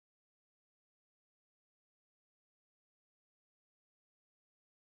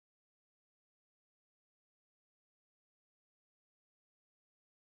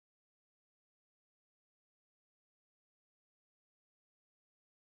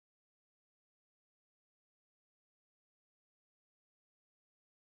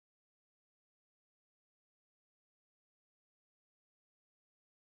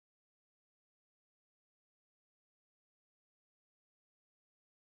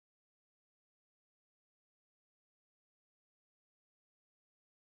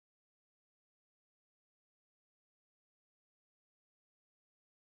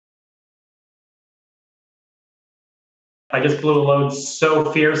I just blew a load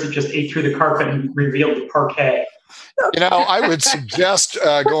so fierce it just ate through the carpet and revealed the parquet. I would suggest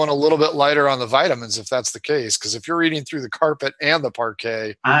going a little bit lighter on the vitamins if that's the case, because if you're eating through the carpet and the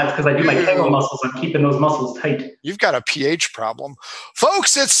parquet, it's because I do my kegel muscles. I'm keeping those muscles tight. You've got a pH problem.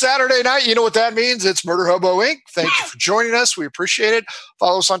 Folks, it's Saturday night. You know what that means. It's Murder Hobo Inc. Thank you for joining us. We appreciate it.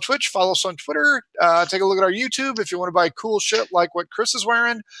 Follow us on Twitch. Follow us on Twitter. Take a look at our YouTube if you want to buy cool shit like what Chris is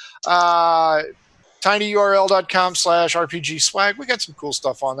wearing. tinyurl.com/RPG swag. We got some cool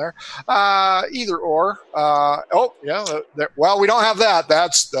stuff on there. Either or. Well, we don't have that.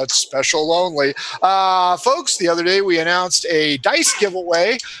 That's special only. Folks, the other day we announced a dice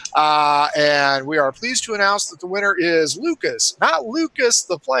giveaway, and we are pleased to announce that the winner is Lucas. Not Lucas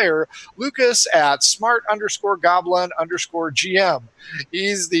the player, Lucas at smart_goblin_GM.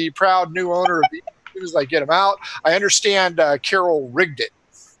 He's the proud new owner of the. As soon as I get him out, I understand Carol rigged it.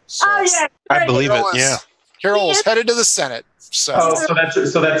 So, yeah, I believe it. Yeah, Carol is headed to the Senate. So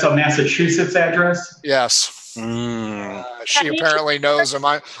that's a Massachusetts address. Yes, she apparently knows him.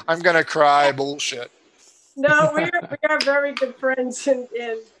 I'm gonna cry. Bullshit. No, we are very good friends, and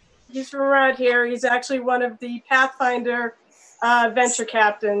he's from around here. He's actually one of the Pathfinder venture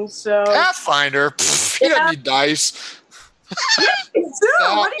captains. So Pathfinder, he doesn't need dice.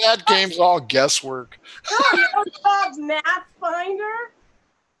 That game's all guesswork. No, you don't call it Math Finder?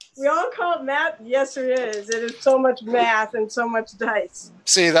 We all call it math. Yes, it is. It is so much math and so much dice.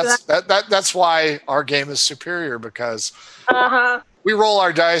 See, that's why our game is superior, because we roll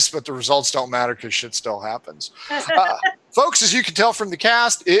our dice, but the results don't matter because shit still happens. Folks, as you can tell from the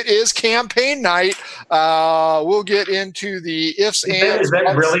cast, it is campaign night. We'll get into the ifs and ands. Is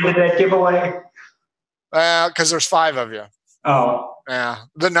that really the giveaway? Because there's 5 of you. Oh. Yeah,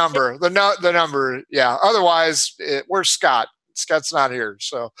 the number. Yeah. Otherwise, where's Scott? Scott's not here.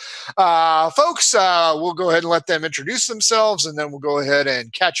 So, folks, we'll go ahead and let them introduce themselves, and then we'll go ahead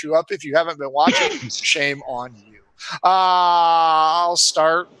and catch you up. If you haven't been watching, shame on you. I'll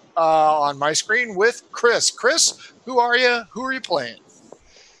start on my screen with Chris. Chris, who are you? Who are you playing?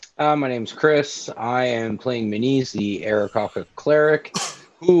 My name's Chris. I am playing Minis, the Aarakocra cleric,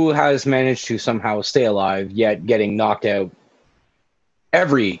 who has managed to somehow stay alive, yet getting knocked out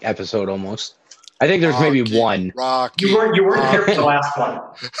every episode almost. I think there's maybe one. You weren't here for the last one.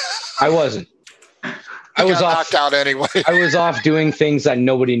 I wasn't. I was knocked out anyway. I was off doing things that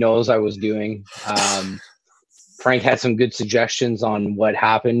nobody knows I was doing. Frank had some good suggestions on what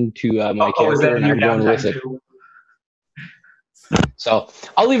happened to my character, and I'm going with it. So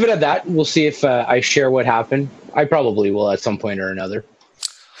I'll leave it at that. We'll see if I share what happened. I probably will at some point or another.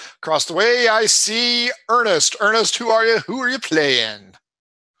 Across the way, I see Ernest. Ernest, who are you? Who are you playing?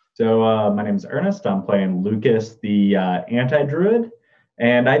 So my name is Ernest. I'm playing Lucas, the anti-druid.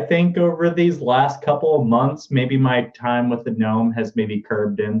 And I think over these last couple of months, maybe my time with the gnome has maybe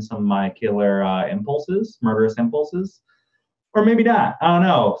curbed in some of my killer impulses, murderous impulses. Or maybe not. I don't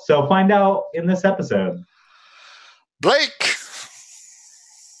know. So find out in this episode. Blake.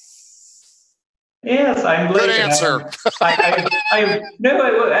 Yes, I'm Blake. Good answer.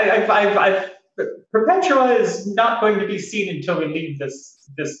 Perpetua is not going to be seen until we leave this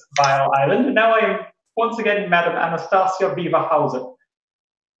vile island. And now I am once again Madame Anastasia Beaverhausen,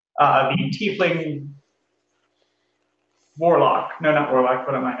 the tiefling warlock. No, not warlock.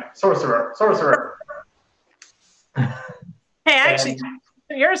 What am I? Sorcerer. Hey, actually,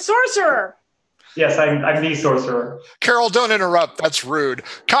 you're a sorcerer. Yes, I'm the sorcerer. Carol, don't interrupt. That's rude.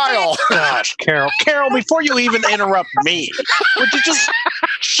 Kyle. Gosh, Carol, before you even interrupt me, would you just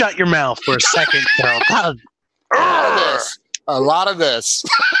shut your mouth for a second, Carol? God. A lot of this.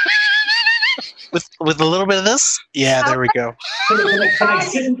 With a little bit of this? Yeah, there we go. Can I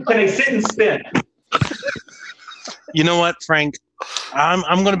sit and spin? You know what, Frank?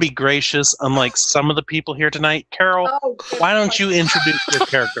 I'm going to be gracious, unlike some of the people here tonight. Carol, why don't you introduce your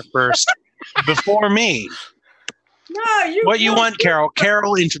character first before me? No, What you want, Carol?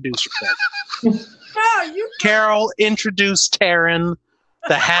 Carol, introduce yourself. Carol, introduce Taryn,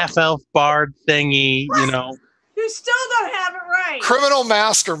 the half-elf bard thingy, you know. You still don't have it right. Criminal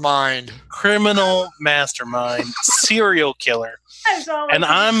mastermind, serial killer. And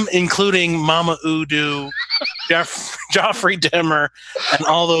I'm including Mama Udu, Joffrey Demmer, and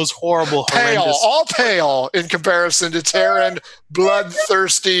all those horrible, horrendous... All pale in comparison to Taryn,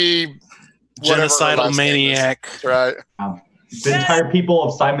 bloodthirsty... genocidal maniac. Right. The entire people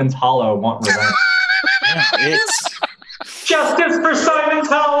of Simon's Hollow want revenge. It's... Justice for Simon's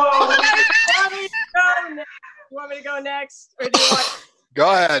Hollow! You want me to go next? Or do you want...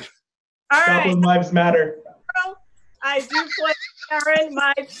 Go ahead. All right. Goblin lives matter. I do play Taryn,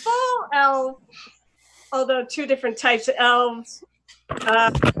 my full elf although two different types of elves.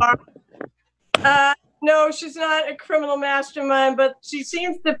 No, she's not a criminal mastermind, but she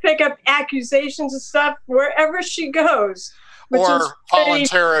seems to pick up accusations and stuff wherever she goes. Or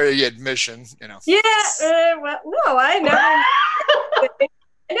voluntary admission, you know. Yeah, well, no, I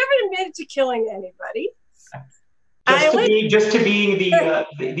never admitted to killing anybody. Just to being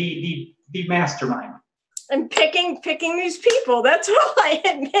the mastermind. And picking these people. That's all I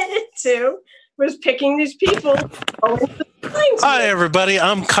admitted to, was picking these people. Hi, everybody.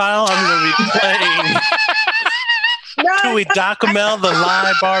 I'm Kyle. I'm going to be playing Dewey Docamel, the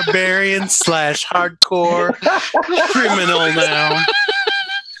lie barbarian / hardcore criminal now.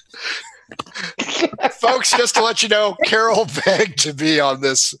 Folks, just to let you know, Carol begged to be on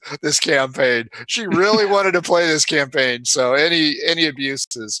this campaign. She really wanted to play this campaign, so any abuse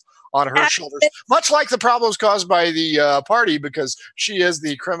is on her shoulders. Much like the problems caused by the party, because she is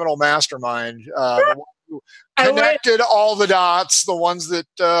the criminal mastermind, the one who connected all the dots, the ones that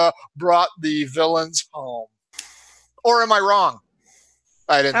brought the villains home. Or am I wrong?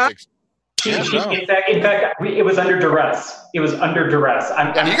 I didn't think so. In fact, it was under duress. It was under duress.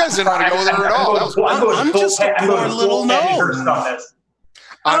 You guys didn't want to go there at all. I'm just a poor little gnome.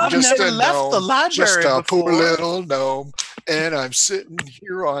 I've never left the library just a before. poor little gnome, and I'm sitting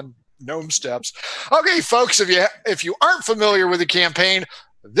here on gnome steps. Okay, folks, if you aren't familiar with the campaign,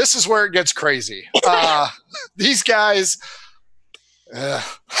 this is where it gets crazy. These guys,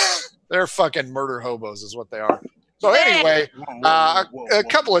 they're fucking murder hobos is what they are. So anyway, a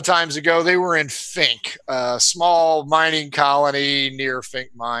couple of times ago, they were in Fink, a small mining colony near Fink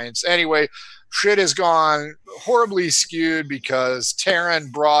Mines. Anyway, shit has gone horribly skewed because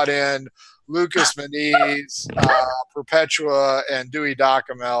Taryn brought in Lucas Meniz, Perpetua, and Dewey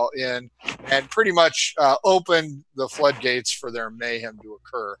Docamel in and pretty much opened the floodgates for their mayhem to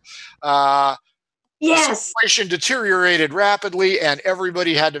occur. Yes. The situation deteriorated rapidly, and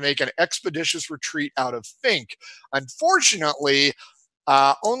everybody had to make an expeditious retreat out of Fink. Unfortunately,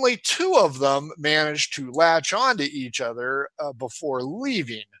 only two of them managed to latch onto each other before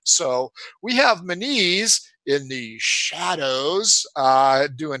leaving. So we have Meniz in the shadows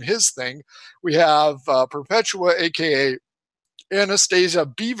doing his thing. We have Perpetua, a.k.a. Anastasia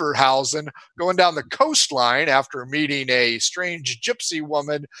Beaverhausen, going down the coastline after meeting a strange gypsy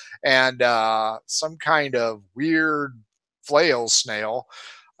woman and some kind of weird flail snail.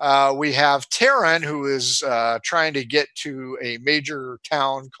 We have Taryn, who is trying to get to a major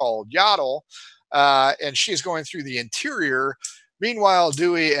town called Yaddle, and she's going through the interior. Meanwhile,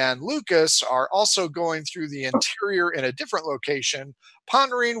 Dewey and Lucas are also going through the interior in a different location,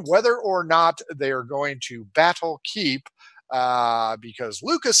 pondering whether or not they are going to Battle Keep, because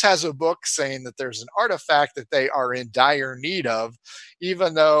Lucas has a book saying that there's an artifact that they are in dire need of,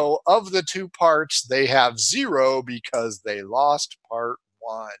 even though of the two parts, they have 0 because they lost part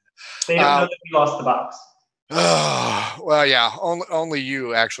 1. They don't know that we lost the box. Well, yeah, only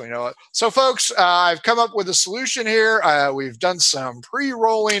you actually know it. So, folks, I've come up with a solution here. We've done some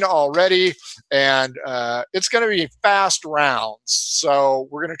pre-rolling already, and it's going to be fast rounds. So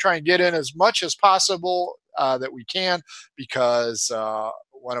we're going to try and get in as much as possible that we can, because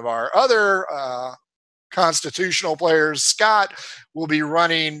one of our other constitutional players, Scott, will be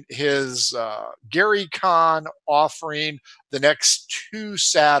running his Gary Con offering the next 2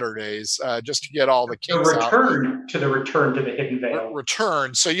 Saturdays, just to get all the kinks out. Return to the Hidden Vale.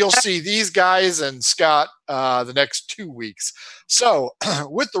 Return. So you'll see these guys and Scott the next 2 weeks. So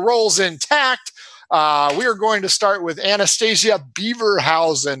with the roles intact, we are going to start with Anastasia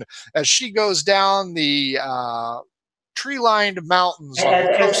Beaverhausen as she goes down the tree-lined mountains.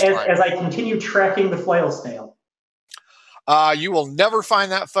 As I continue tracking the flail snail. You will never find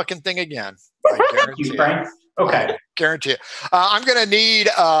that fucking thing again. I guarantee you, Frank. Okay. I guarantee it. I'm going to need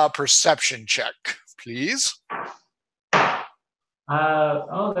a perception check, please. That's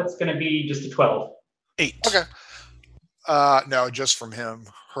going to be just a 12. 8. Okay. No, just from him,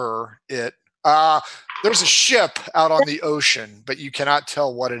 her, it. There's a ship out on the ocean, but you cannot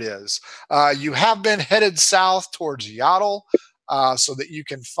tell what it is. You have been headed south towards Yaddle, so that you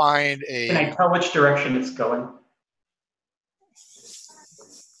can find a... Can I tell which direction it's going?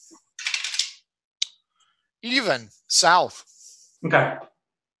 Even south. Okay.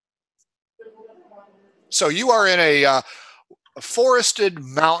 So you are in a forested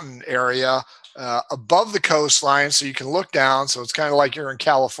mountain area above the coastline, so you can look down. So it's kind of like you're in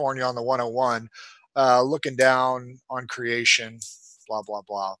California on the 101, looking down on creation, blah, blah,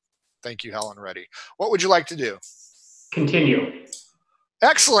 blah. Thank you, Helen Reddy. What would you like to do? Continue.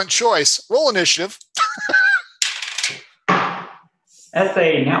 Excellent choice. Roll initiative. That's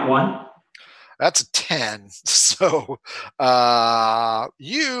a nat 1. That's a 10. So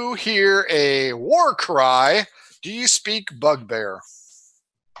you hear a war cry. Do you speak bugbear?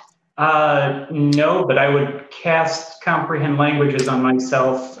 No, but I would cast comprehend languages on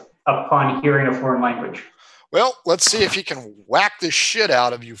myself upon hearing a foreign language. Well, let's see if he can whack the shit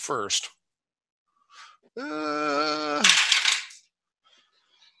out of you first. Well,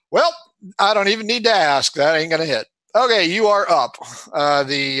 I don't even need to ask. That ain't going to hit. Okay, you are up.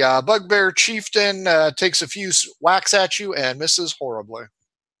 The bugbear chieftain takes a few whacks at you and misses horribly.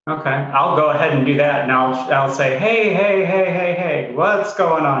 Okay, I'll go ahead and do that, and I'll say, hey, what's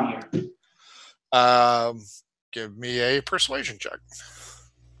going on here? Give me a persuasion check.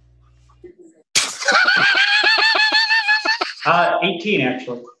 18,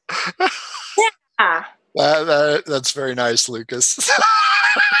 actually. Yeah. That's very nice, Lucas.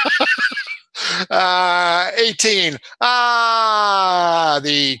 18.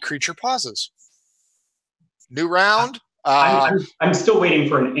 The creature pauses. New round. I'm still waiting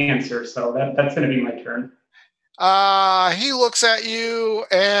for an answer, so that's going to be my turn. He looks at you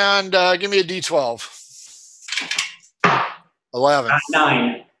and give me a D12. 11.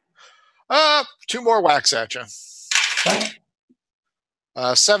 9. 2 more whacks at you. Okay.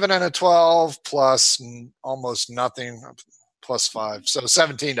 7 and a 12 plus almost nothing, plus 5. So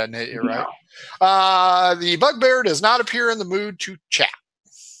 17 doesn't hit you, right? No. The bugbear does not appear in the mood to chat.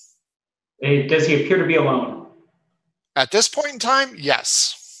 Does he appear to be alone? At this point in time,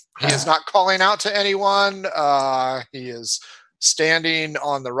 yes. He is not calling out to anyone. He is standing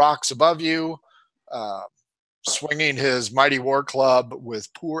on the rocks above you, swinging his mighty war club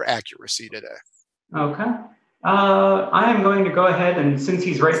with poor accuracy today. Okay. I am going to go ahead, and since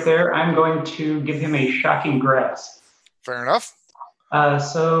he's right there, I'm going to give him a shocking grasp. Fair enough.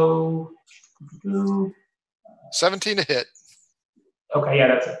 So 17 to hit. Okay, yeah,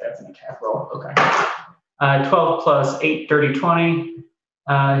 that's an attack roll. Okay. 12 plus 8, 30, 20.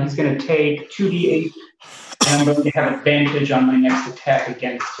 He's going to take 2d8, and I'm going to have advantage on my next attack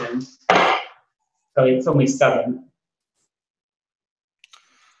against him. So it's only 7.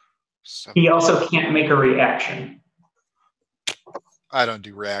 He also can't make a reaction. I don't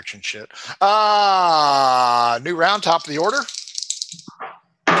do reaction shit. New round, top of the order.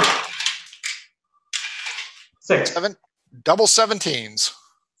 6. 7, double 17s.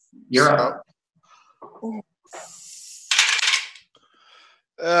 You're up.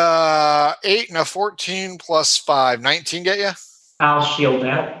 8 and a 14 plus 5. 19 get you? I'll shield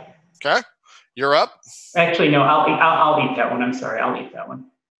that. Okay. You're up. Actually, no, I'll eat that one. I'm sorry. I'll eat that one.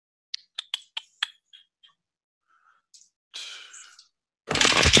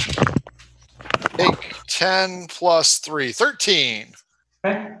 Take 10 plus 3. 13.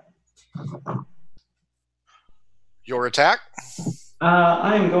 Okay. Your attack?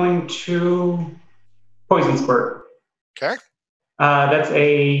 I'm going to poison squirt. Okay. That's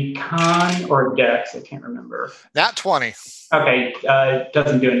a con or dex. I can't remember. Nat 20. Okay.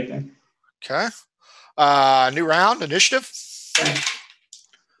 Doesn't do anything. Okay. New round, initiative. Okay.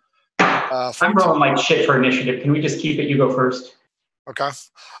 I'm rolling like shit for initiative. Can we just keep it? You go first. Okay.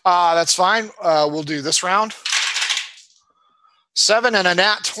 That's fine. We'll do this round. 7 and a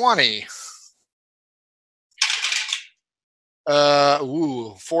nat 20.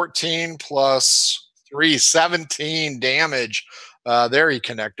 14 plus 3, 17 damage. There he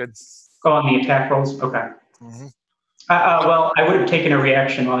connected. Oh, on the attack rolls? Okay. Mm-hmm. Well, I would have taken a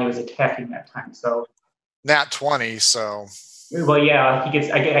reaction while he was attacking that time, so. Nat 20, so. Well, yeah, he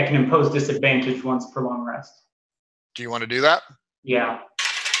gets. I can impose disadvantage once per long rest. Do you want to do that? Yeah.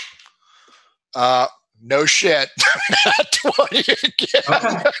 No shit. Nat 20 again.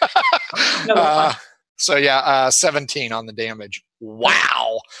 Okay. No, so yeah, 17 on the damage.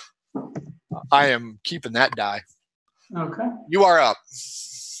 Wow. I am keeping that die. Okay. You are up.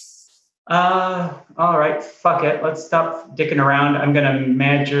 All right. Fuck it. Let's stop dicking around. I'm gonna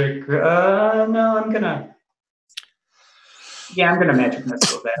magic. No, I'm gonna. Yeah, I'm gonna magic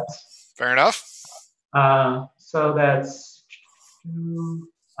missile that. Fair enough. So that's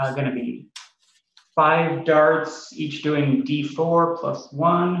gonna be 5 darts, each doing D4 plus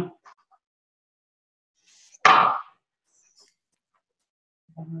 1.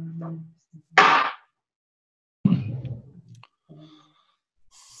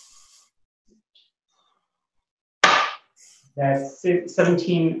 That's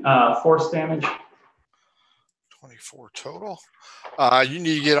 17 force damage. 24 total. You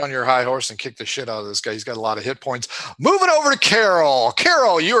need to get on your high horse and kick the shit out of this guy. He's got a lot of hit points. Moving over to Carol.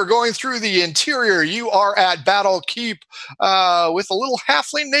 Carol, you are going through the interior. You are at Battle Keep with a little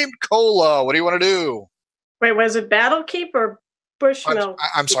halfling named Cola. What do you want to do? Wait, was it Battle Keep or Bushmill?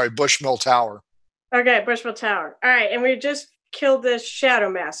 I'm sorry, Bushmill Tower. Okay, Bushville Tower. All right, and we just killed this Shadow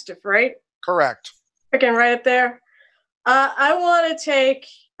Mastiff, right? Correct. Freaking right up there. I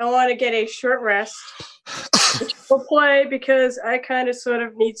want to get a short rest, which we'll play because I kind of sort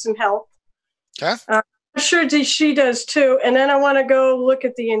of need some help. Okay. I'm sure she does too. And then I want to go look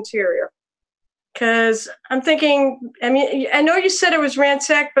at the interior because I'm thinking, I mean, I know you said it was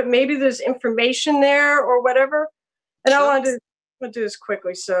ransacked, but maybe there's information there or whatever. And Sure. I want to do this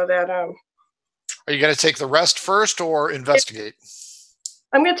quickly so that Are you going to take the rest first or investigate?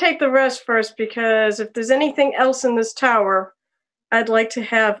 I'm going to take the rest first because if there's anything else in this tower, I'd like to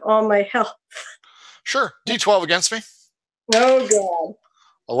have all my health. Sure. D12 against me. No, God.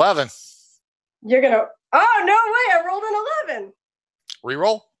 11. You're going to... Oh, no way. I rolled an 11.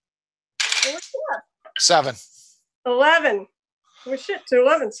 Reroll. What's that? 7. 11. Oh, shit. 2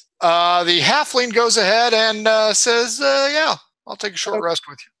 11s. The halfling goes ahead and says, yeah, I'll take a short rest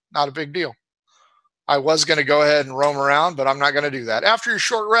with you. Not a big deal. I was going to go ahead and roam around, but I'm not going to do that. After your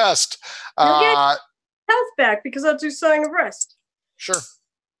short rest... You'll get health back because I'll do Song of Rest. Sure.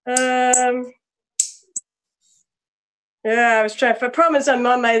 Yeah, I was trying. The problem is I'm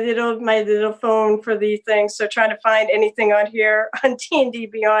on my little phone for the thing, so trying to find anything on here on D&D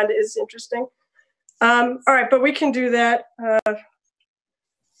Beyond is interesting. All right, but we can do that. All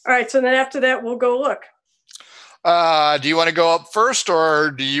right, so then after that, we'll go look. Do you want to go up first, or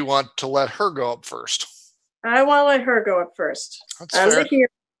do you want to let her go up first? I want to let her go up first. That's fair. Here.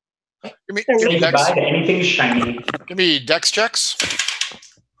 Give me Dex. Anything shiny. Give me dex checks.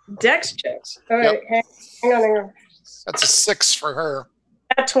 Dex checks. All right, Yep. hang on. That's a 6 for her.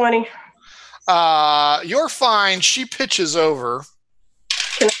 At 20. You're fine. She pitches over.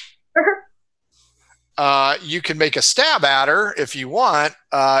 Can I you can make a stab at her if you want.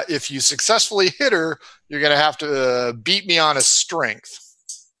 If you successfully hit her, you're going to have to beat me on a strength.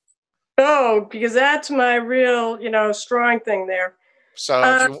 Oh, because that's my real, strong thing there. So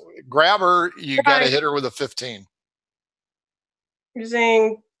if you grab her, you got to hit her with a 15.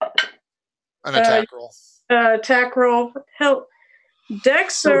 Using an attack roll. Attack roll. Hell,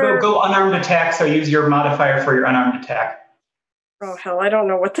 Dex or... Go unarmed attack, so use your modifier for your unarmed attack. Oh, hell, I don't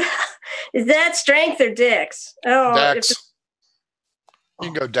know what the... Is that strength or Dex? Oh, Dex. You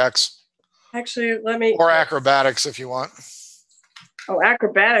can go Dex. Actually, let me... Or acrobatics if you want. Oh,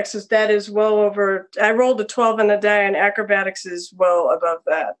 acrobatics is well over... I rolled a 12 on the die, and acrobatics is well above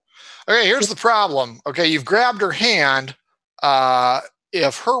that. Okay, here's the problem. Okay, you've grabbed her hand.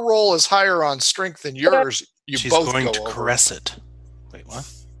 If her roll is higher on strength than yours, She's both going go to over. caress it. Wait, what?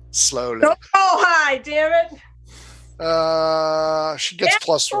 Slowly. Don't go high, damn it. She gets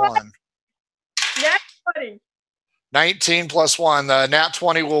 +1. Nat 20. 19 +1. The nat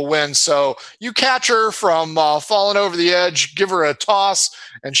 20 will win. So you catch her from falling over the edge, give her a toss,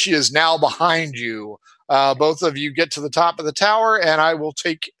 and she is now behind you. Both of you get to the top of the tower, and I will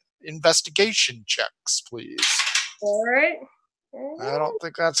take investigation checks, please. All right. I don't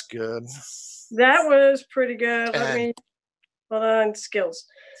think that's good. That was pretty good. 10. Let me hold on. Skills.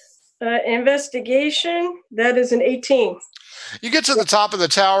 Investigation. That is an 18. You get to the top of the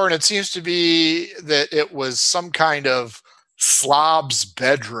tower, and it seems to be that it was some kind of slob's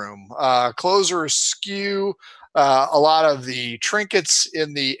bedroom. Clothes are askew. A lot of the trinkets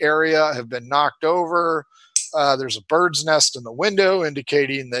in the area have been knocked over. There's a bird's nest in the window,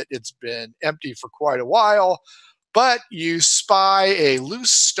 indicating that it's been empty for quite a while. But you spy a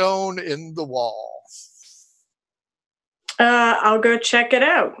loose stone in the wall. I'll go check it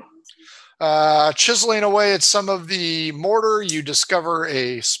out. Chiseling away at some of the mortar, you discover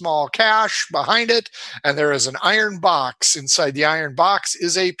a small cache behind it, and there is an iron box. Inside the iron box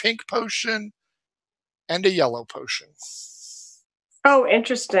is a pink potion and a yellow potion. Oh,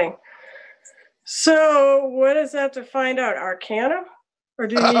 interesting. So what is that to find out? Arcana? Or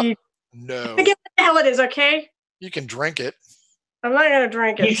do you need... No. Forget what the hell it is, okay? You can drink it. I'm not going to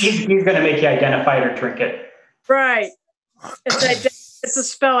drink it. He's going to make you identify it or drink it. Right. It's a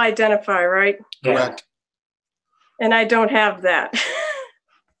spell identify, right? Yeah. Correct. And I don't have that.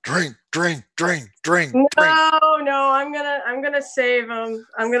 Drink. No, I'm gonna save them.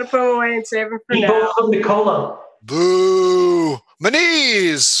 I'm gonna put them away and save them for He now. from the cola. Boo!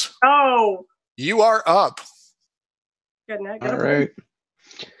 Manise! Oh. You are up. Good night. All right.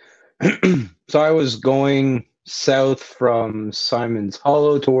 So I was going south from Simon's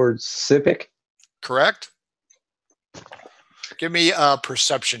Hollow towards Sippic. Correct. Give me a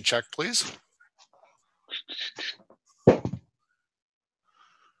perception check, please.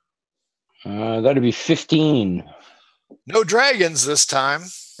 That'd be 15. No dragons this time.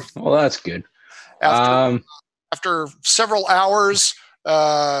 Well, that's good. After several hours,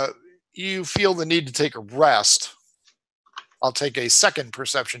 you feel the need to take a rest, I'll take a second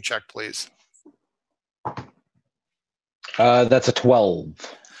perception check, please. That's a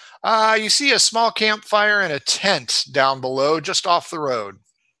 12. You see a small campfire and a tent down below, just off the road.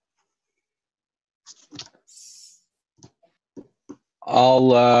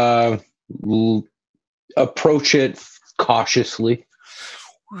 I'll approach it cautiously.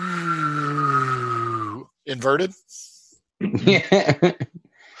 Inverted? Yeah.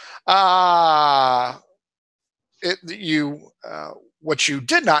 What you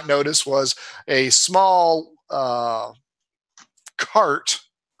did not notice was a small cart,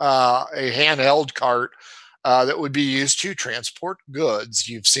 a handheld cart that would be used to transport goods.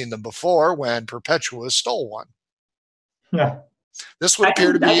 You've seen them before when Perpetua stole one. Yeah. This would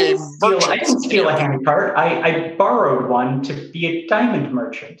appear to be a merchant. I didn't steal a hand cart. I borrowed one to be a diamond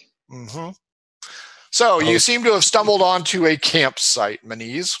merchant. Mm-hmm. So you seem to have stumbled onto a campsite,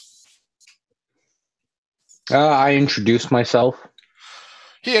 Maniz. I introduce myself.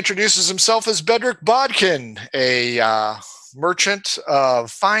 He introduces himself as Bedrick Bodkin, a merchant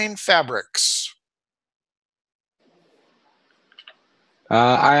of fine fabrics.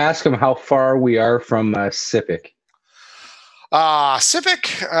 I ask him how far we are from Sippic.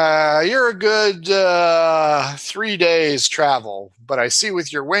 Sippic, you're a good 3 days travel, but I see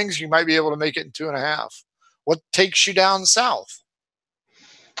with your wings you might be able to make it in 2.5. What takes you down south?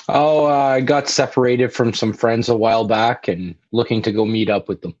 Oh, I got separated from some friends a while back and looking to go meet up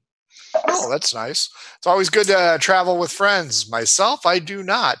with them. Oh, that's nice. It's always good to travel with friends. Myself, I do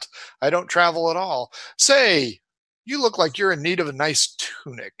not. I don't travel at all. Say, you look like you're in need of a nice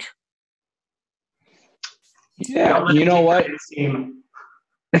tunic. Yeah, you know what?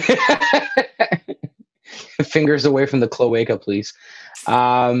 Fingers away from the cloaca, please.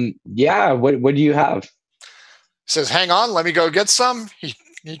 Yeah, what do you have? Says, hang on, let me go get some.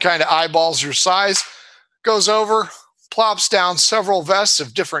 He kind of eyeballs your size, goes over, plops down several vests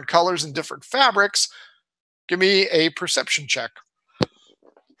of different colors and different fabrics. Give me a perception check.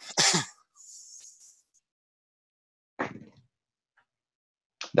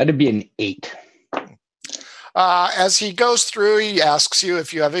 That'd be an 8. As he goes through, he asks you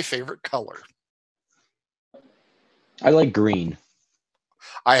if you have a favorite color. I like green.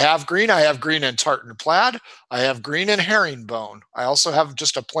 I have green. I have green and tartan plaid. I have green and herringbone. I also have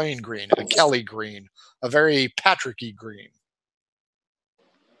just a plain green, a Kelly green, a very Patricky green.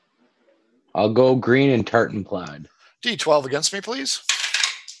 I'll go green and tartan plaid. D12 against me, please.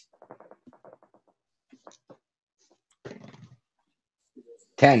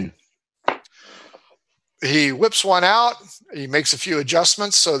 $10. He whips one out. He makes a few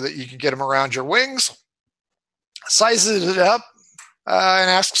adjustments so that you can get him around your wings, sizes it up, and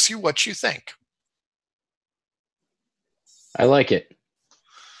asks you what you think. I like it.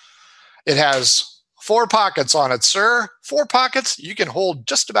 It has 4 pockets on it, sir. 4 pockets. You can hold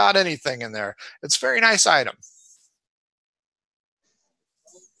just about anything in there. It's a very nice item.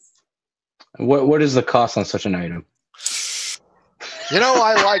 What is the cost on such an item? You know,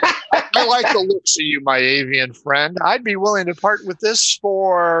 I like the looks of you, my avian friend. I'd be willing to part with this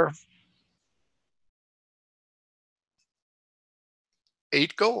for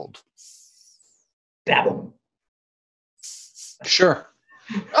 8 gold. Dabble. Sure.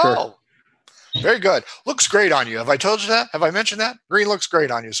 Oh, very good. Looks great on you. Have I told you that? Have I mentioned that? Green looks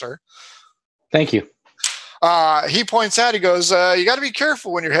great on you, sir. Thank you. He points out, he goes, you got to be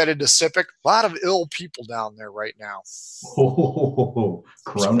careful when you're headed to Sippic. A lot of ill people down there right now. Oh,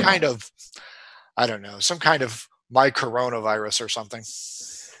 Some kind of, I don't know, some kind of my coronavirus or something.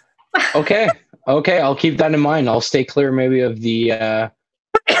 Okay. I'll keep that in mind. I'll stay clear maybe of the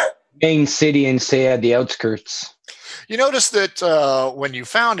main city and stay at the outskirts. You notice that when you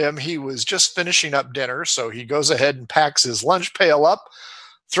found him, he was just finishing up dinner. So he goes ahead and packs his lunch pail up,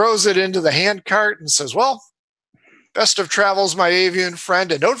 throws it into the hand cart and says, well, best of travels, my avian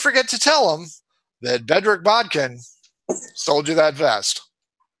friend. And don't forget to tell him that Bedrick Bodkin sold you that vest.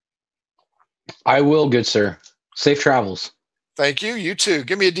 I will, good sir. Safe travels. Thank you. You too.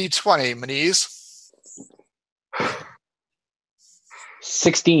 Give me a D20, Maniz.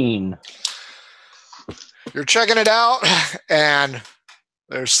 16. You're checking it out, and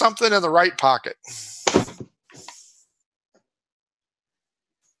there's something in the right pocket.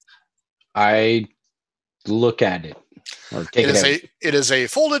 I look at it or take it out. It is a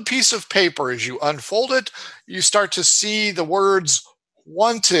folded piece of paper. As you unfold it, you start to see the words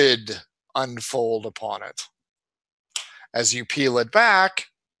 "wanted" unfold upon it. As you peel it back,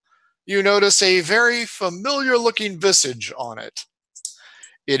 you notice a very familiar looking visage on it.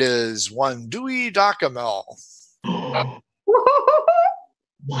 It is one Dewey Docamel.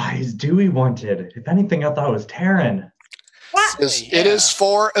 Why is Dewey wanted? If anything, I thought it was Taryn. What? It is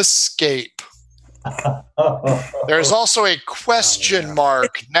for escape. There's also a question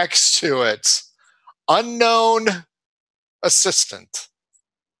mark next to it. Unknown assistant.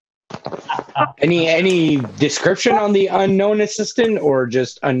 Any description on the unknown assistant or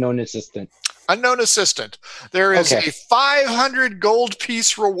just unknown assistant? Unknown assistant. There is a 500 gold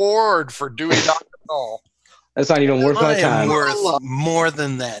piece reward for Dewey Dr. Null. That's not even worth my I am time. worth more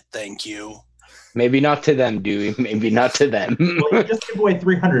than that, thank you. Maybe not to them, Dewey. Maybe not to them. Well, you just give away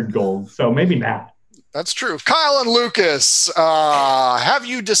 300 gold, so maybe not. That's true. Kyle and Lucas, have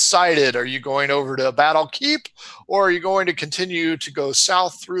you decided, are you going over to Battle Keep, or are you going to continue to go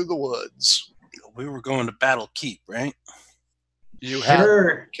south through the woods? We were going to Battle Keep, right? You have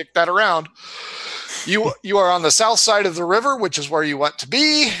kicked that around. You are on the south side of the river, which is where you want to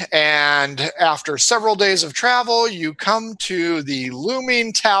be, and after several days of travel, you come to the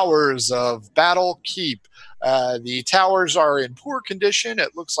looming towers of Battle Keep. The towers are in poor condition.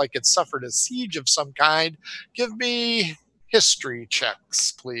 It looks like it suffered a siege of some kind. Give me history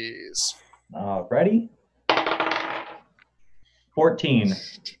checks, please. Ready? 14.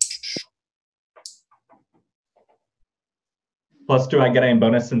 Plus, do I get any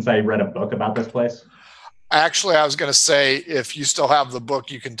bonus since I read a book about this place? Actually, I was going to say, if you still have the book,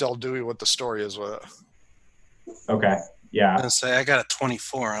 you can tell Dewey what the story is with it. Okay, yeah. I was going to say, I got a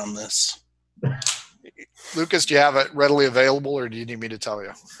 24 on this. Lucas, do you have it readily available, or do you need me to tell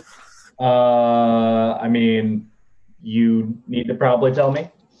you? I mean, you need to probably tell me.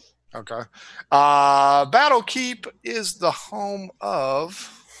 Okay. Battle Keep is the home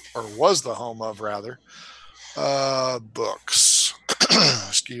of, or was the home of, rather, books.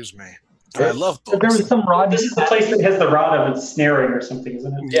 Excuse me. I love books. There was some rod. This is the place that has the rod of ensnaring or something,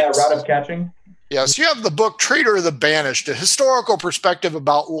 isn't it? Yeah, rod of catching. Yes, you have the book Traitor of the Banished, a historical perspective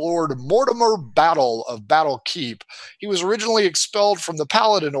about Lord Mortimer Battle of Battle Keep. He was originally expelled from the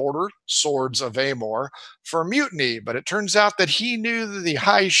Paladin Order, Swords of Amor, for mutiny, but it turns out that he knew that the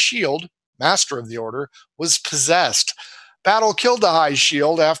High Shield, master of the order, was possessed. Battle killed the High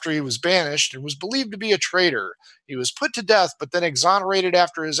Shield after he was banished and was believed to be a traitor. He was put to death, but then exonerated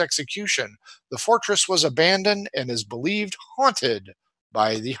after his execution. The fortress was abandoned and is believed haunted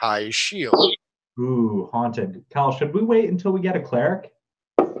by the High Shield. Ooh, haunted. Kyle, should we wait until we get a cleric?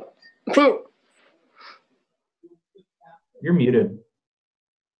 You're muted.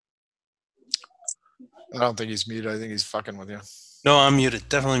 I don't think he's muted. I think he's fucking with you. No, I'm muted.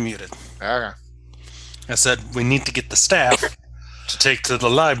 Definitely muted. Okay. I said we need to get the staff to take to the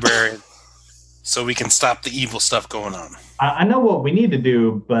library so we can stop the evil stuff going on. I know what we need to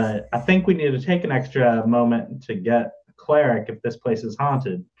do, but I think we need to take an extra moment to get a cleric if this place is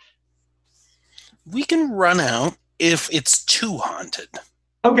haunted. We can run out if it's too haunted.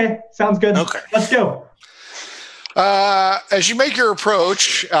 Okay, sounds good. Okay. Let's go. As you make your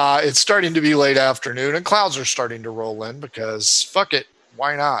approach, it's starting to be late afternoon and clouds are starting to roll in because fuck it,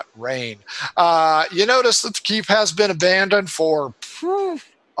 why not? Rain. You notice that the keep has been abandoned for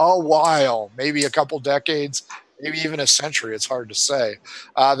a while, maybe a couple decades, maybe even a century. It's hard to say.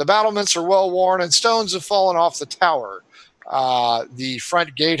 The battlements are well worn and stones have fallen off the tower. The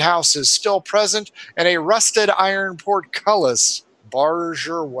front gatehouse is still present and a rusted iron portcullis bars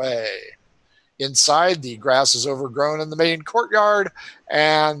your way. Inside, the grass is overgrown in the main courtyard,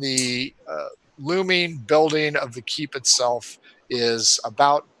 and the looming building of the keep itself is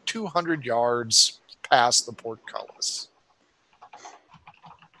about 200 yards past the portcullis.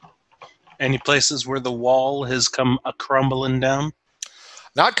 Any places where the wall has come crumbling down?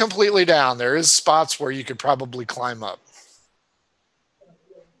 Not completely down. There is spots where you could probably climb up.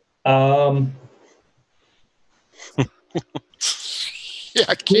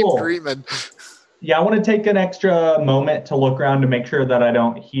 Yeah, keep dreaming. Yeah, I want to take an extra moment to look around to make sure that I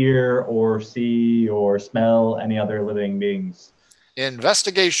don't hear or see or smell any other living beings.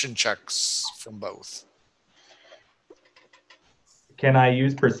 Investigation checks from both. Can I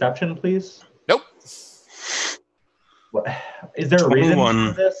use perception, please? Nope. What? Is there a reason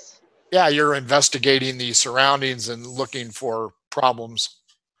for this? Yeah, you're investigating the surroundings and looking for problems.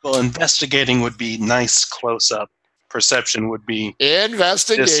 Well, investigating would be nice close-up. Perception would be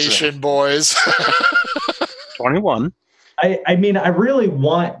investigation, boys. 21. I mean, I really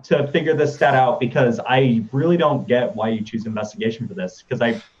want to figure this stat out because I really don't get why you choose investigation for this. Because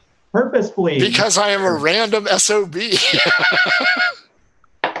I purposefully... Because I am a random SOB.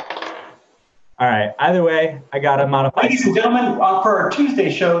 All right. Either way, I got a modified. Ladies and gentlemen, for our Tuesday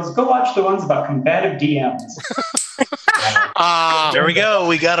shows, go watch the ones about combative DMs. There we go.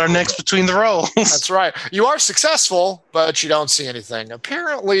 We got our next between the rolls. That's right. You are successful, but you don't see anything.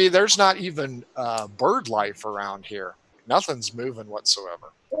 Apparently, there's not even bird life around here. Nothing's moving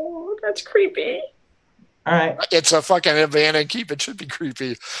whatsoever. Oh, that's creepy. All right. It's a fucking abandoned keep. It should be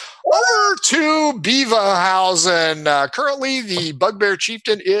creepy. Over to Beavahausen. Currently, the Bugbear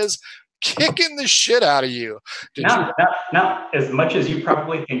Chieftain is kicking the shit out of you. Not as much as you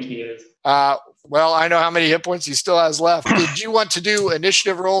probably think he is. Well, I know how many hit points he still has left. Did you want to do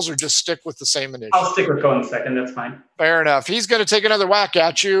initiative rolls or just stick with the same initiative? I'll stick with going second. That's fine. Fair enough. He's going to take another whack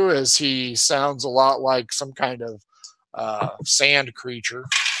at you as he sounds a lot like some kind of sand creature.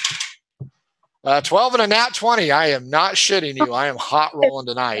 12 and a nat 20. I am not shitting you. I am hot rolling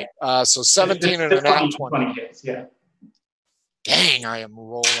tonight. So 17 and a nat 20. Hits, yeah. Dang, I am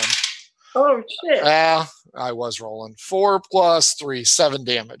rolling. Oh, shit. Yeah, I was rolling. 4 plus 3, 7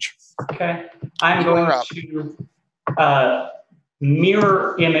 damage. Okay. I'm going to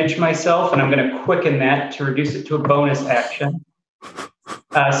mirror image myself, and I'm going to quicken that to reduce it to a bonus action.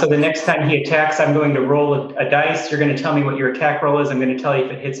 So the next time he attacks, I'm going to roll a dice. You're going to tell me what your attack roll is. I'm going to tell you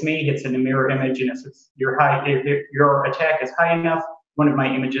if it hits me, hits in the mirror image, and if your attack is high enough, one of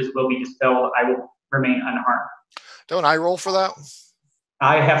my images will be dispelled. I will remain unharmed. Don't I roll for that?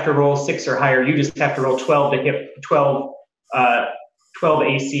 I have to roll 6 or higher. You just have to roll 12 to hit 12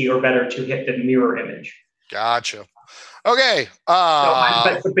 AC or better to hit the mirror image. Gotcha. Okay.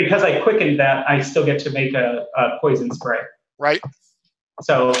 But because I quickened that, I still get to make a poison spray. Right.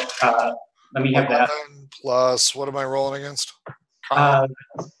 So let me have that. Plus, what am I rolling against?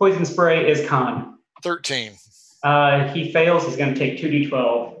 Poison spray is con. 13. He fails. He's going to take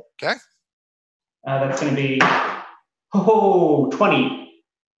 2d12. Okay. That's going to be 20.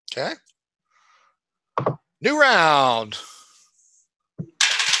 Okay. New round.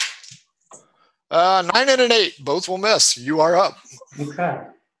 9 and an 8. Both will miss. You are up. Okay.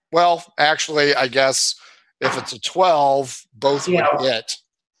 Well, actually, I guess if it's a 12, both would hit.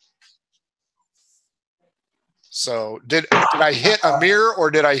 So did I hit a mirror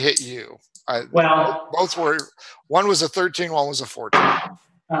or did I hit you? Both were. One was a 13, one was a 14.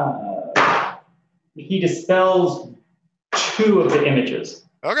 He dispels 2 of the images.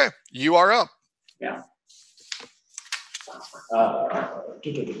 Okay, you are up. Yeah.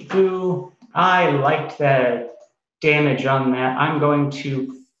 I liked the damage on that. I'm going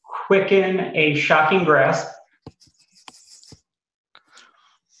to quicken a shocking grasp.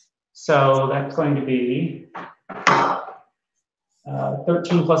 So that's going to be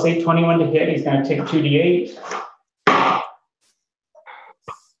 13 plus 8, 21 to hit. He's going to take 2d8.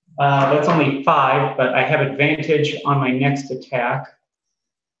 That's only 5, but I have advantage on my next attack.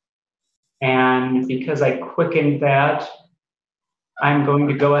 And because I quickened that, I'm going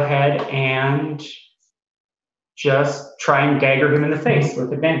to go ahead and just try and dagger him in the face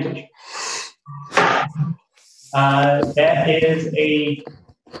with advantage. That is a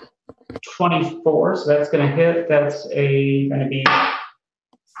 24, so that's going to hit. That's going to be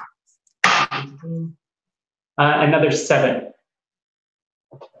another 7.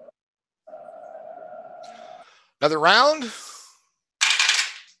 Another round.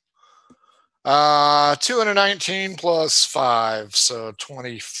 2 and a 19 plus 5, so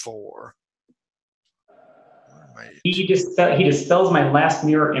 24. He dispels my last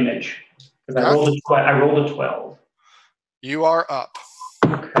mirror image because I rolled a 12. You are up.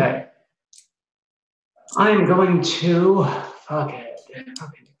 Okay. I'm going to fuck it.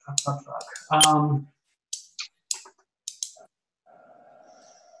 Fuck.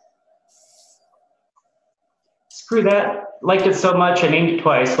 Screw that. Liked it so much, I named it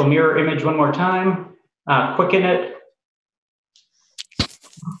twice. So mirror image one more time. Quicken it.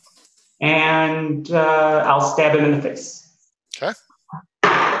 And I'll stab him in the face. Okay.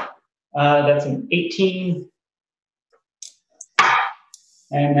 That's an 18.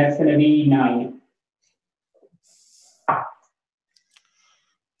 And that's going to be 9.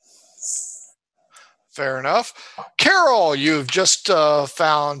 Fair enough. Carol, you've just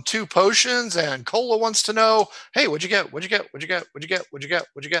found 2 potions, and Cola wants to know, hey, what'd you get?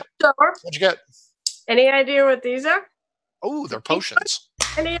 Sure. Any idea what these are? Oh, they're potions.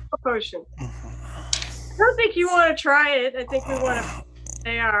 Any potion. I don't think you want to try it. I think we want to.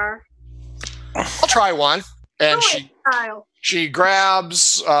 They are. I'll try one. And she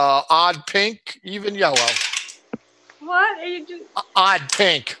grabs odd pink, even yellow. What are you doing? Odd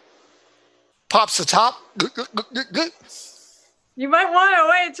pink. Pops the top. You might want to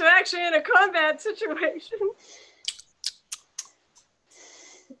wait to actually in a combat situation.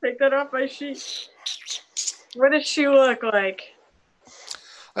 Take that off my sheet. What does she look like?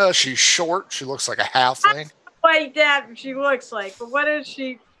 She's short. She looks like a halfling. quite that she looks like, but what is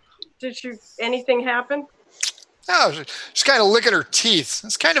she? Did anything happen? No, she's kind of licking her teeth.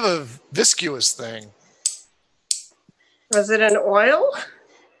 It's kind of a viscous thing. Was it an oil?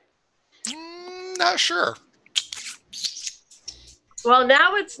 Not sure. Well,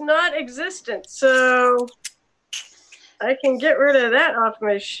 now it's not existent, so I can get rid of that off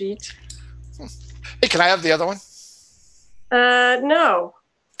my sheet. Hey, can I have the other one? No.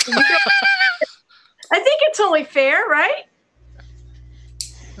 I think it's only fair, right?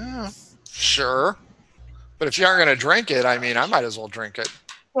 Sure. But if you aren't going to drink it, I mean, I might as well drink it.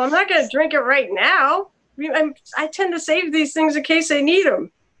 Well, I'm not going to drink it right now. I tend to save these things in case I need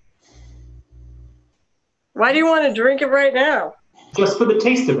them. Why do you want to drink it right now? Just for the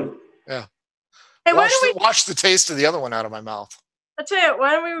taste of it. Yeah. Hey, wash the taste of the other one out of my mouth. I'll tell you,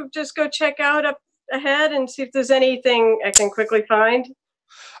 why don't we just go check out up ahead and see if there's anything I can quickly find?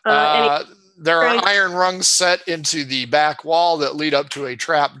 There are iron rungs set into the back wall that lead up to a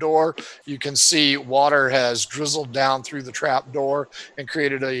trap door. You can see water has drizzled down through the trap door and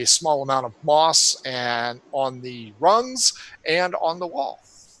created a small amount of moss and on the rungs and on the wall.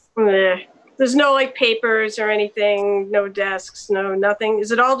 There's no like papers or anything, no desks, no nothing.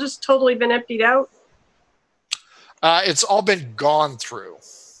 Is it all just totally been emptied out? It's all been gone through.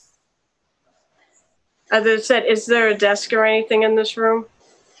 As I said, is there a desk or anything in this room?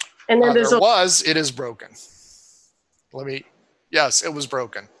 And then it is broken. Yes, it was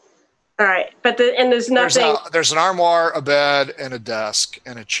broken. All right, but there's nothing. There's an armoire, a bed, and a desk,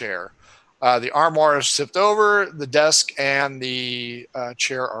 and a chair. The armoire is tipped over, the desk and the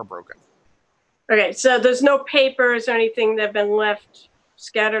chair are broken. Okay, so there's no papers or anything that have been left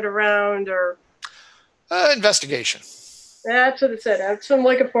scattered around or... Investigation. That's what it said. That's what I'm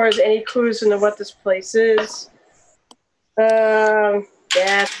looking for, is any clues into what this place is. That's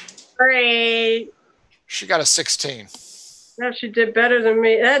great. She got a 16. No, she did better than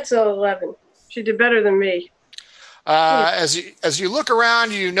me. That's an 11. She did better than me. As you look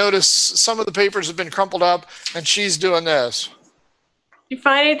around, you notice some of the papers have been crumpled up, and she's doing this. You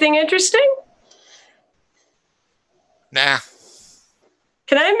find anything interesting? Nah.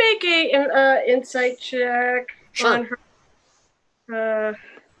 Can I make a insight check on her?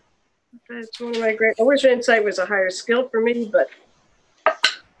 That's one of my great. I wish insight was a higher skill for me, but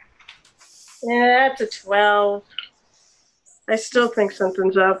yeah, that's a 12. I still think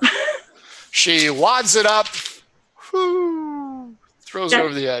something's up. She wads it up, throws it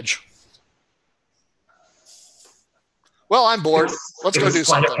over the edge. Well, I'm bored. Let's go do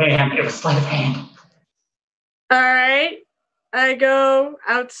something. It was sleight of hand. All right. I go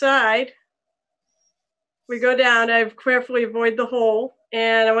outside. We go down. I carefully avoid the hole,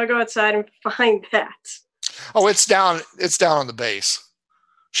 and I want to go outside and find that. Oh, it's down. It's down on the base.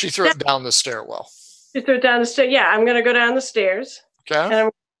 She threw it down the stairwell. She threw it down the stairs. Yeah, I'm going to go down the stairs. Okay. And I'm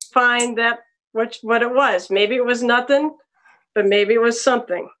going to find that what it was. Maybe it was nothing, but maybe it was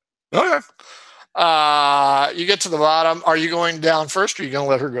something. Okay. You get to the bottom. Are you going down first, or are you going to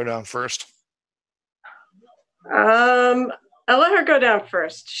let her go down first? I'll let her go down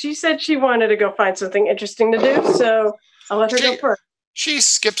first. She said she wanted to go find something interesting to do, so I'll let her go first. She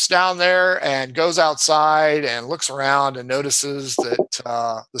skips down there and goes outside and looks around and notices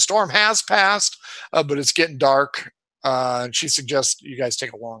that the storm has passed, but it's getting dark. And she suggests you guys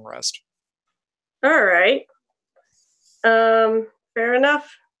take a long rest. All right. Fair enough.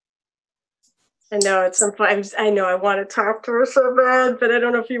 I know at some point, I know I want to talk to her so bad, but I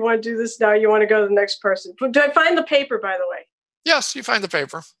don't know if you want to do this now. You want to go to the next person. Do I find the paper, by the way? Yes, you find the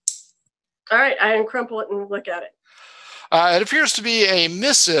paper. All right, I uncrumple it and look at it. It appears to be a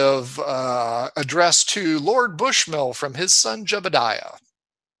missive addressed to Lord Bushmill from his son Jebediah.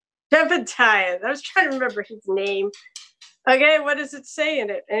 Jebediah. I was trying to remember his name. Okay, what does it say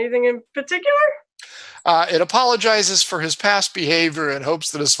in it? Anything in particular? It apologizes for his past behavior and hopes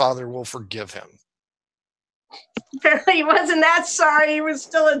that his father will forgive him. Apparently he wasn't that sorry. He was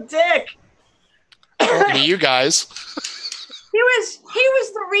still a dick. Only you guys. He was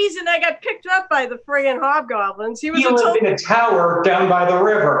the reason I got picked up by the friggin' hobgoblins. He lived in a tower down by the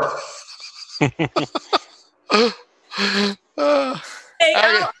river. Hey,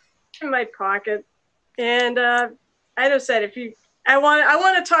 I'll in my pocket, and I just said I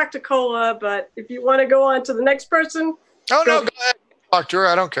want to talk to Cola, but if you want to go on to the next person, no, go ahead. Talk to her.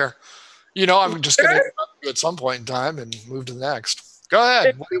 I don't care. You know, I'm just going to talk to you at some point in time and move to the next. Go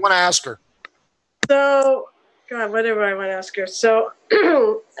ahead. What do you want to ask her? So, God, what do I want to ask her? So,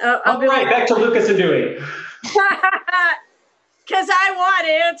 I'll be right, back to Lucas and Dewey. Because I want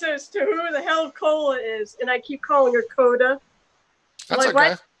answers to who the hell Cola is, and I keep calling her Coda. That's like,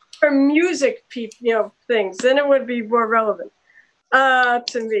 okay. or music things, then it would be more relevant to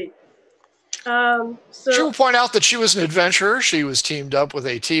me. She will point out that she was an adventurer. She was teamed up with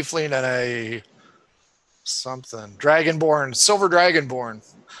a tiefling and a dragonborn, silver dragonborn.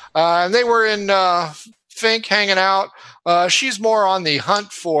 And they were in Fink hanging out. She's more on the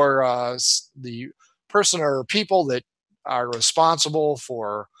hunt for the person or people that are responsible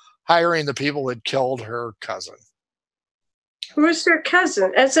for hiring the people that killed her cousin. Who's her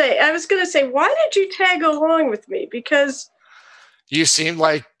cousin? I was going to say, why did you tag along with me? Because you seemed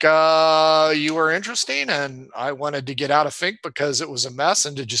like you were interesting, and I wanted to get out of Fink because it was a mess.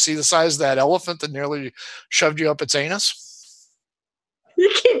 And did you see the size of that elephant that nearly shoved you up its anus? You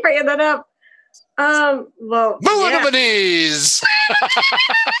keep bringing that up. Well, moving to Manise.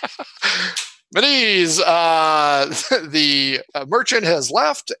 Manise, the merchant has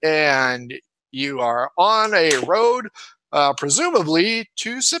left, and you are on a road, presumably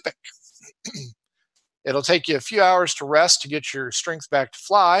to Sipik. It'll take you a few hours to rest to get your strength back to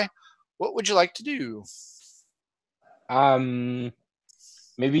fly. What would you like to do?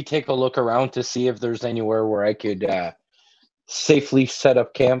 Maybe take a look around to see if there's anywhere where I could safely set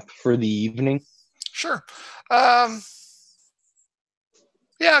up camp for the evening. Sure. Yeah,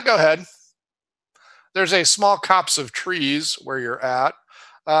 go ahead. There's a small copse of trees where you're at.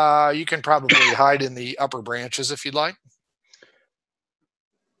 You can probably hide in the upper branches if you'd like.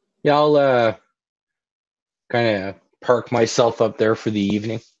 Yeah, I'll kind of park myself up there for the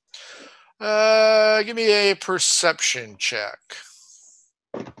evening. Give me a perception check.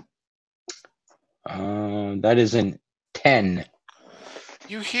 That is an 10.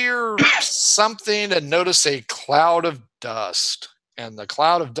 You hear something and notice a cloud of dust. And the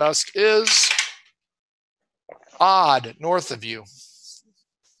cloud of dust is odd north of you.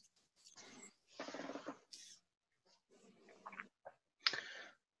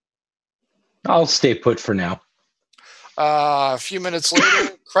 I'll stay put for now. A few minutes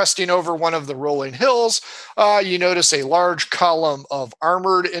later, cresting over one of the rolling hills, you notice a large column of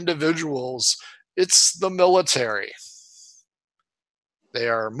armored individuals. It's the military. They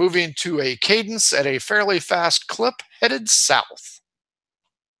are moving to a cadence at a fairly fast clip, headed south.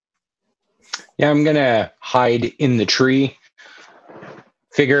 Yeah, I'm going to hide in the tree.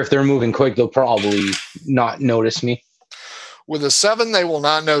 Figure if they're moving quick, they'll probably not notice me. With a 7, they will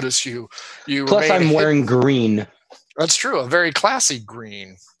not notice you. Plus, I'm wearing green. That's true. A very classy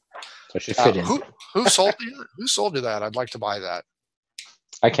green. So it should fit in. Who sold you that? I'd like to buy that.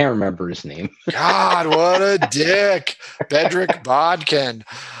 I can't remember his name. God, what a dick. Bedrick Bodkin.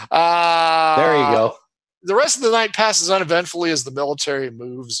 There you go. The rest of the night passes uneventfully as the military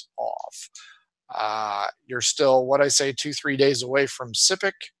moves off. You're still, 2-3 days away from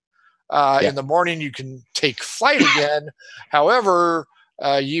Sipik. In the morning, you can take flight again. However,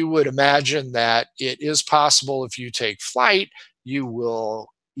 you would imagine that it is possible if you take flight, you will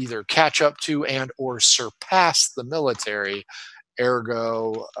either catch up to and or surpass the military,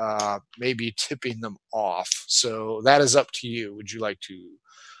 ergo maybe tipping them off. So that is up to you. Would you like to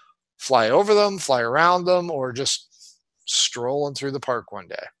fly over them, fly around them, or just strolling through the park one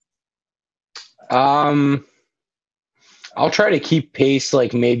day? I'll try to keep pace,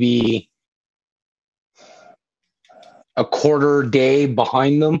 like maybe a quarter day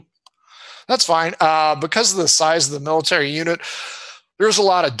behind them. That's fine. Because of the size of the military unit, there's a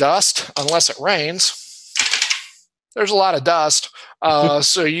lot of dust, unless it rains. There's a lot of dust,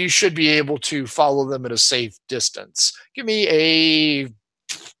 so you should be able to follow them at a safe distance. Give me a,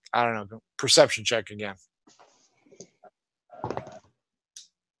 perception check again.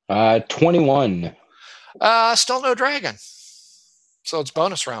 21. Still no dragon. So it's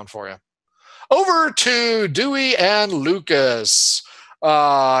bonus round for you. Over to Dewey and Lucas.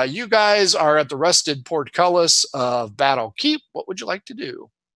 You guys are at the rusted portcullis of Battle Keep. What would you like to do?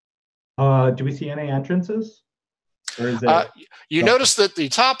 Do we see any entrances? Or is it you notice that the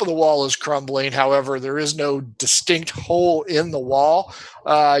top of the wall is crumbling. However, there is no distinct hole in the wall.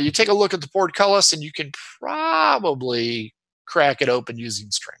 You take a look at the portcullis, and you can probably crack it open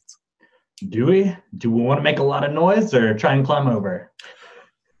using strength. Do we want to make a lot of noise or try and climb over?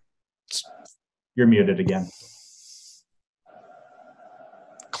 You're muted again.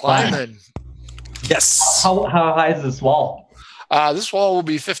 Climbing. Yes. How high is this wall? This wall will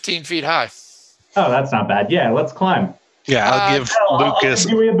be 15 feet high. Oh, that's not bad. Yeah, let's climb. Yeah, I'll give Lucas.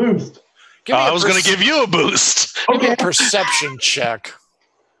 I'll give you a boost. I was going to give you a boost. Give me a perception check.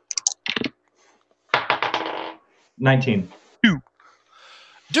 19.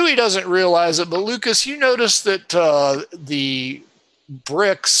 Dewey doesn't realize it, but Lucas, you notice that the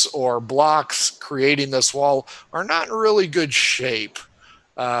bricks or blocks creating this wall are not in really good shape.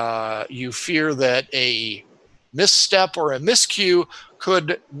 You fear that a misstep or a miscue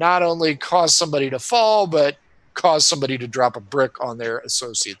could not only cause somebody to fall, but cause somebody to drop a brick on their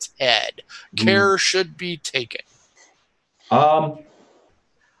associate's head. Care should be taken. I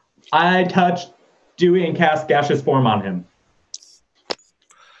touch Dewey and cast gaseous form on him.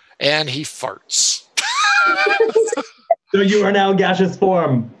 And he farts. So you are now gaseous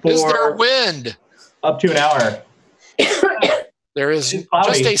form for Is there wind? up to an hour. There is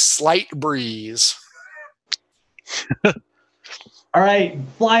just a slight breeze. All right,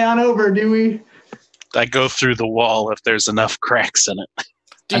 fly on over, Dewey. I go through the wall if there's enough cracks in it.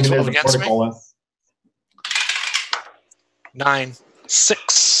 D12 against me. 9.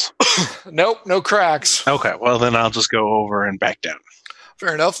 6. Nope, no cracks. Okay, well then I'll just go over and back down.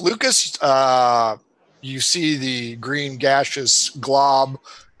 Fair enough. Lucas, you see the green gaseous glob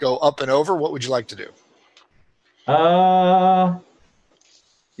go up and over. What would you like to do?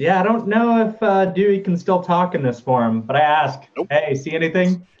 Yeah, I don't know if Dewey can still talk in this form, but I ask, Nope. Hey, see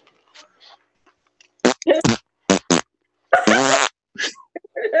anything?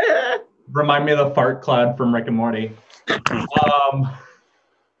 Remind me of the fart cloud from Rick and Morty.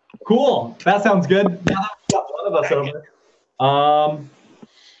 Cool. That sounds good. Now that we've got one of us over.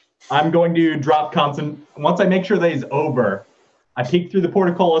 I'm going to drop constant. Once I make sure that he's over, I peek through the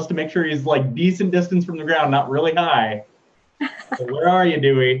portcullis to make sure he's like decent distance from the ground, not really high. So where are you,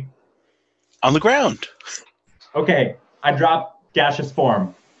 Dewey? On the ground. Okay, I drop gaseous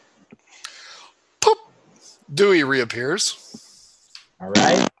form. Poop. Dewey reappears. All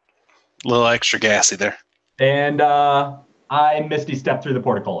right. A little extra gassy there. And I misty step through the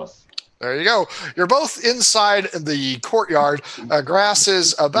portcullis. There you go. You're both inside the courtyard. Grass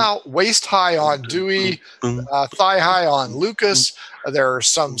is about waist high on Dewey, thigh high on Lucas. There are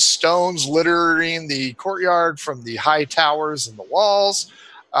some stones littering the courtyard from the high towers and the walls.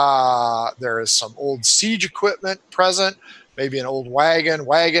 There is some old siege equipment present, maybe an old wagon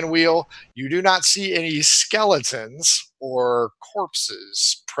wheel. You do not see any skeletons or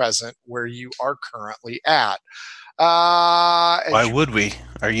corpses present where you are currently at. Why would we?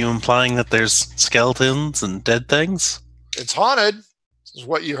 Are you implying that there's skeletons and dead things? It's haunted. This is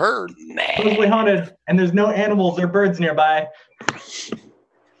what you heard. Totally haunted, and there's no animals or birds nearby.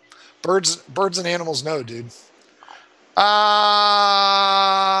 Birds and animals, no, dude.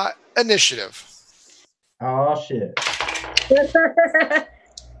 Initiative. Oh shit.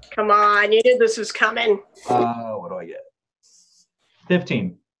 Come on, you knew this was coming. What do I get?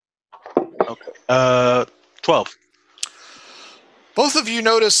 15. Okay. 12. Both of you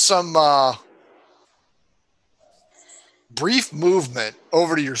notice some brief movement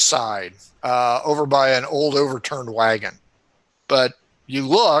over to your side, over by an old overturned wagon. But you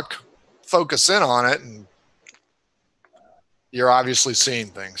look, focus in on it, and you're obviously seeing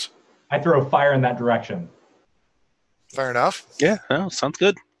things. I throw fire in that direction. Fair enough. Yeah, no, sounds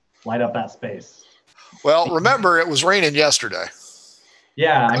good. Light up that space. Well, remember, it was raining yesterday.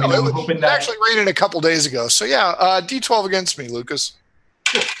 Yeah, I mean, I'm hoping It that... actually raining a couple days ago. So, yeah, D12 against me, Lucas.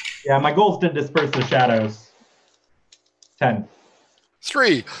 Yeah, my goal is to disperse the shadows. 10.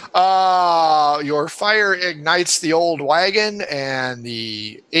 3. Your fire ignites the old wagon, and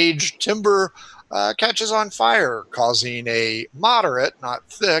the aged timber catches on fire, causing a moderate, not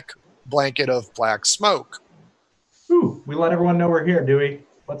thick, blanket of black smoke. Ooh, we let everyone know we're here, Dewey.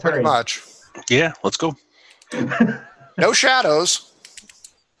 Let's hurry. Pretty much. Yeah, let's go. No shadows.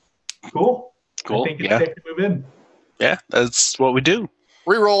 Cool. Cool. I think it's Yeah. safe to move in. Yeah, that's what we do.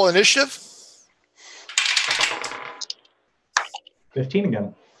 Reroll initiative. 15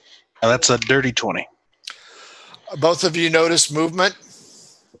 again. Now that's a dirty 20. Both of you notice movement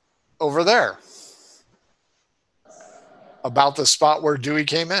over there, about the spot where Dewey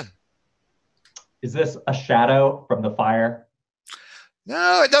came in. Is this a shadow from the fire?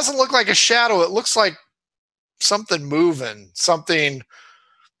 No, it doesn't look like a shadow. It looks like something moving, something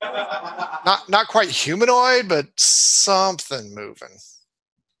not quite humanoid, but something moving.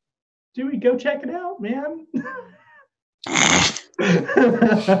 Dewey, go check it out, man.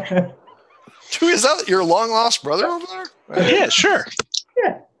 Dewey, is that your long lost brother over there? Yeah, sure.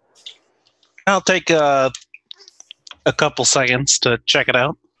 Yeah. I'll take a couple seconds to check it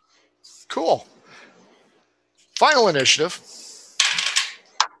out. Cool. Final initiative.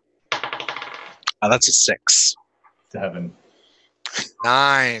 That's a 6. 7.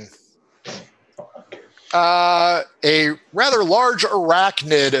 9. A rather large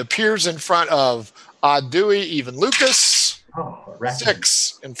arachnid appears in front of Dewey, even Lucas. Oh, arachnid.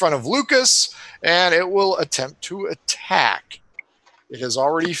 6 in front of Lucas, and it will attempt to attack. It has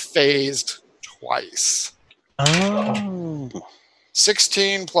already phased twice. Oh.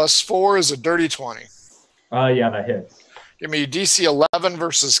 16 plus 4 is a dirty 20. Yeah, that hits. Give me DC 11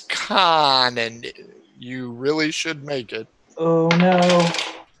 versus con, and you really should make it. Oh no.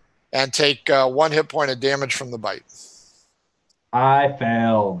 And take 1 hit point of damage from the bite. I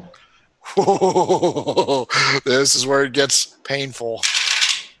failed. This is where it gets painful.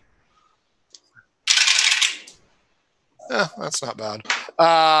 That's not bad.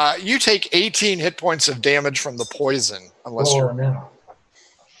 You take 18 hit points of damage from the poison, unless you're. No.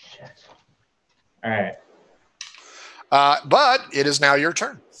 Shit. All right. But it is now your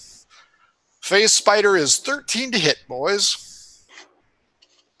turn. Phase Spider is 13 to hit, boys.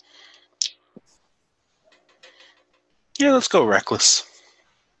 Yeah, let's go reckless.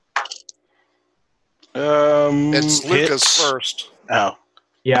 It's Lucas hits. first. Oh.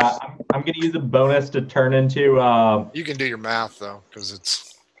 Yeah, I'm going to use a bonus to turn into... You can do your math, though, because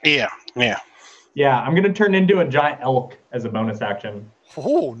it's... Yeah. Yeah, I'm going to turn into a giant elk as a bonus action.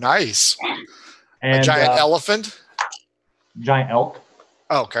 Oh, nice. And, a giant elephant? Giant elk.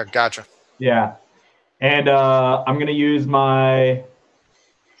 Oh, okay, gotcha. Yeah. And I'm going to use my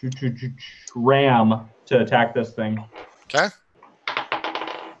ram to attack this thing. Okay.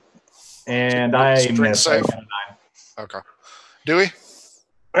 And I Strength missed. I save. got a 9. Okay. Dewey?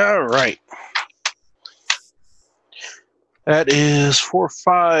 All right. That is 4,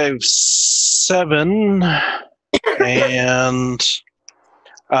 5, 7. And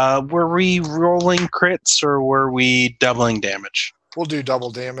were we rolling crits or were we doubling damage? We'll do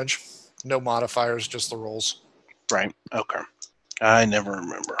double damage. No modifiers, just the rolls. Right. Okay. I never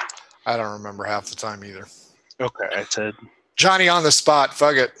remember. I don't remember half the time either. Okay. I said Johnny on the spot.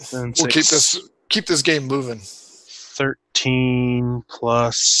 Fuck it. And We'll six. keep this game moving. 13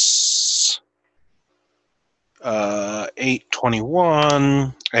 plus 8,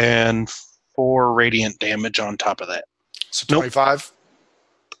 21, and 4 radiant damage on top of that. So 25?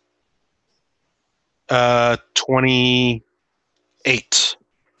 28.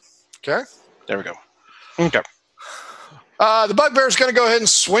 Okay. There we go. Okay. The bugbear's going to go ahead and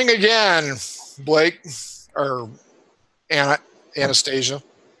swing again, Blake. Or Anastasia.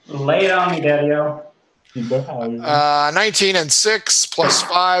 Lay it on me, Daddy-O. 19 and 6 plus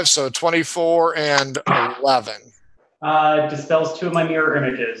 5, so 24 and 11. Dispels 2 of my mirror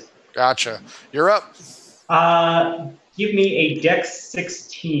images. Gotcha. You're up. Give me a Dex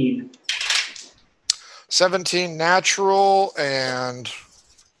 16. 17 natural, and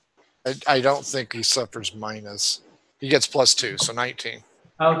I don't think he suffers minus. He gets plus 2, so 19.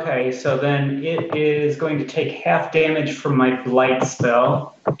 Okay, so then it is going to take half damage from my blight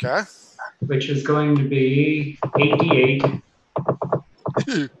spell. Okay. Which is going to be 8d8.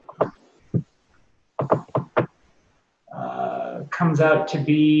 Comes out to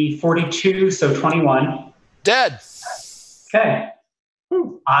be 42, so 21. Dead. Okay.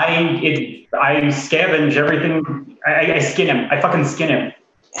 I scavenge everything. I skin him. I fucking skin him.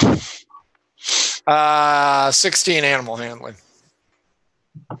 16 animal handling.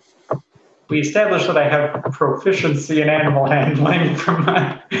 We established that I have proficiency in animal handling from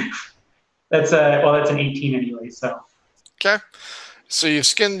my... That's an 18 anyway, so. Okay. So you've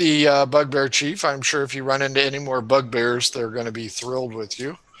skinned the bugbear chief. I'm sure if you run into any more bugbears, they're going to be thrilled with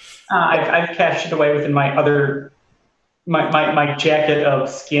you. I've cached it away within my other, my jacket of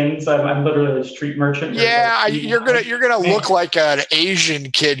skins. I'm literally a street merchant. Yeah, you're gonna look like an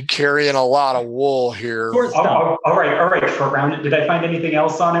Asian kid carrying a lot of wool here. All right. Short round. Did I find anything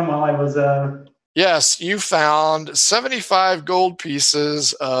else on him while I was? Yes, you found 75 gold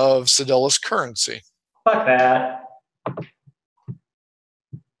pieces of Sedillus currency. Fuck that.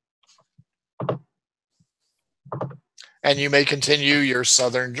 And you may continue your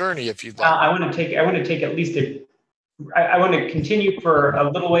southern journey if you'd like. I want to take at least I want to continue for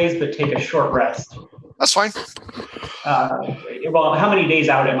a little ways, but take a short rest. That's fine. Well, how many days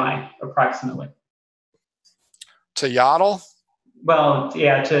out am I approximately? To Yaddle? Well,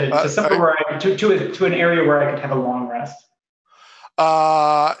 yeah, to somewhere where to an area where I could have a long rest.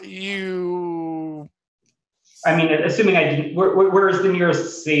 I mean, assuming I didn't. Where is the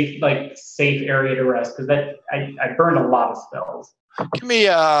nearest safe area to rest? Because I burned a lot of spells. Give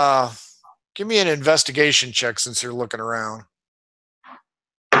me an investigation check since you're looking around.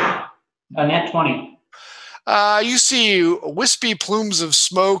 A nat 20. You see wispy plumes of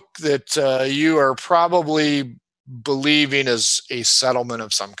smoke that you are probably believing is a settlement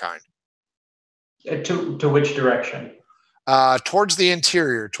of some kind. To which direction? Towards the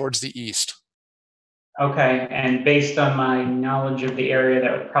interior, towards the east. Okay, and based on my knowledge of the area,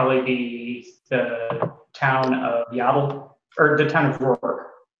 that would probably be the town of Yaddle, or the town of Rourke.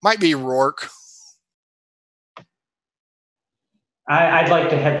 Might be Rourke. I'd like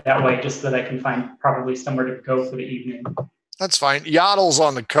to head that way just so that I can find probably somewhere to go for the evening. That's fine. Yottle's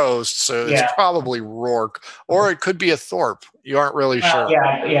on the coast, so it's probably Rourke, or it could be a Thorpe. You aren't really sure.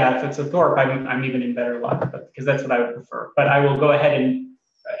 Yeah. If it's a Thorpe, I'm even in better luck, because that's what I would prefer. But I will go ahead and,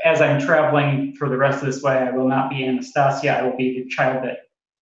 as I'm traveling for the rest of this way, I will not be Anastasia. I will be the child that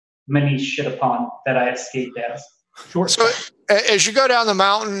many shit upon that I escaped as. Sure. So as you go down the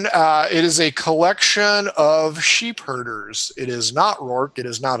mountain, it is a collection of sheep herders. It is not Rourke. It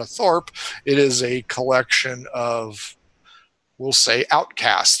is not a Thorpe. It is a collection of, we'll say,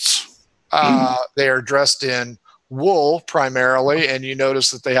 outcasts. They are dressed in wool primarily, and you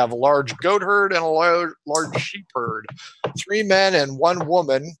notice that they have a large goat herd and a large sheep herd. 3 men and 1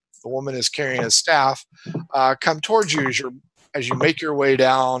 woman, the woman is carrying a staff, come towards you as you make your way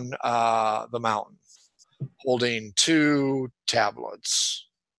down the mountain, holding 2 tablets.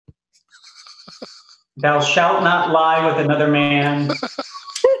 Thou shalt not lie with another man.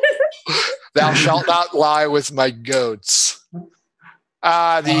 Thou shalt not lie with my goats.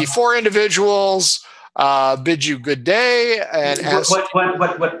 The 4 individuals bid you good day and ask.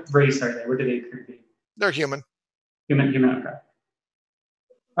 What race are they? Where do they appear to be? They're human. Human. Okay.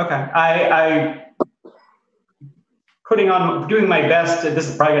 Okay. I doing my best. This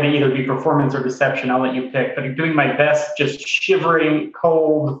is probably going to either be performance or deception. I'll let you pick. But doing my best, just shivering,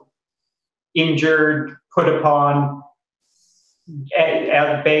 cold, injured, put upon,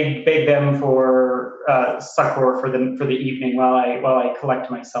 beg them for succor for the evening while I collect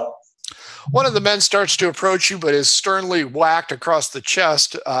myself. One of the men starts to approach you, but is sternly whacked across the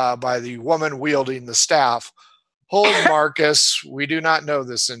chest by the woman wielding the staff. Hold, Marcus. We do not know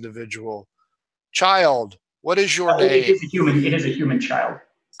this individual. Child, what is your name? It is a human child.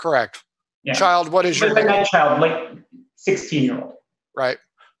 Correct. Yeah. Child, what is your name? Not child, like 16-year-old. Right.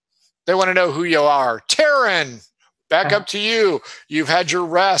 They want to know who you are. Taryn, back up to you. You've had your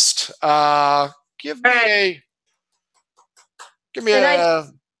rest. Give me a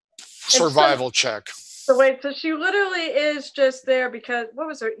survival check. So wait, so she literally is just there because, what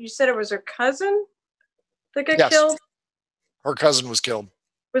was her? You said it was her cousin that got killed? Her cousin was killed.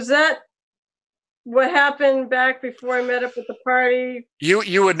 Was that what happened back before I met up at the party?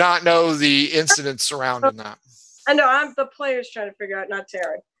 You would not know the incidents surrounding that. I know, I'm the player's trying to figure out, not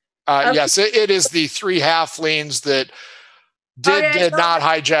Taryn. Yes, it is the 3 halflings that did not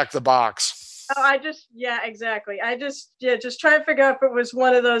hijack the box. Oh, exactly. Just trying to figure out if it was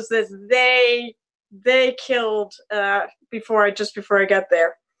one of those that they killed before I got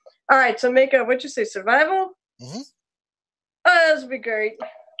there. All right, so make a, what'd you say, survival? Mm-hmm. Oh, this would be great.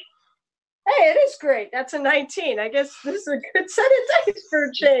 Hey, it is great. That's a 19. I guess this is a good set of dice for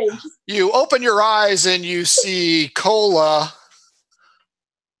a change. You open your eyes and you see Cola.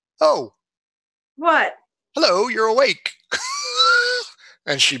 Oh. What? Hello, you're awake.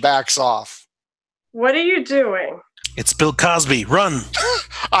 And she backs off. What are you doing? It's Bill Cosby. Run.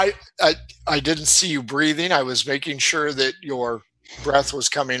 I didn't see you breathing. I was making sure that your breath was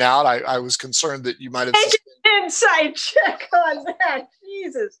coming out. I was concerned that you might have... Make an insight check on that.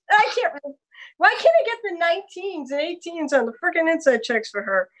 Jesus. I can't... Why can't I get the 19s and 18s on the freaking insight checks for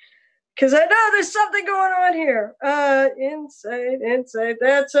her? Because I know there's something going on here. Insight.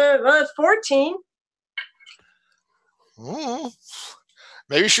 That's 14. Mm.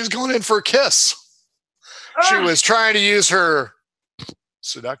 Maybe she was going in for a kiss. She was trying to use her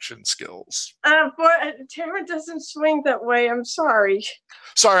seduction skills. Tara doesn't swing that way. I'm sorry.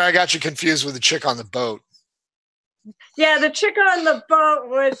 Sorry, I got you confused with the chick on the boat. Yeah, the chick on the boat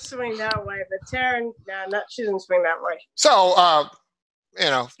would swing that way, but Taryn, she doesn't swing that way. So,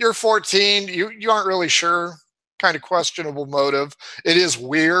 you're 14. You aren't really sure. Kind of questionable motive. It is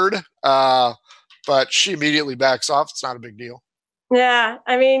weird, but she immediately backs off. It's not a big deal. Yeah,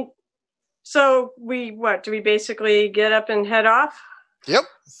 I mean, so do we basically get up and head off? Yep.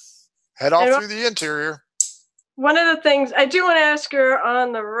 Head off through the interior. One of the things I do want to ask her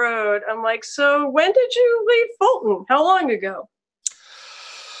on the road, I'm like, so when did you leave Fulton? How long ago?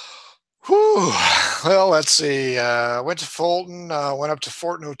 Whew. Well, let's see. Went to Fulton, went up to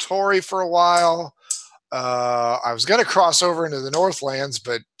Fort Notori for a while. I was going to cross over into the Northlands,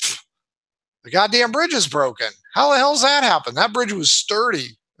 but the goddamn bridge is broken. How the hell's that happen? That bridge was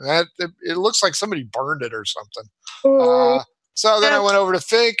sturdy. It looks like somebody burned it or something. So then I went over to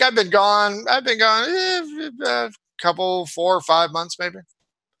Fink. I've been gone a couple, 4 or 5 months maybe.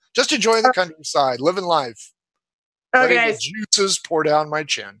 Just enjoying the countryside, living life. Okay. Letting the juices pour down my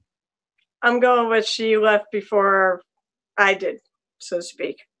chin. I'm going with she left before I did, so to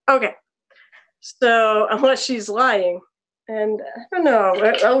speak. Okay. So unless she's lying, and I don't know,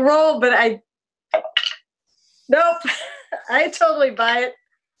 I'll roll, but nope. I totally buy it.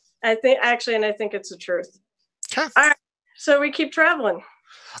 I think it's the truth. Okay. All right. So we keep traveling.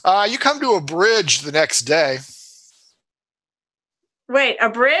 You come to a bridge the next day. Wait, a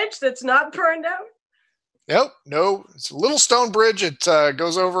bridge that's not burned out? Nope, no. It's a little stone bridge. It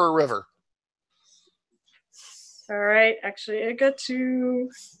goes over a river. All right. Actually, I got to.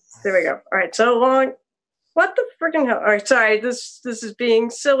 There we go. All right. So long. What the freaking hell? All right. Sorry. This is being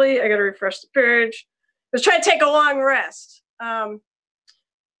silly. I got to refresh the page. Let's try to take a long rest. Well,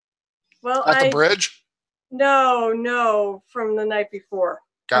 At the bridge? No, from the night before.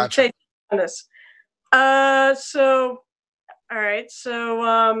 Gotcha. On this. So, all right. So,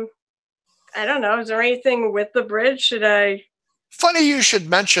 I don't know. Is there anything with the bridge? Should I? Funny you should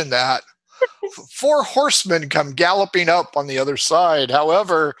mention that. 4 horsemen come galloping up on the other side.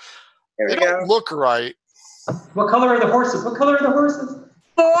 However, they don't look right. What color are the horses? 4?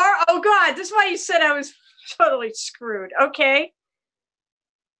 Oh, God. This is why you said I was totally screwed. Okay.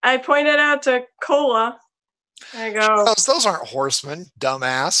 I pointed out to Cola. I go. Those aren't horsemen,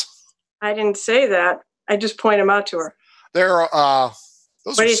 dumbass. I didn't say that. I just point them out to her. They're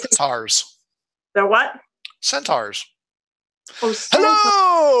those are centaurs. They're what? Centaurs.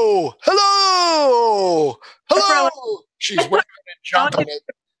 Oh, hello. She's waving and jumping it.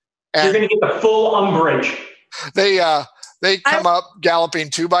 You're going to get the full umbrage. They come up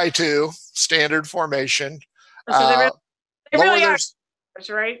galloping 2 by 2, standard formation. So they really are,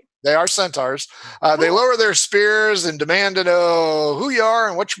 right? They are centaurs. They lower their spears and demand to know who you are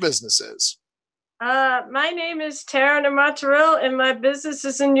and what your business is. My name is Taryn Amataril, and my business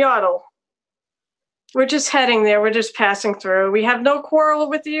is in Yodel. We're just heading there. We're just passing through. We have no quarrel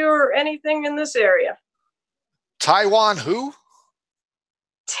with you or anything in this area. Taiwan who?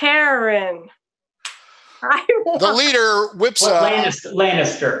 Taryn. The leader whips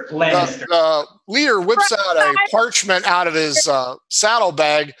Lannister. The leader whips out a parchment out of his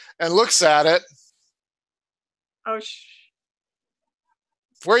saddlebag and looks at it. Oh,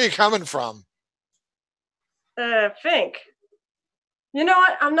 where are you coming from? Fink. You know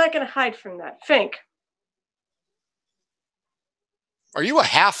what? I'm not going to hide from that. Fink. Are you a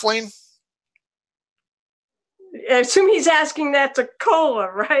halfling? I assume he's asking that to Cola,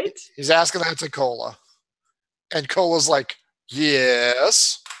 right? He's asking that to Cola. And Cola's like,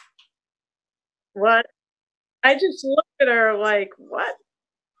 yes. What? I just looked at her like, what?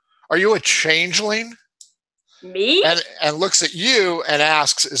 Are you a changeling? Me? And looks at you and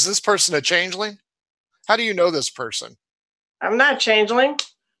asks, is this person a changeling? How do you know this person? I'm not changeling.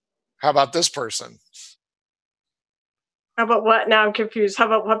 How about this person? How about what? Now I'm confused. How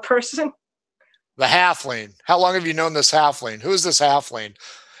about what person? The halfling. How long have you known this halfling? Who is this halfling?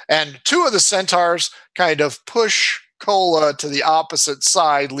 And 2 of the centaurs kind of push Cola to the opposite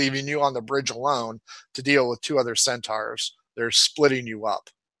side, leaving you on the bridge alone to deal with 2 other centaurs. They're splitting you up.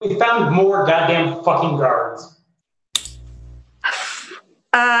 We found more goddamn fucking guards.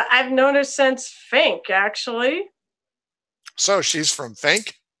 I've known her since Fink, actually. So she's from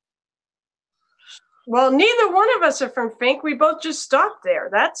Fink? Well, neither one of us are from Fink. We both just stopped there.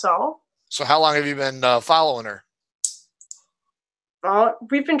 That's all. So how long have you been following her? Well,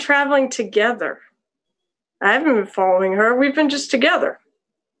 we've been traveling together. I haven't been following her. We've been just together.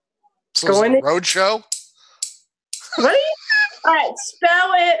 So going a road show? What are you? All right,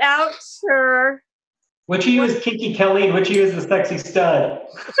 spell it out, sir. Which you use Kinky Kelly and which you use the sexy stud?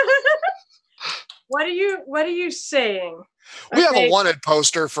 What are you saying? We have a wanted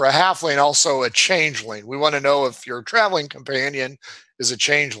poster for a halfling, also a changeling. We want to know if your traveling companion is a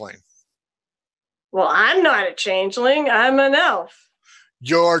changeling. Well, I'm not a changeling. I'm an elf.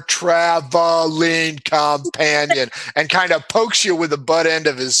 Your traveling companion. And kind of pokes you with the butt end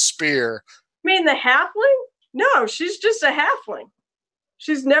of his spear. You mean the halfling? No, she's just a halfling.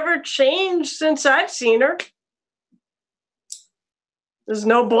 She's never changed since I've seen her. There's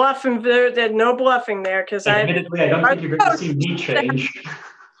no bluffing there. There's no bluffing there because admittedly, I don't think you're going to see me change.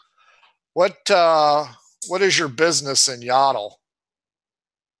 What is your business in Yodel?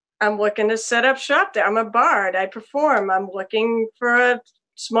 I'm looking to set up shop there. I'm a bard. I perform. I'm looking for a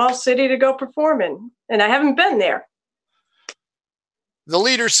small city to go perform in, and I haven't been there. The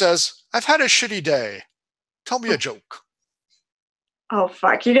leader says, "I've had a shitty day. Tell me a joke." Oh,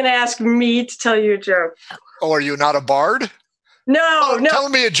 fuck. You're going to ask me to tell you a joke. Oh, are you not a bard? No. Tell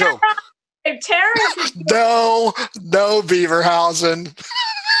me a joke. Hey, Taryn. No, Beaverhausen.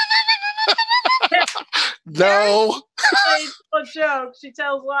 No. A joke. She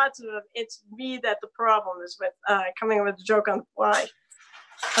tells lots of them. It's me that the problem is with coming up with a joke on the fly.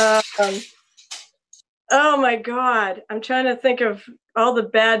 Oh my God. I'm trying to think of all the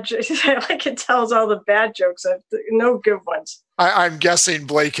bad jokes. Like it tells all the bad jokes. No good ones. I'm guessing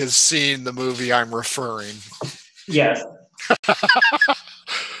Blake has seen the movie I'm referring. Yes.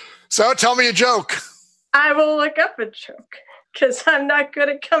 So tell me a joke. I will look up a joke because I'm not good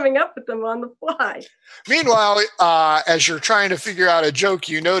at coming up with them on the fly. Meanwhile, as you're trying to figure out a joke,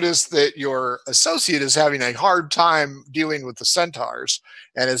 you notice that your associate is having a hard time dealing with the centaurs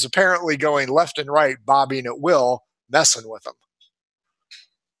and is apparently going left and right, bobbing at will, messing with them.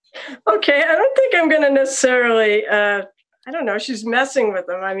 Okay, I don't think I'm going to necessarily, I don't know, she's messing with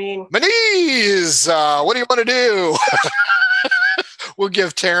them. I mean, Manise, what do you want to do? We'll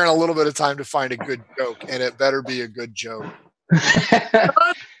give Taryn a little bit of time to find a good joke, and it better be a good joke.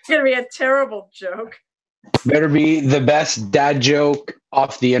 it's going to be a terrible joke. Better be the best dad joke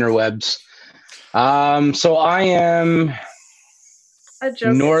off the interwebs. So I am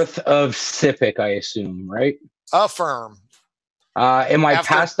north of Sipik, I assume, right? Affirm. Am I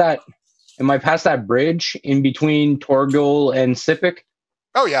past that? Am I past that bridge in between Torgul and Sipik?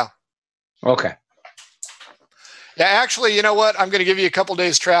 Oh yeah. Okay. Yeah, actually, you know what? I'm going to give you a couple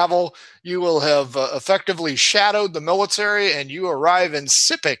days travel. You will have effectively shadowed the military, and you arrive in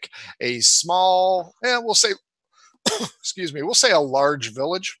Sipik, a small, we'll say, excuse me, we'll say a large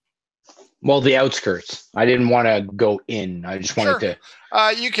village. Well, the outskirts. I didn't want to go in. I just wanted to.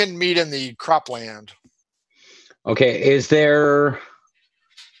 You can meet in the cropland. Okay. Is there?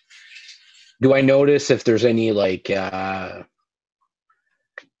 Do I notice if there's any like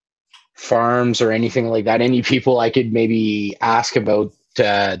farms or anything like that? Any people I could maybe ask about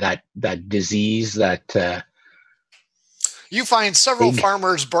that disease that? You find several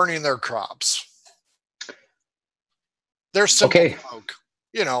farmers burning their crops. They're simple folk,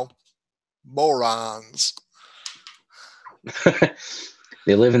 you know, morons.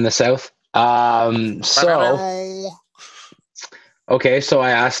 They live in the south. Okay, so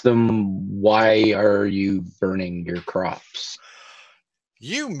I asked them, why are you burning your crops?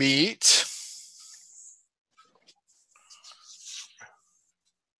 You meet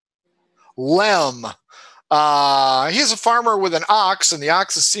Lem. He's a farmer with an ox, and the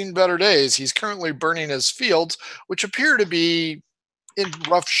ox has seen better days. He's currently burning his fields, which appear to be in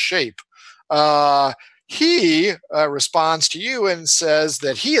rough shape. He responds to you and says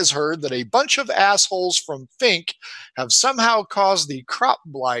that he has heard that a bunch of assholes from Fink have somehow caused the crop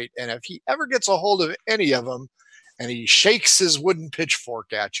blight, and if he ever gets a hold of any of them, and he shakes his wooden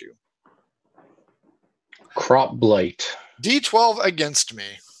pitchfork at you. Crop blight. D12 against me.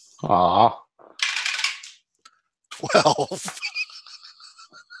 Ah. 12.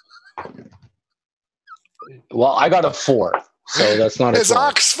 Well, I got a 4, so that's not His a 12.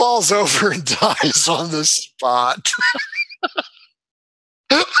 ox falls over and dies on the spot.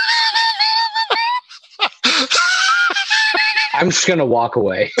 I'm just gonna walk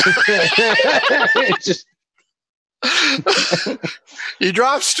away. Just He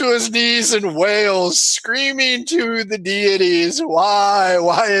drops to his knees and wails, screaming to the deities, "Why?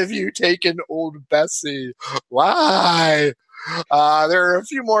 Why have you taken old Bessie? Why?" There are a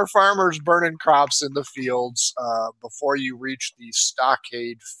few more farmers burning crops in the fields before you reach the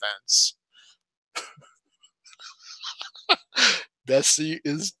stockade fence. Bessie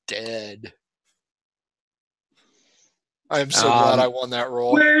is dead. I'm so glad I won that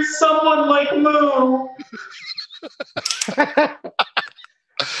roll. Where's someone like Moo?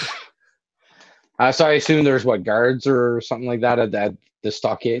 So I assume there's guards or something like that at the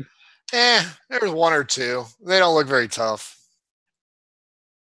stockade? There's one or two. They don't look very tough.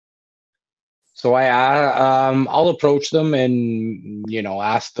 So I'll approach them and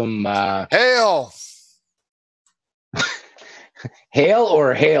ask them. Hail! Hail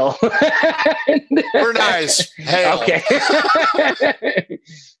or hail? We're nice. Hail. Okay.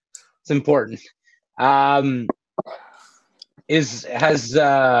 It's important. Because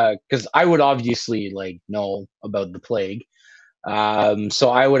I would obviously know about the plague.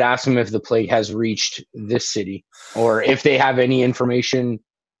 So I would ask them if the plague has reached this city, or if they have any information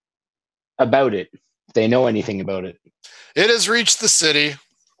about it. If they know anything about it. It has reached the city.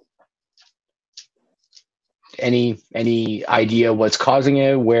 Any idea what's causing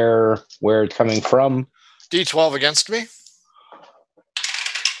it? Where it's coming from? D12 against me.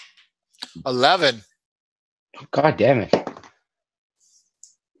 11. God damn it.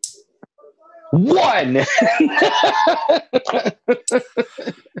 1.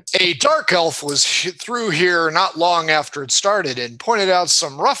 A dark elf was through here not long after it started and pointed out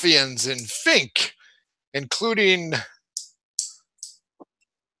some ruffians in Fink, including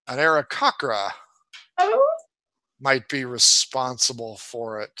an Aarakocra might be responsible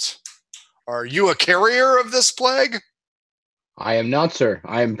for it. Are you a carrier of this plague? I am not, sir.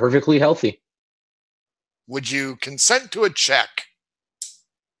 I am perfectly healthy. Would you consent to a check?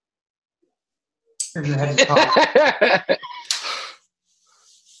 Here's your head to talk.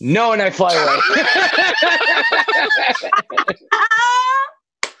 No, and I fly away.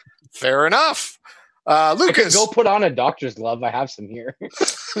 Fair enough. I can Lucas, go put on a doctor's glove. I have some here.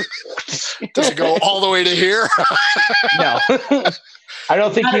 does it go all the way to here? No. I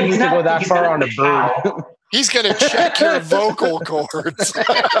don't think you need to go that far on a bird. He's going to check your vocal cords.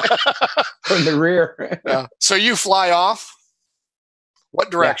 From the rear. Yeah. So you fly off?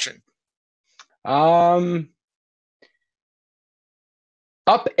 What direction? Up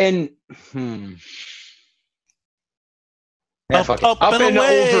and Up and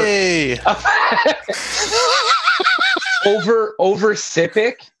away. over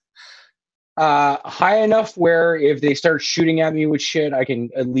Sipic. High enough where if they start shooting at me with shit, I can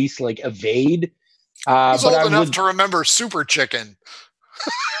at least like evade. He's but old enough to remember Super Chicken.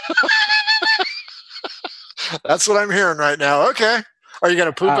 That's what I'm hearing right now. Okay. Are you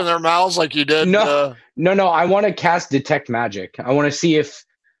going to poop in their mouths like you did? No. I want to cast Detect Magic. I want to see if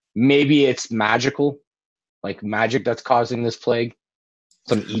maybe it's magical, like magic that's causing this plague.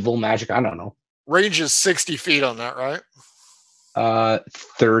 Some evil magic. I don't know. Range is 60 feet on that, right?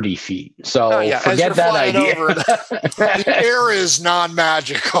 30 feet. So yeah, forget that idea. Over, the air is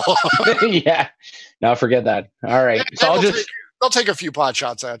non-magical. Yeah. No, forget that. All right. So they'll take a few pot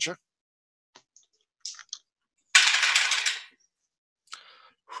shots at you.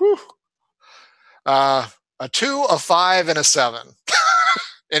 Whew. A 2, a 5, and a 7.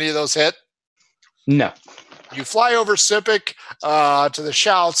 Any of those hit? No. You fly over Sipic to the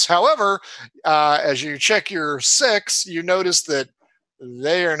shouts. However, as you check your 6, you notice that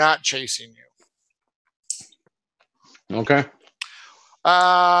they are not chasing you. Okay.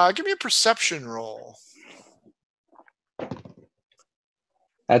 Give me a perception roll.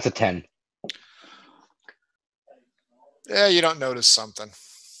 That's a 10. Yeah, you don't notice something.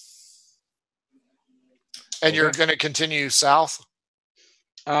 And you're going to continue south?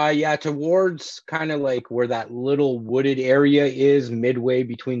 Yeah, towards kind of like where that little wooded area is, midway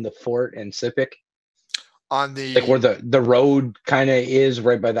between the fort and Sipic. On the like where the road kind of is,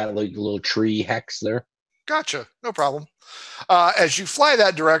 right by that like little tree hex there. Gotcha, no problem. As you fly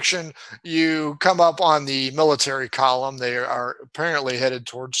that direction, you come up on the military column. They are apparently headed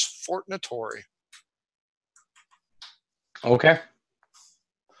towards Fort Notori. Okay.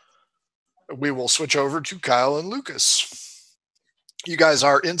 We will switch over to Kyle and Lucas. You guys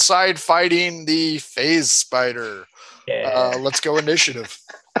are inside fighting the phase spider. Yeah. Let's go initiative.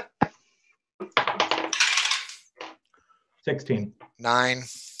 16. 9.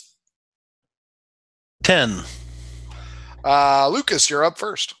 10. Lucas, you're up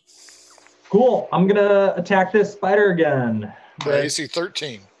first. Cool. I'm going to attack this spider again. AC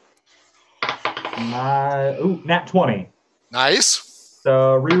 13. Nat 20. Nice.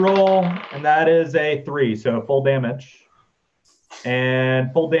 So reroll, and that is a 3, so full damage.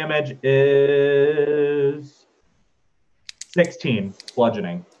 And full damage is 16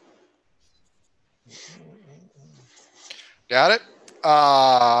 bludgeoning. Got it.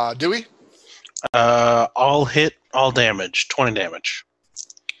 Dewey? All hit, all damage, 20 damage.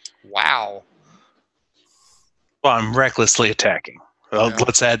 Wow. Well, I'm recklessly attacking. Well, Yeah.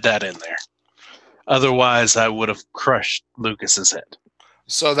 Let's add that in there. Otherwise, I would have crushed Lucas's head.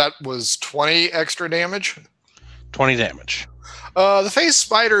 So that was 20 extra damage? 20 damage. The face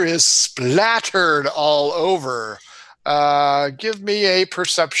spider is splattered all over. Give me a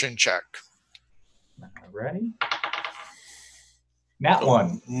perception check. Ready? Nat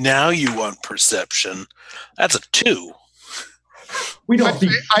 1. Now you want perception. That's a 2. We don't see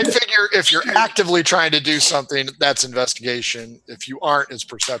I figure if you're actively trying to do something, that's investigation. If you aren't, it's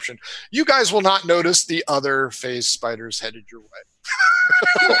perception. You guys will not notice the other phase spiders headed your way.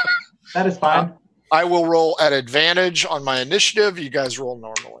 That is fine. I will roll at advantage on my initiative. You guys roll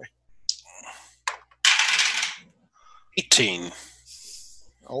normally. 18.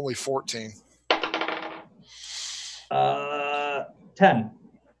 Only 14. 10.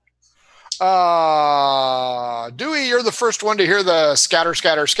 Dewey, you're the first one to hear the scatter,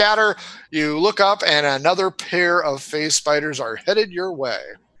 scatter, scatter. You look up and another pair of phase spiders are headed your way.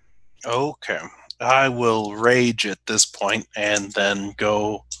 Okay. I will rage at this point and then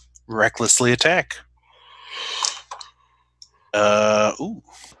go recklessly attack.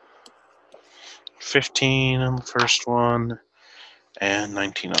 15 on the first one and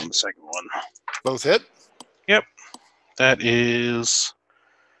 19 on the second one. Both hit? Yep. That is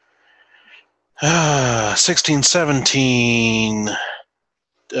 16, 17,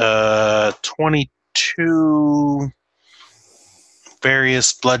 22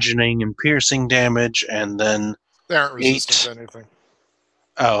 various bludgeoning and piercing damage, and then They aren't resistant to anything.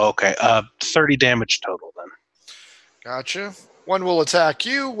 Oh, okay. 30 damage total then. Gotcha. One will attack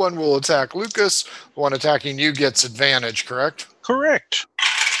you. One will attack Lucas. The one attacking you gets advantage, correct? Correct.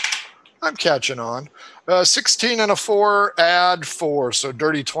 I'm catching on. 16 and a 4, add 4, so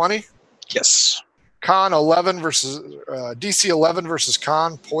dirty 20. Yes. Con 11 versus DC 11 versus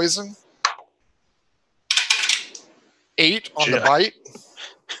con poison. 8 on the bite.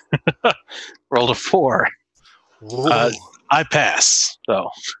 Rolled a 4. Ooh. I pass, though.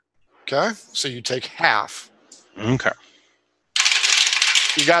 Okay, so you take half. Okay.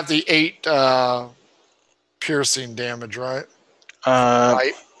 You got the 8 piercing damage, right?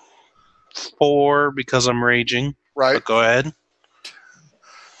 Right. 4 because I'm raging. Right. But go ahead.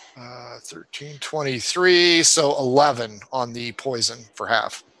 13, 23, so 11 on the poison for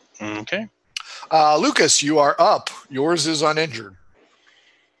half. Okay. Lucas, you are up. Yours is uninjured.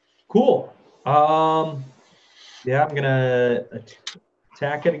 Cool. Yeah, I'm gonna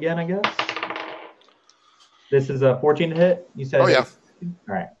attack it again, I guess. This is a 14 to hit. You said. Oh yeah.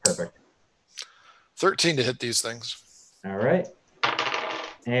 All right, perfect. 13 to hit these things. All right.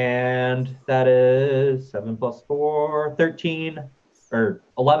 And that is 7 plus 4, 13, or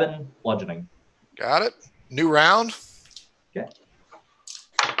 11 bludgeoning. Got it. New round. Okay.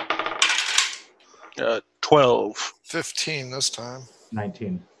 12. 15 this time.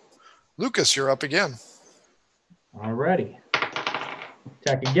 19. Lucas, you're up again. All righty.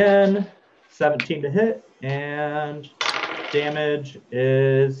 Attack again. 17 to hit, and damage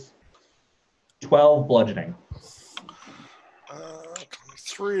is 12 bludgeoning.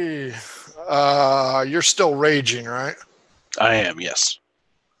 23. You're still raging, right? I am, yes.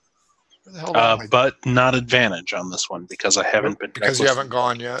 Where the hell am I? But not advantage on this one because I haven't been. Because you haven't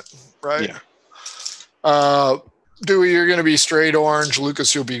gone yet, right? Yeah. Dewey, you're going to be straight orange.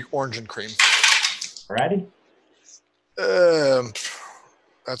 Lucas, you'll be orange and cream. Alrighty.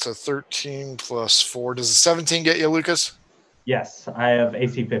 That's a 13 plus 4. Does a 17 get you, Lucas? Yes, I have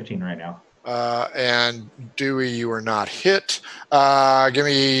AC 15 right now. And Dewey, you are not hit. Give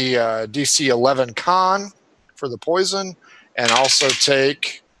me DC 11 con for the poison, and also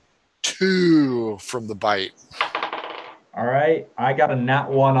take 2 from the bite. All right, I got a nat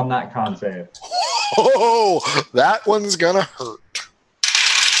 1 on that con save. Oh, that one's gonna hurt.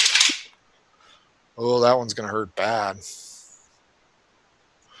 Oh, that one's gonna hurt bad.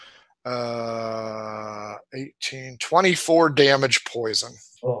 18, 24 damage poison.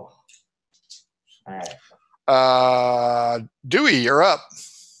 Oh. All right. Dewey, you're up.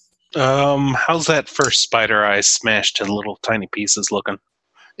 How's that first spider eye smashed to little tiny pieces looking?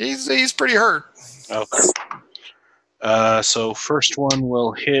 He's pretty hurt. Okay. So first one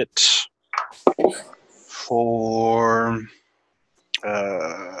will hit for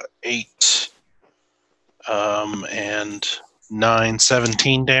 8 and 9,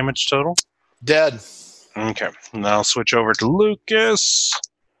 17 damage total. Dead. Okay. Now I'll switch over to Lucas.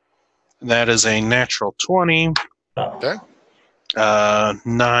 That is a natural 20. Okay.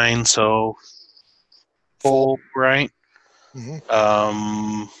 9, so full, right?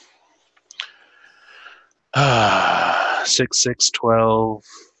 Mm-hmm. 6, 6, 12,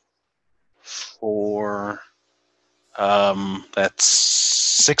 4. That's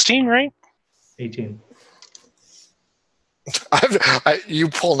 16, right? 18. You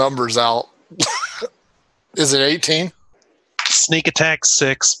pull numbers out. Is it 18? Sneak attack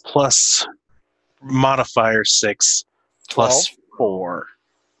 6 plus modifier 6 plus 4.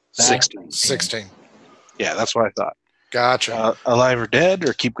 16. 16. Yeah, that's what I thought. Gotcha. Alive or dead,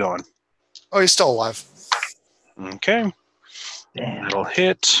 or keep going? Oh, he's still alive. Okay. Damn. That'll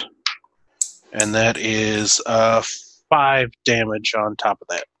hit. And that is 5 damage on top of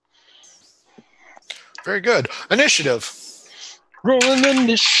that. Very good. Initiative. Rolling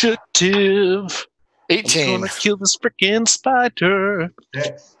initiative. 18. I'm gonna kill this freaking spider.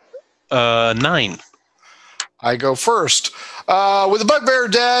 6. 9. I go first. With the bugbear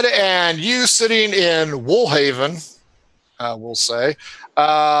dead and you sitting in Woolhaven, we'll say,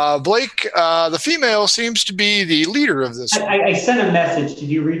 Blake, the female, seems to be the leader of this. I sent a message. Did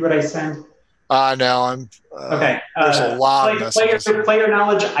you read what I sent? No, I'm. Okay. There's a lot of messages. Player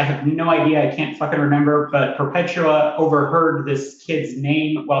knowledge, I have no idea. I can't fucking remember. But Perpetua overheard this kid's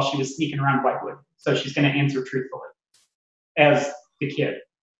name while she was sneaking around Whitewood. So she's going to answer truthfully as the kid.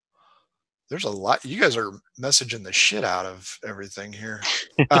 There's a lot. You guys are messaging the shit out of everything here.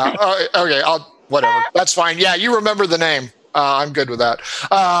 Okay, whatever. That's fine. Yeah, you remember the name. I'm good with that.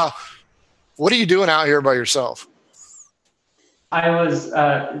 What are you doing out here by yourself? I was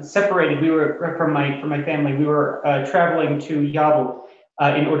separated. We were from my family. We were traveling to Yabel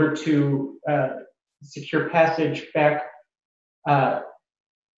in order to secure passage back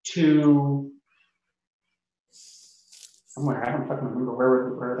to somewhere. I don't fucking remember where we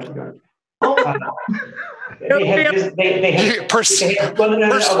were going. They had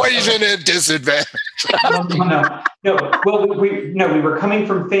persuasion at disadvantage. No. Well, we were coming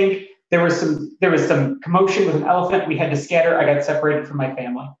from Fink. There was some commotion with an elephant. We had to scatter. I got separated from my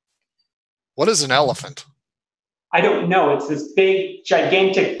family. What is an elephant? I don't know. It's this big,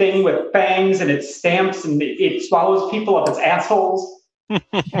 gigantic thing with fangs, and it stamps, and it swallows people up its assholes. Yeah,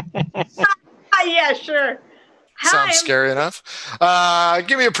 sure. Sounds scary enough.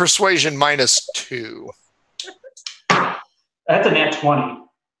 Give me a persuasion -2. That's a nat 20.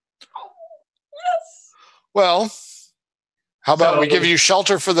 Yes. Well, how about we give you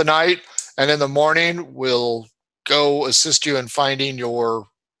shelter for the night, and in the morning we'll go assist you in finding your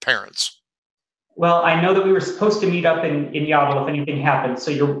parents. Well, I know that we were supposed to meet up in Yabel if anything happened, so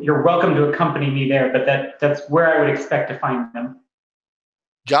you're welcome to accompany me there, but that's where I would expect to find them.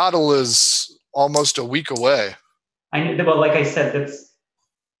 Yadel is almost a week away. I know. Well, like I said, that's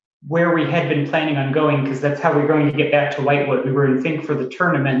where we had been planning on going because that's how we're going to get back to Lightwood. We were in Fink for the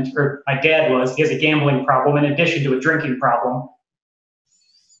tournament, or my dad was. He has a gambling problem in addition to a drinking problem.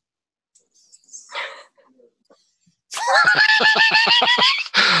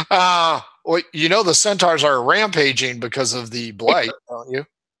 Well, you know the centaurs are rampaging because of the blight, don't you?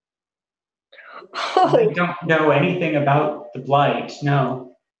 I don't know anything about the blight.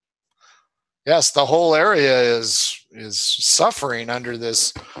 No. Yes, the whole area is suffering under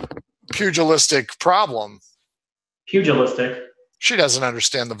this pugilistic problem. Pugilistic. She doesn't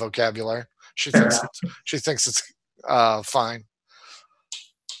understand the vocabulary. She thinks it's fine.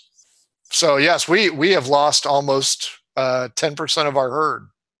 So yes, we have lost almost 10% of our herd.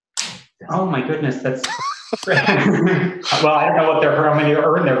 Oh my goodness, that's well, I don't know how many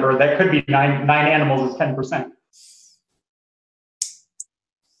are in their herd. That could be nine animals is 10%.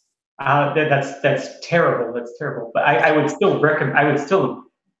 That's terrible. That's terrible. But I would still welcome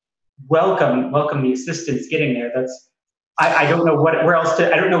the assistance getting there. I don't know where else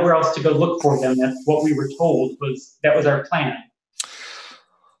to go look for them. That's what we were told that was our plan.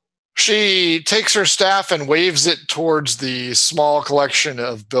 She takes her staff and waves it towards the small collection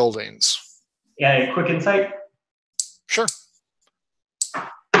of buildings. Yeah, quick insight. Sure.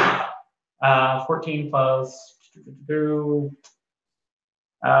 14 plus dirty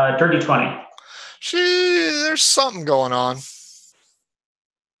 20. There's something going on.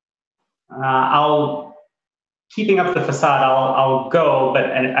 I'll keeping up the facade. I'll go,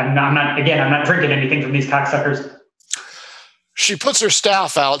 but I'm not drinking anything from these cocksuckers. She puts her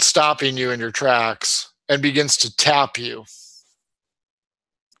staff out, stopping you in your tracks, and begins to tap you.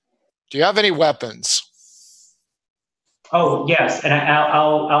 Do you have any weapons? Oh yes, and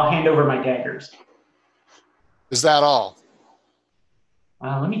I'll hand over my daggers. Is that all?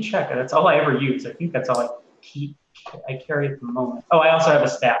 Let me check. That's all I ever use. I think that's all I carry at the moment. Oh, I also have a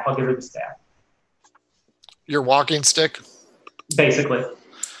staff. I'll give her the staff. Your walking stick? Basically.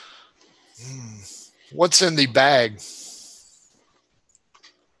 What's in the bag?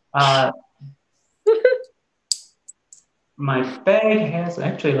 My bag has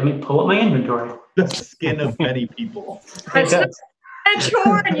actually. Let me pull up my inventory. The skin of many people. It does.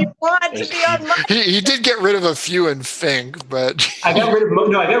 Sojourn, you want to be on my... He did get rid of a few in Fink, but I got rid of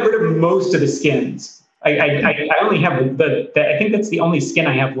most of the skins. I only have I think that's the only skin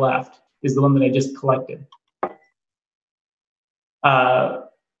I have left is the one that I just collected. Yeah,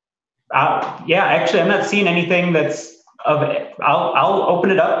 actually, I'm not seeing anything that's of it. I'll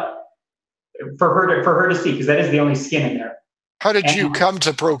open it up for her to see because that is the only skin in there. How did you come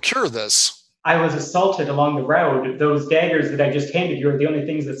to procure this? I was assaulted along the road. Those daggers that I just handed you are the only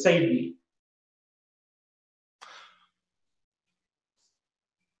things that saved me.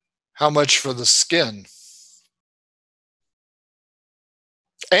 How much for the skin?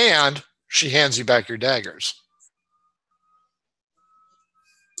 And she hands you back your daggers.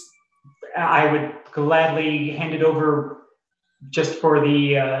 I would gladly hand it over just for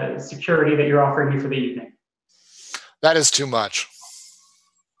the security that you're offering me for the evening. That is too much.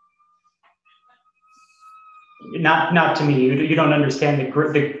 Not to me. You don't understand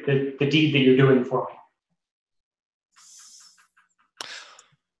the deed that you're doing for me.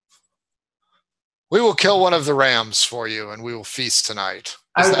 We will kill one of the rams for you, and we will feast tonight.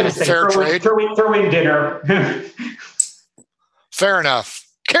 I was going to say, throw in dinner. Fair enough.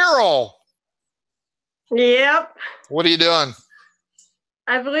 Carol! Yep. What are you doing?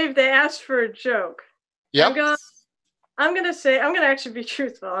 I believe they asked for a joke. Yep. I'm going to I'm gonna actually be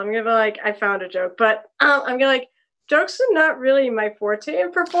truthful. I'm gonna be like, I found a joke, but I'm gonna like, jokes are not really my forte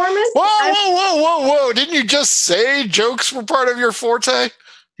in performance. Whoa! Didn't you just say jokes were part of your forte?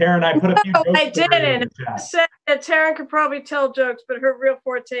 Taryn, I put a few jokes I didn't. in the chat. I said that Taryn could probably tell jokes, but her real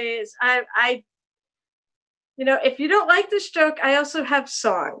forte is you know, if you don't like this joke, I also have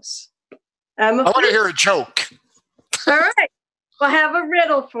songs. I want to hear a joke. All right. We'll have a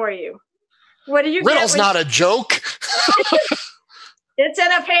riddle for you. What do you Riddle's not a joke. It's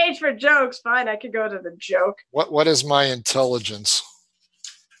in a page for jokes. Fine, I could go to the joke. What is my intelligence?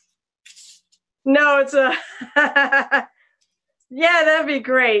 No, it's a yeah, that'd be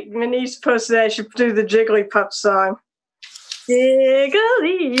great. Manish posted I should do the Jigglypuff song.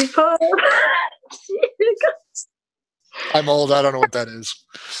 Jigglypuff. I'm old. I don't know what that is.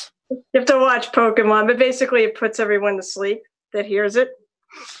 You have to watch Pokemon, but basically it puts everyone to sleep that hears it.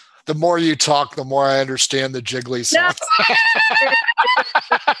 The more you talk, the more I understand the Jiggly song.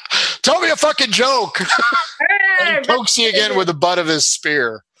 No. Tell me a fucking joke. And he pokes you again with the butt of his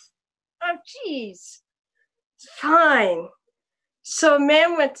spear. Oh, jeez. Fine. So a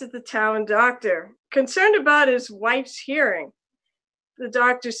man went to the town doctor, concerned about his wife's hearing. The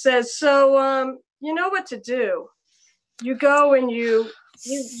doctor says, so, you know what to do. You go and you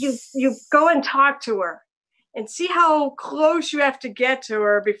go and talk to her and see how close you have to get to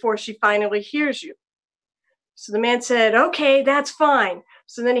her before she finally hears you. So the man said, okay, that's fine.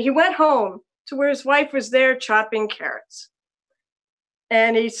 So then he went home to where his wife was there chopping carrots.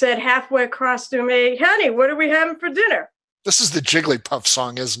 And he said halfway across to me, honey, what are we having for dinner? This is the Jigglypuff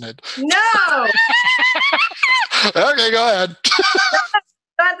song, isn't it? No! Okay, go ahead.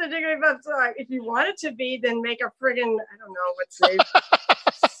 Not the Jigglypuff song. If you want it to be, then make a friggin', I don't know what's it.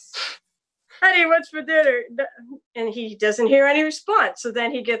 Honey, what's for dinner? And he doesn't hear any response. So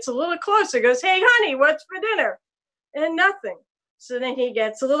then he gets a little closer, goes, hey, honey, what's for dinner? And nothing. So then he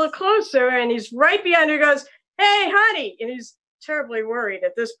gets a little closer and he's right behind her, goes, hey, honey. And he's terribly worried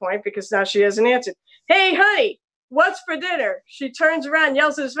at this point because now she hasn't answered. Hey, honey, what's for dinner? She turns around,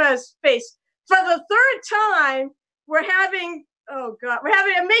 yells in his face. For the third time, we're having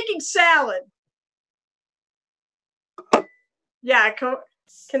making salad. Yeah,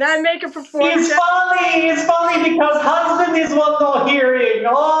 can I make a performance? It's funny because husband is what no hearing.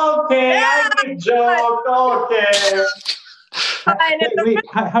 Okay, yeah, I get joke. Okay. Wait,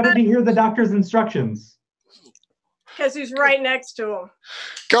 how did he hear the doctor's instructions? Because he's right next to him.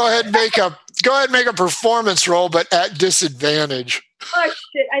 Go ahead and make a performance roll, but at disadvantage. Oh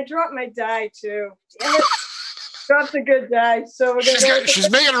shit! I dropped my die too. Damn it. Dropped a good die. So we're gonna she's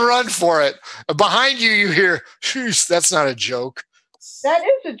making a run for it. Behind you, you hear, that's not a joke. That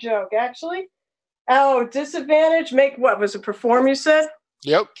is a joke, actually. Oh, disadvantage. Make what was it? Perform? You said.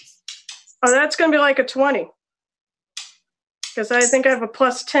 Yep. Oh, that's gonna be like a 20. Because I think I have a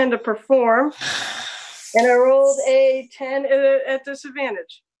plus 10 to perform. And I rolled a 10 at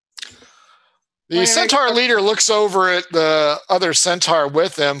disadvantage. The centaur leader looks over at the other centaur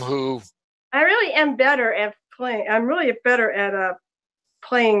with him who... I really am better at playing. I'm really better at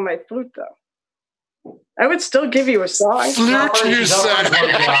playing my flute, though. I would still give you a song. Flute, you said. It's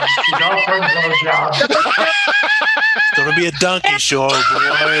going to be a donkey show,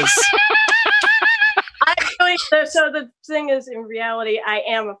 boys. So the thing is, in reality, I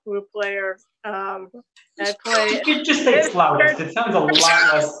am a flute player. I play. You just say flautist. It sounds a lot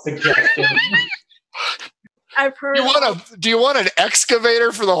less suggestive. I've heard. Do you want an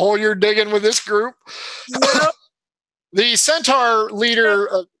excavator for the hole you're digging with this group? No. The centaur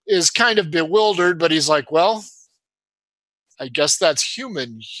leader is kind of bewildered, but he's like, "Well, I guess that's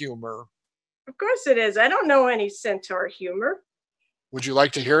human humor." Of course it is. I don't know any centaur humor. Would you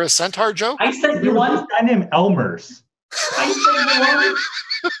like to hear a centaur joke? I said you want. I named Elmer's. I said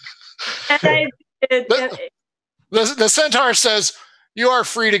you want. The centaur says, "You are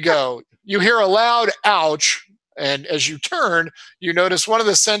free to go." You hear a loud ouch, and as you turn, you notice one of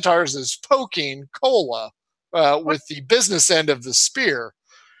the centaurs is poking Cola with the business end of the spear.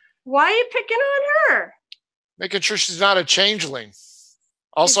 Why are you picking on her? Making sure she's not a changeling.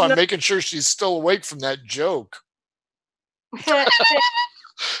 Also, I'm making sure she's still awake from that joke.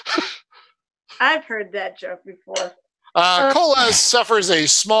 I've heard that joke before. Cola suffers a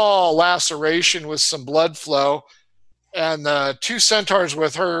small laceration with some blood flow, and the two centaurs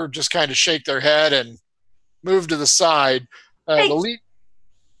with her just kind of shake their head and move to the side.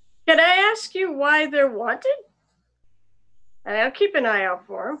 Can I ask you why they're wanted? And I'll keep an eye out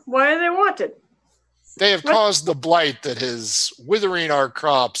for them. Why are they wanted? They have caused the blight that is withering our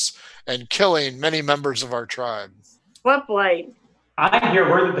crops and killing many members of our tribe. What blight? I hear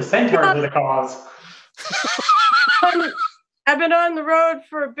word that the centaurs are the cause. I've been on the road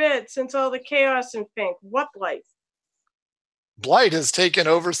for a bit since all the chaos in Fink. What blight? Blight has taken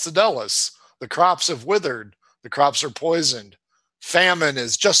over Sedelis. The crops have withered. The crops are poisoned. Famine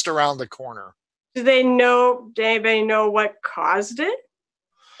is just around the corner. Do anybody know what caused it?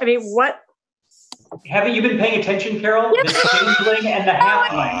 I mean, what? Haven't you been paying attention, Carol? The changeling and the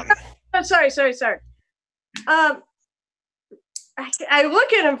halfling. I'm sorry. I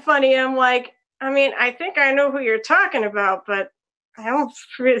look at him funny. I'm like, I mean, I think I know who you're talking about, but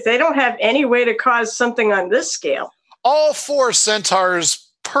they don't have any way to cause something on this scale. All 4 centaurs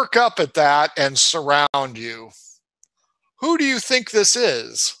perk up at that and surround you. Who do you think this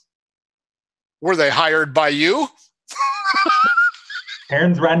is? Were they hired by you?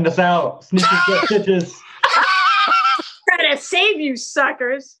 Aaron's ratting us out. Snitches get stitches. Trying to save you,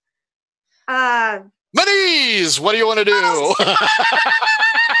 suckers. Manise, what do you want to do?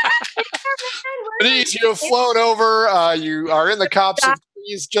 Manise, you have flown over. You are in the copse of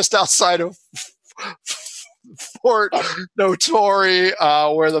trees just outside of Fort Notori,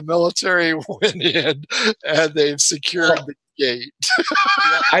 where the military went in and they've secured the gate.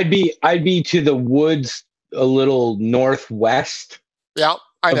 I'd be to the woods a little northwest. Yeah,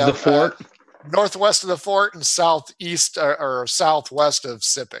 I know. Of the fort. Northwest of the fort and southeast or southwest of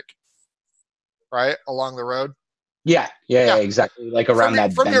Sippic. Right? Along the road? Yeah, exactly. Like around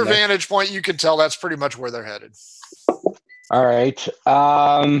that. From your vantage point, you can tell that's pretty much where they're headed. All right.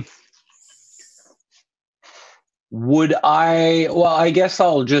 I guess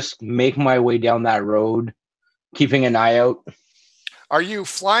I'll just make my way down that road, keeping an eye out. Are you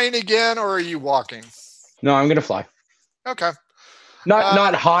flying again or are you walking? No, I'm gonna fly. Okay.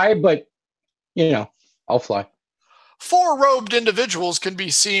 Not high, but I'll fly. 4 robed individuals can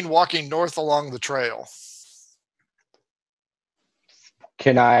be seen walking north along the trail.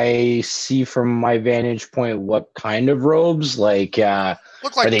 Can I see from my vantage point what kind of robes? Like,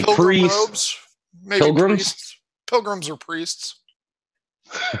 look like are they pilgrim priests? robes? Maybe Pilgrims? Priests. Pilgrims or priests?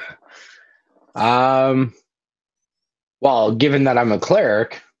 Well, given that I'm a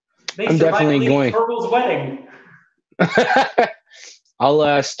cleric, I'm definitely going. Turtle's wedding.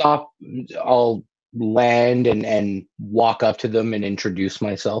 I'll stop. I'll land and walk up to them and introduce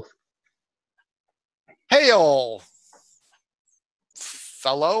myself. Hail,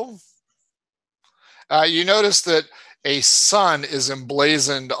 fellow. You notice that a sun is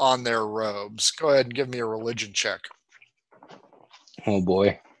emblazoned on their robes. Go ahead and give me a religion check. Oh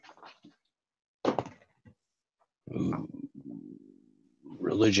boy. Ooh.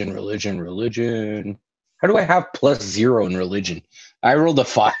 Religion. How do I have +0 in religion? I rolled a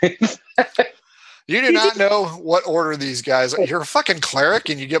 5. You do not know what order these guys are. You're a fucking cleric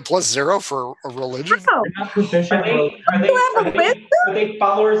and you get +0 for a religion? Oh. You're not proficient. Are they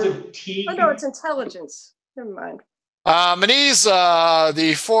followers of T? Oh, no, it's intelligence. Never mind. Manise,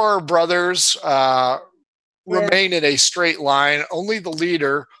 the 4 brothers remain in a straight line. Only the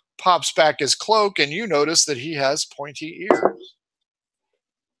leader pops back his cloak, and you notice that he has pointy ears.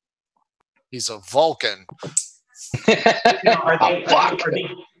 He's a Vulcan.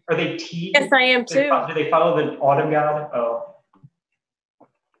 Are they T? Yes, I am too. Do they follow the autumn god? Oh.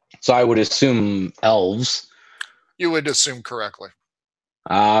 So I would assume elves. You would assume correctly.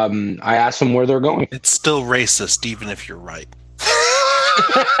 I asked them where they're going. It's still racist, even if you're right.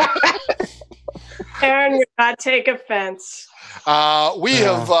 Aaron would not take offense. We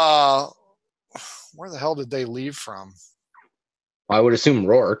have. Where the hell did they leave from? I would assume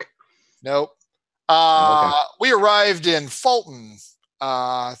Rourke. Nope. Okay. We arrived in Fulton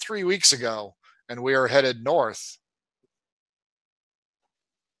 3 weeks ago, and we are headed north.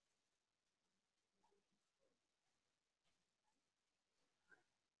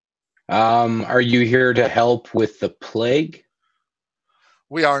 Are you here to help with the plague?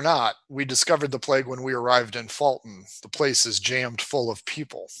 We are not. We discovered the plague when we arrived in Fulton. The place is jammed full of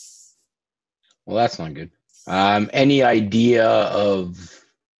people. Well, that's not good. Any idea of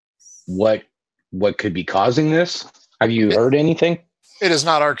what could be causing this? Have you heard anything? It is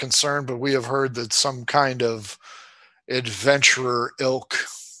not our concern, but we have heard that some kind of adventurer ilk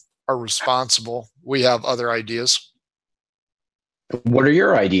are responsible. We have other ideas. What are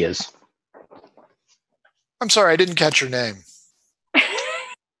your ideas? I'm sorry, I didn't catch your name.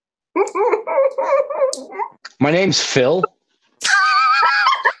 My name's Phil.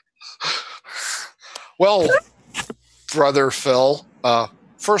 Well, brother Phil,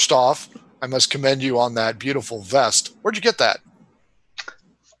 first off, I must commend you on that beautiful vest. Where'd you get that?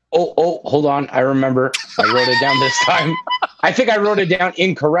 Oh, hold on. I remember. I wrote it down this time. I think I wrote it down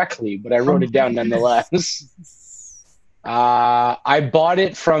incorrectly, but I wrote it down nonetheless. I bought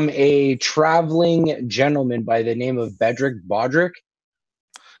it from a traveling gentleman by the name of Bedrick Bodrick.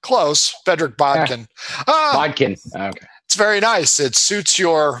 Close. Bedrick Bodkin. Bodkin. Okay. It's very nice. It suits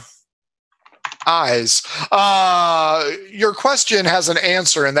your eyes. Your question has an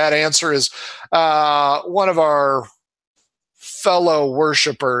answer, and that answer is one of our fellow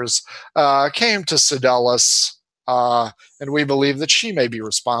worshippers came to Sedelis, and we believe that she may be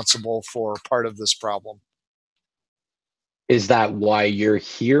responsible for part of this problem. Is that why you're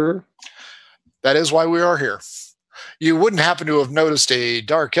here? That is why we are here. You wouldn't happen to have noticed a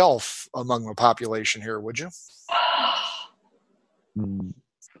dark elf among the population here, would you?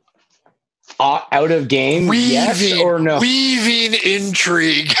 Out of game, yes or no? Weaving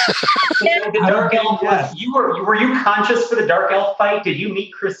intrigue. The dark elf. Were you conscious for the dark elf fight? Did you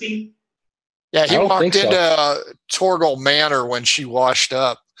meet Chrissy? Yeah, he walked into Torgal Manor when she washed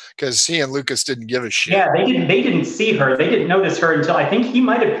up because he and Lucas didn't give a shit. Yeah, they didn't see her. They didn't notice her until I think he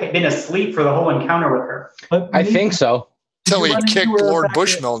might have been asleep for the whole encounter with her. I think so. Until he kicked Lord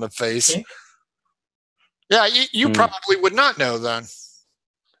Bushmill in the face. Okay. Yeah, you probably would not know then.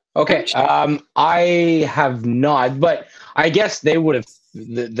 Okay, I have not, but I guess they would have.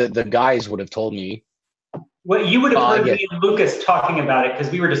 The guys would have told me. Well, you would have heard me and Lucas talking about it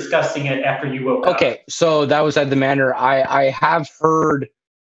because we were discussing it after you woke up. Okay, so that was at the manor. I have heard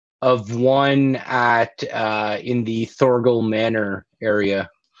of one at in the Thorgal Manor area.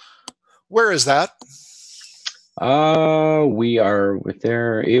 Where is that? We are with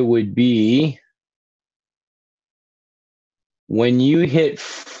there. It would be when you hit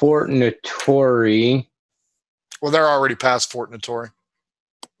Fort Notori. Well, they're already past Fort Notori.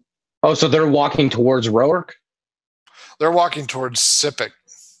 Oh, so they're walking towards Roark? They're walking towards Sippic.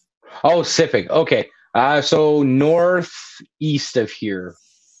 Oh, Sippic. Okay. So northeast of here.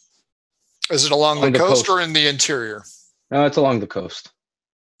 Is it along the coast or in the interior? No, it's along the coast.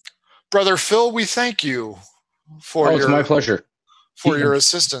 Brother Phil, we thank you for it's my pleasure. For your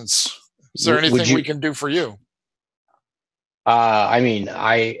assistance. Is there anything we can do for you? I mean,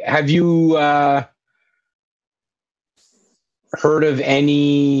 have you heard of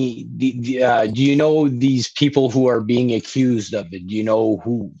any? Do you know these people who are being accused of it? Do you know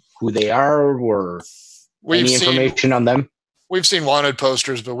who they are, or any information on them? We've seen wanted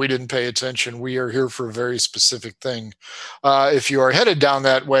posters, but we didn't pay attention. We are here for a very specific thing. If you are headed down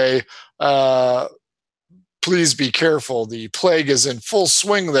that way, please be careful. The plague is in full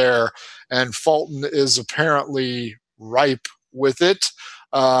swing there, and Fulton is apparently ripe with it,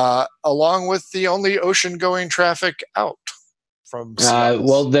 along with the only ocean-going traffic out from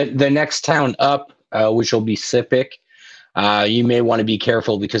well, the next town up, which will be Sippic, you may want to be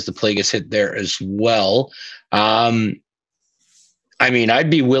careful because the plague is hit there as well. I mean, I'd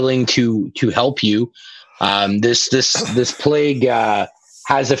be willing to help you. This plague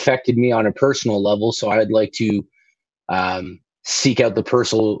has affected me on a personal level, so I'd like to seek out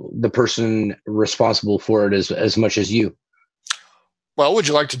the person responsible for it as much as you. Well, would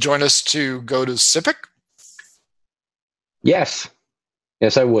you like to join us to go to Sippic? Yes,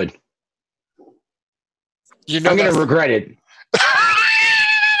 I would. I'm going to regret it.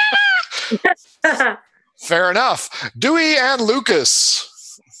 Fair enough. Dewey and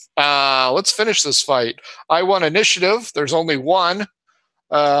Lucas. Let's finish this fight. I won initiative. There's only one.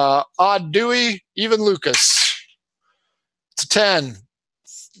 Odd Dewey, even Lucas. It's a 10.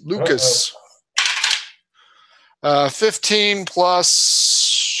 Lucas. 15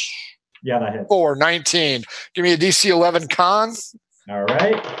 plus that hits. 4, 19. Give me a DC 11 con. All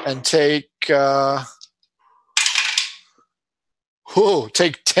right. And take 10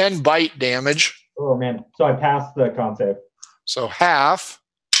 bite damage. Oh, man. So I passed the con save. So half.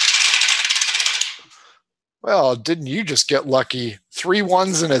 Well, didn't you just get lucky? 3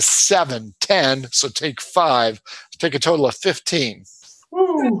 1s and a 7, 10. So take 5. Take a total of 15.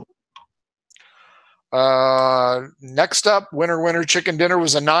 Woo. Next up, winner chicken dinner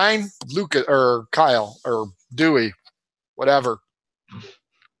was a 9. Lucas or Kyle or Dewey, whatever.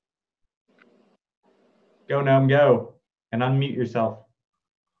 Go Gnome, go and unmute yourself.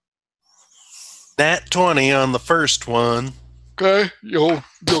 Nat 20 on the first one. Okay, you'll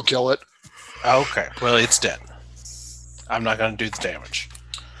kill it. Okay, well it's dead. I'm not going to do the damage.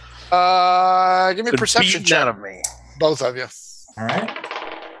 Give me a perception check. Out of me. Both of you. All right.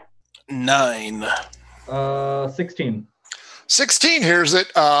 9. 16. 16 hears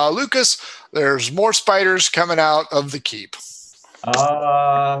it. Lucas, there's more spiders coming out of the keep.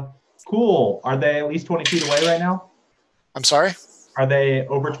 Cool. Are they at least 20 feet away right now? I'm sorry? Are they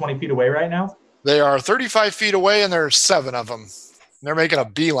over 20 feet away right now? They are 35 feet away, and there's 7 of them. They're making a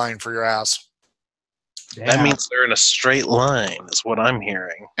beeline for your ass. That Damn. means they're in a straight line, is what I'm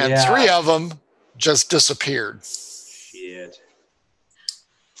hearing. And Yeah. 3 of them just disappeared. Shit.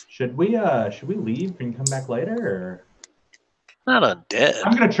 Should we leave and come back later? Or? Not undead.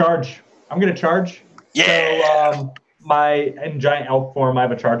 I'm gonna charge. Yeah. So in giant elk form, I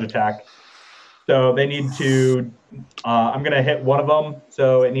have a charge attack. So they need to. I'm gonna hit one of them.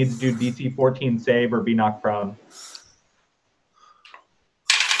 So it needs to do DC 14 save or be knocked prone.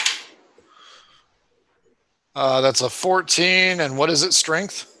 That's a 14, and what is it,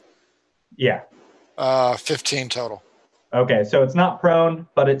 strength? Yeah. 15 total. Okay, so it's not prone,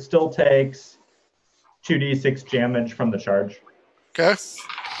 but it still takes 2d6 damage from the charge. Okay.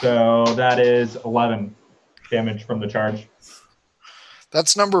 So that is 11 damage from the charge.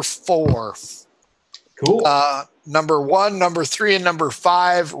 That's number 4. Cool. Number 1, number 3, and number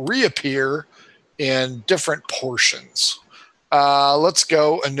 5 reappear in different portions. Let's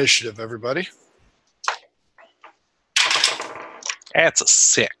go initiative, everybody. That's a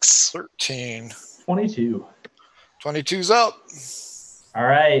 6. 13. 22. 22's up. All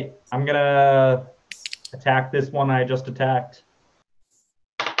right, I'm gonna attack this one I just attacked.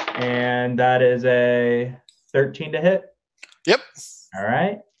 And that is a 13 to hit. Yep. All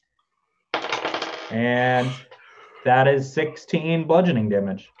right. And that is 16 bludgeoning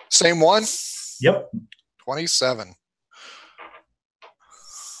damage. Same one? Yep. 27.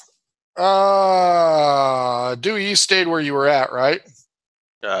 Dewey, you stayed where you were at, right?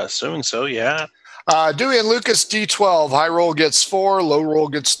 Assuming so, yeah. Dewey and Lucas, D12. High roll gets 4, low roll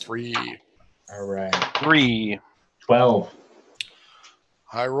gets 3. All right. 3. 12.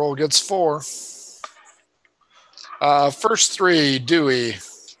 High roll gets 4. First 3, Dewey.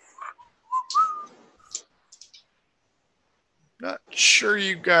 Not sure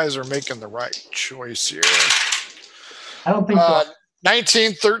you guys are making the right choice here. I don't think so.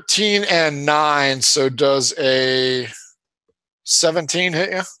 19, 13, and 9. So does a 17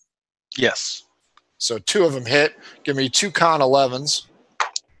 hit you? Yes. So 2 of them hit. Give me 2 con 11s.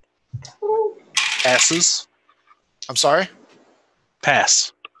 Passes. I'm sorry?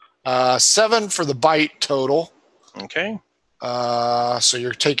 Pass. 7 for the bite total. Okay. So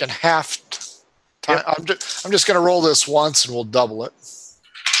you're taking half time. Yep. I'm just going to roll this once and we'll double it.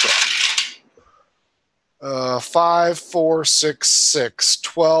 5, 4, 6, 6,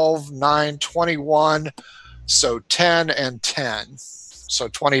 12, 9, 21. So 10 and 10. So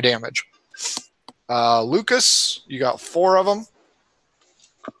 20 damage. Lucas, you got 4 of them.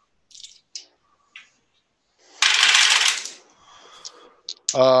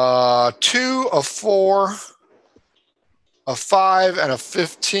 Two, a 4, a 5, and a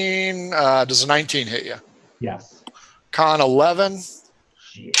 15. Does a 19 hit you? Yes. Con 11.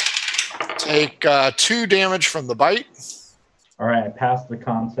 Shit. Take 2 damage from the bite. All right, I passed the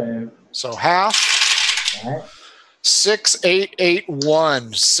con save. So half. All right. 6, 8, 8,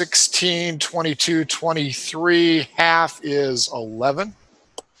 1. 16, 22, 23. Half is 11.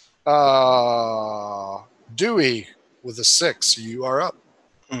 Dewey with a 6. You are up.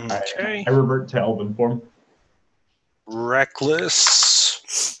 Okay. I revert to elven form.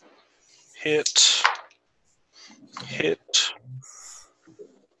 Reckless. Hit.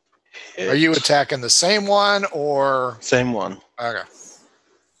 Are you attacking the same one or? Same one. Okay.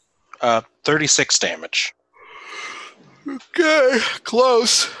 36 damage. Okay,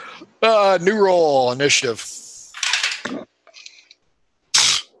 close. New roll, initiative.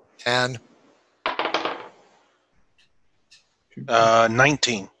 10.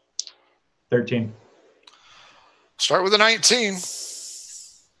 19. 13. Start with a 19.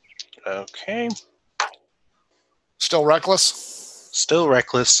 Okay. Still reckless? Still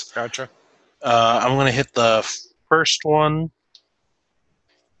reckless. Gotcha. I'm going to hit the first one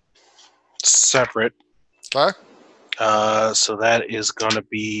separate. Okay. So that is going to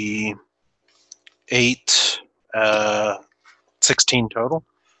be 8, 16 total.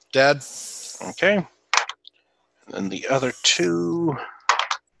 Dead. Okay. And then the other 2,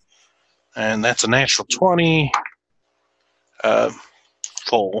 and that's a natural 20.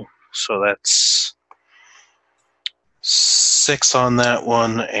 Full. So that's 6 on that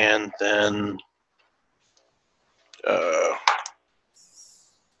one, and then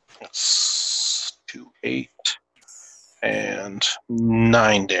that's 2, 8, and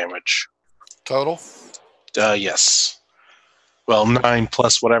 9 damage. Total? Yes. Well, 9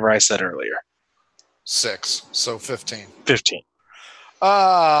 plus whatever I said earlier. 6. So 15. 15.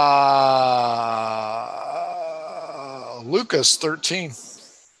 Lucas, 13.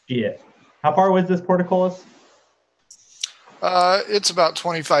 Yeah. How far was this portcullis? It's about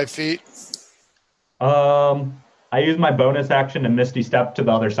 25 feet. I use my bonus action to Misty Step to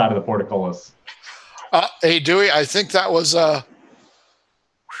the other side of the portcullis. Hey, Dewey, I think that was I'm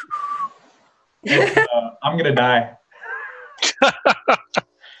gonna die.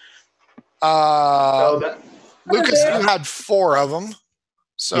 Lucas, you had 4 of them.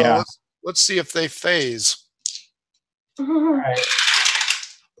 So Yeah. let's see if they phase. All right.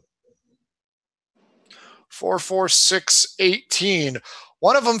 4, 4, 6, 18.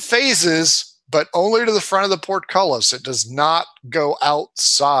 One of them phases, but only to the front of the portcullis. It does not go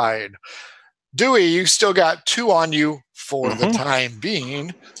outside. Dewey, you still got 2 on you for the time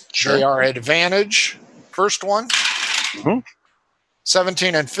being. Sure. They are advantage. First one.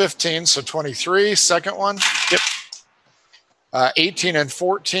 17 and 15, so 23. Second one. Yep. 18 and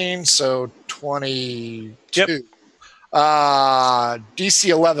 14, so 22. Yep. DC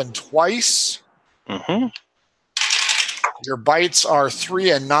 11 twice. Your bites are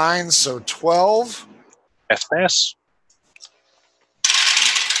 3 and 9, so 12. Pass.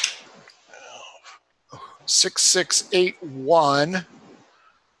 6, 6, 8, 1.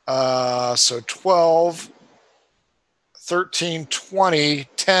 So 12, 13, 20,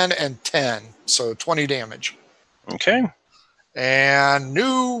 10, and 10. So 20 damage. Okay. And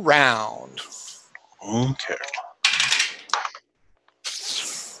new round. Okay.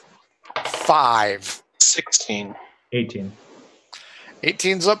 5. 16. 18.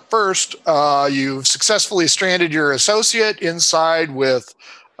 18's up first. You've successfully stranded your associate inside with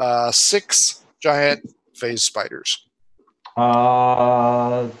 6 giant phase spiders. Do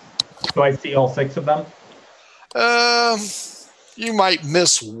I see all 6 of them? You might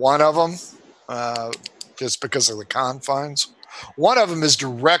miss one of them just because of the confines. One of them is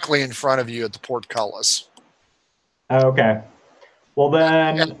directly in front of you at the portcullis. Okay. Well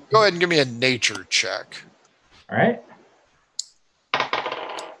then, And go ahead and give me a nature check. all right.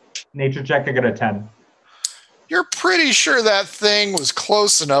 Nature check, I got a 10. You're pretty sure that thing was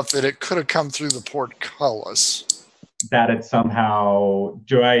close enough that it could have come through the portcullis. That it's somehow,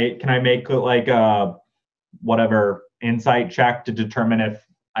 can I make like a whatever insight check to determine if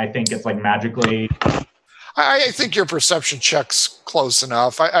I think it's like magically? I think your perception check's close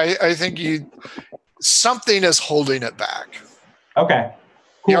enough. I think something is holding it back. Okay.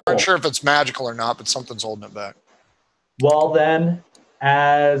 Cool. You aren't sure if it's magical or not, but something's holding it back. Well then,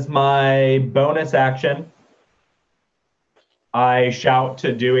 as my bonus action, I shout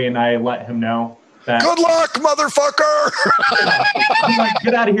to Dewey and I let him know that. Good luck, motherfucker! I'm like,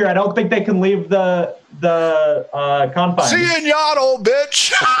 get out of here! I don't think they can leave the confines. See you in yacht, old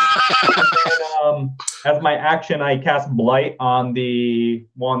bitch. And, as my action, I cast Blight on the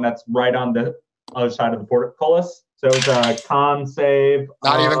one that's right on the other side of the portcullis. So it's a con save.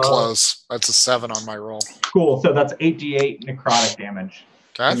 Not even close. That's a 7 on my roll. Cool. So that's 8d8 necrotic damage.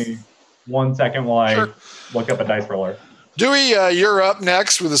 Okay. Give me 1 second while I look up a dice roller. Dewey, you're up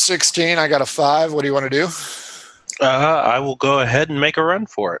next with a 16. I got a 5. What do you want to do? I will go ahead and make a run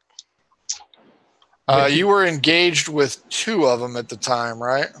for it. You were engaged with 2 of them at the time,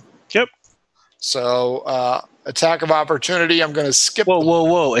 right? Yep. So attack of opportunity. I'm going to skip.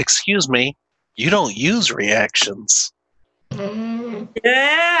 Whoa! Excuse me. You don't use reactions. Yeah.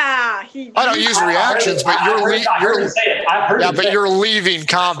 I don't use reactions, but you're leaving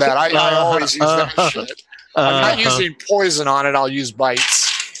combat. I always use that shit. I'm not using poison on it. I'll use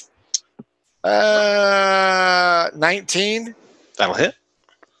bites. 19. That'll hit.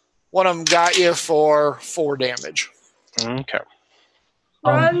 One of them got you for 4 damage. Okay.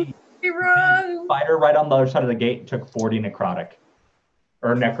 Run. Run. Spider right on the other side of the gate took 40 necrotic.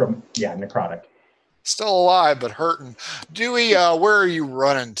 Or necrotic. Still alive, but hurting. Dewey, where are you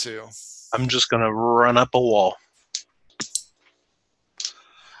running to? I'm just going to run up a wall.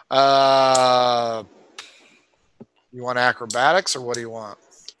 You want acrobatics, or what do you want?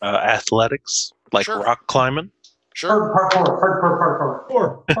 Athletics, like rock climbing. Sure.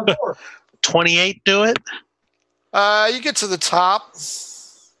 Parkour. 28 do it? You get to the top.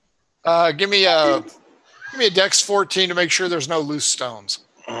 Give me a dex 14 to make sure there's no loose stones.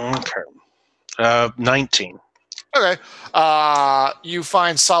 Okay. 19. Okay. You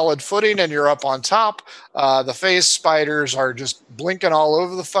find solid footing and you're up on top. The phase spiders are just blinking all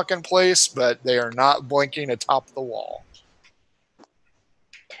over the fucking place, but they are not blinking atop the wall.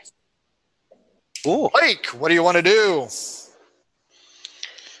 Ooh. Blake, what do you want to do?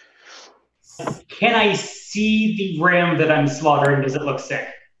 Can I see the ram that I'm slaughtering? Does it look sick?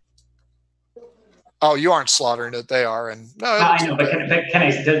 Oh, you aren't slaughtering it. They are. And no, I know, but can I?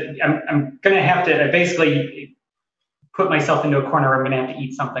 I'm going to have to basically put myself into a corner. I'm going to have to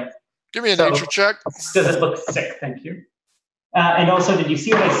eat something. Give me a nature check. Does it look sick? Thank you. And also, did you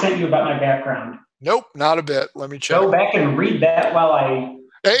see what I sent you about my background? Nope, not a bit. Let me check. Go back and read that while I.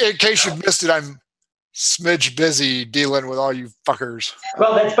 In case you've missed it, Smidge busy dealing with all you fuckers.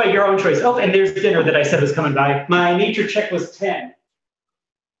 Well, that's by your own choice. Oh, and there's dinner that I said was coming by. My nature check was 10.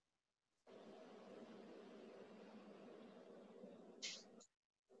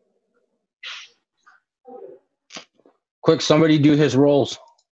 Quick, somebody do his rolls.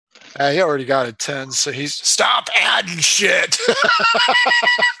 He already got a 10, so he's stop adding shit.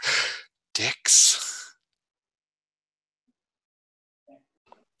 Dicks.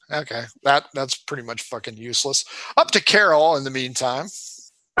 Okay, that's pretty much fucking useless. Up to Carol in the meantime.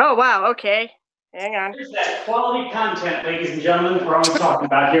 Oh, wow. Okay. Hang on. Here's that quality content, ladies and gentlemen, we're always talking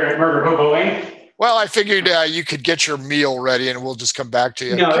about here at Murder Hoboing. Well, I figured you could get your meal ready and we'll just come back to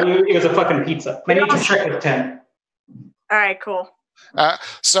you. No, it was a fucking pizza. My nature check was 10. All right, cool. No,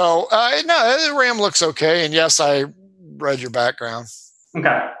 the RAM looks okay. And yes, I read your background.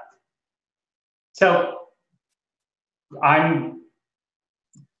 Okay. So I'm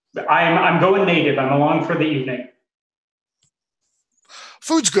going native. I'm along for the evening.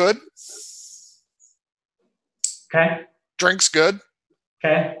 Food's good. Okay. Drink's good.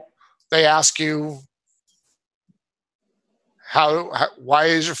 Okay. They ask you why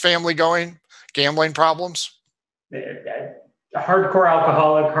is your family going? Gambling problems? Hardcore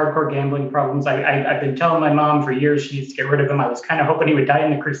alcoholic, hardcore gambling problems. I've been telling my mom for years she needs to get rid of him. I was kind of hoping he would die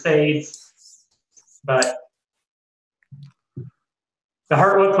in the Crusades, but the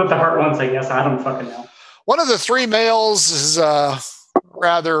heart wants what the heart wants, I guess. I don't fucking know. One of the three males is a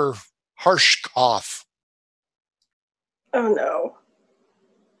rather harsh cough. Oh, no.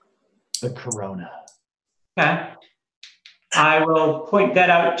 The corona. Okay. I will point that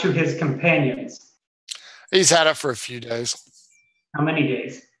out to his companions. He's had it for a few days. How many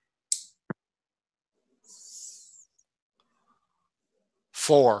days?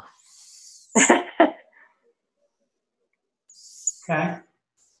 4. Okay.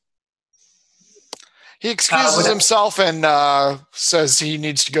 He excuses himself and says he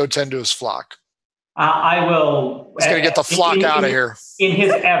needs to go tend to his flock. I will. He's going to get the flock out of here. In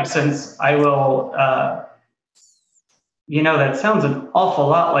his absence, I will. That sounds an awful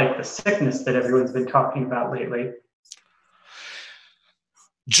lot like the sickness that everyone's been talking about lately.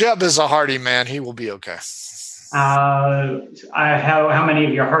 Jeb is a hardy man. He will be okay. How many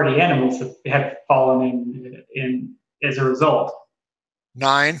of your hardy animals have fallen in as a result?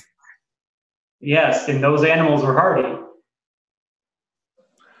 9. Yes, and those animals were hardy.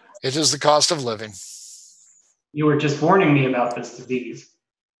 It is the cost of living. You were just warning me about this disease.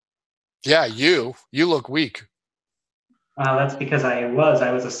 Yeah, you look weak. That's because I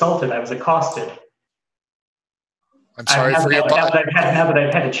was assaulted. I was accosted. I'm sorry for you. Now that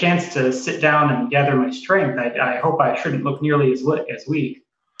I've had a chance to sit down and gather my strength, I hope I shouldn't look nearly as weak.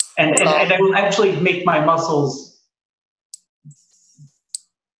 And I will actually make my muscles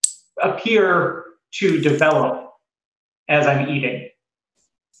appear to develop as I'm eating.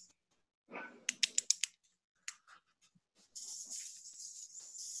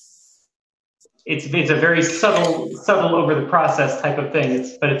 It's a very subtle over the process type of thing.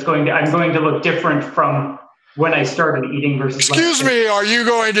 I'm going to look different from when I started eating versus. Excuse me, are you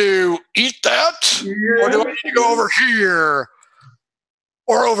going to eat that? Yeah. Or do I need to go over here?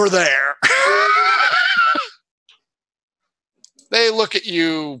 Or over there? They look at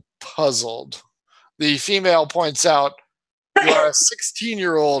you puzzled. The female points out, you are a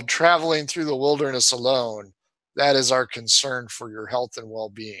 16-year-old traveling through the wilderness alone. That is our concern for your health and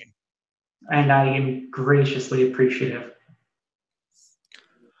well-being. And I am graciously appreciative.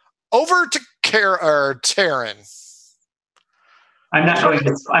 Over to Taryn. I'm not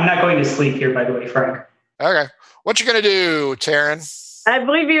going to sleep here, by the way, Frank. Okay. What you gonna do, Taryn? I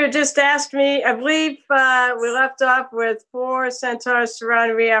believe you just asked me. I believe we left off with 4 centaurs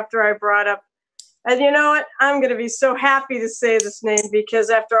surrounding me after I brought up. And you know what? I'm going to be so happy to say this name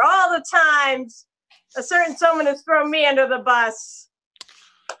because after all the times a certain someone has thrown me under the bus,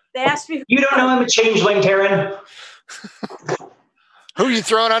 they asked me. You don't know I'm a changeling, Taryn. Who are you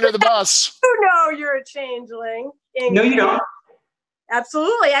throwing under the bus? You know you're a changeling. No, you don't.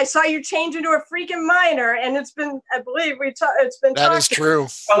 Absolutely. I saw you change into a freaking miner, and it's been, I believe it's been. That is true.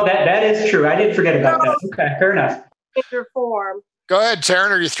 Oh, that is true. I did forget about that. Okay, fair enough. In your form. Go ahead,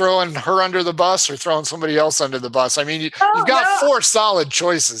 Taryn. Are you throwing her under the bus or throwing somebody else under the bus? I mean, you've got 4 solid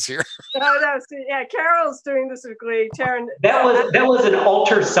choices here. No. See, yeah, Carol's doing this with glee. Taryn. That was an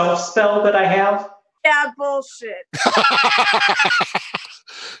alter self spell that I have. Yeah, bullshit.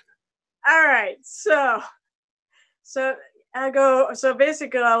 All right, so I go. So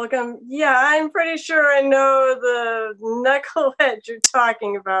basically, I look at him. Yeah, I'm pretty sure I know the knucklehead you're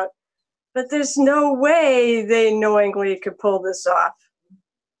talking about, but there's no way they knowingly could pull this off.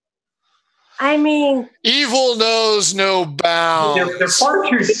 I mean, Evil knows no They're bounds. far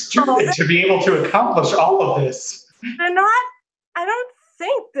too stupid to be able to accomplish all of this. they're not. I don't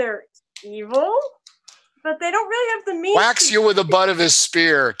think they're evil, but they don't really have the means. Whacks you with the butt of his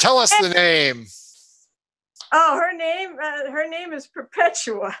spear. Tell us the name. Oh, her name is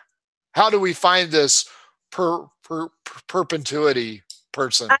Perpetua. How do we find this perpetuity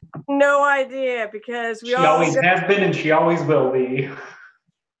person? I have no idea because She always has been and she always will be.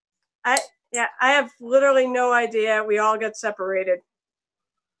 I have literally no idea. We all got separated.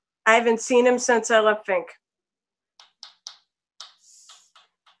 I haven't seen him since I left Fink.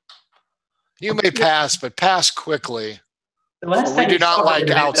 You may pass, but pass quickly. The last We time do you not saw her, like it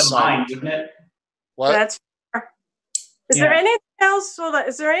was the outside. mine, wasn't it? What? That's fair. Is there anything else? Hold on.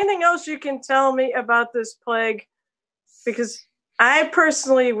 Is there anything else you can tell me about this plague? Because I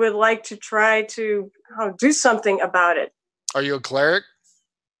personally would like to try to do something about it. Are you a cleric?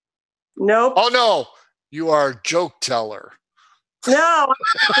 Nope. Oh, no. You are a joke teller. No.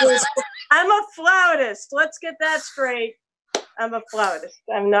 I'm a flautist. Let's get that straight. I'm a flautist.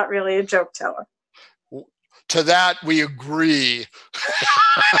 I'm not really a joke teller. To that, we agree.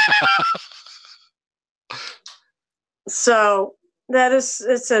 So that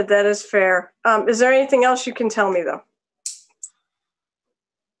is fair. Is there anything else you can tell me though?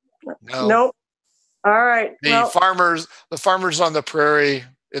 No. Nope. All right. The farmers on the prairie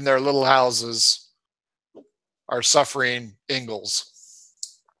in their little houses are suffering ingles,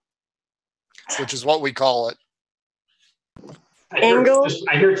 which is what we call it. I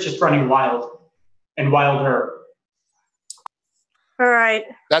hear it's just running wild and wilder. All right.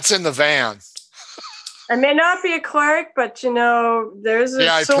 That's in the van. I may not be a cleric, but there's a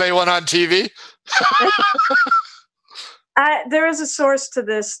I play one on TV. there is a source to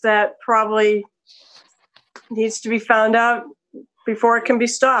this that probably needs to be found out before it can be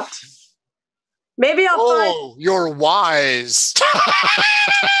stopped. Maybe I'll find. Oh, you're wise.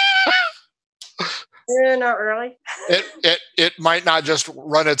 Not really. It might not just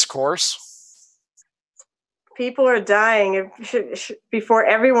run its course. People are dying. Before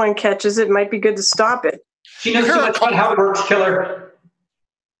everyone catches it, might be good to stop it. She knows too much about how it works, killer.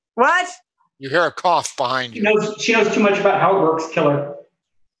 What? You hear a cough behind you. She knows too much about how it works, killer.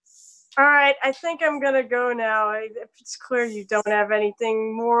 All right, I think I'm going to go now. If it's clear you don't have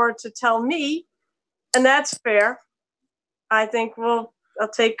anything more to tell me, and that's fair, I think I'll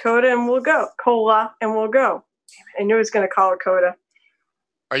take Coda and we'll go. Cola and we'll go. I knew I was going to call her Coda.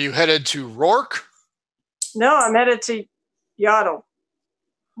 Are you headed to Rourke? No, I'm headed to Yodel.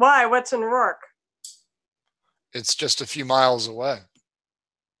 Why? What's in Rourke? It's just a few miles away.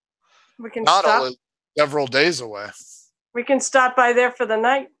 We can Not stop. only several days away. We can stop by there for the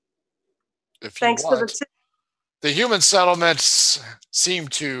night. If Thanks you for want. the tip. The human settlements seem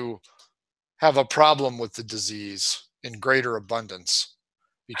to have a problem with the disease in greater abundance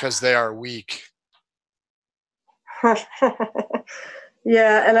because they are weak.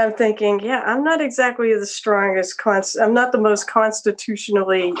 Yeah, and I'm thinking, I'm not exactly the strongest. I'm not the most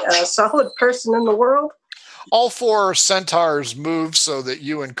constitutionally solid person in the world. All four centaurs move so that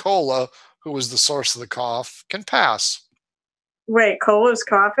you and Cola, who was the source of the cough, can pass. Wait, Cola's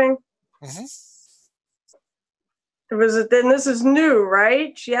coughing? Mm-hmm. Then this is new,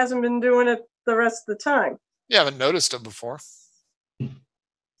 right? She hasn't been doing it the rest of the time. You haven't noticed it before.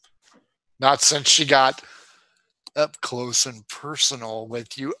 Not since she got up close and personal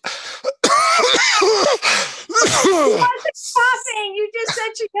with you. Why is it coughing? You just said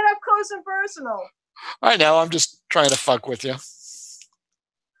she got up close and personal. I know, I'm just trying to fuck with you.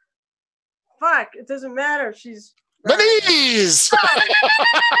 Fuck, it doesn't matter if she's... Manise!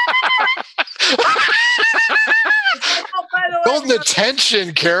 Holding the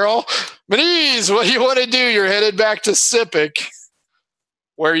tension, Carol. Manise, what do you want to do? You're headed back to Sippic,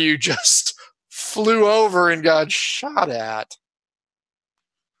 where you just flew over and got shot at.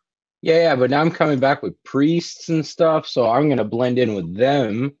 Yeah, but now I'm coming back with priests and stuff, so I'm going to blend in with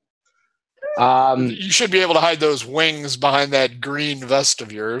them. You should be able to hide those wings behind that green vest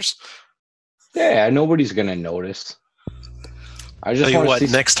of yours. Yeah, nobody's going to notice. I just Tell you want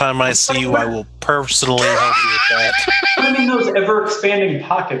what, next time I see you, I will personally help you with that. Put them in those ever-expanding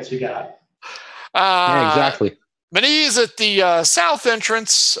pockets you got. Yeah, exactly. Manise at the south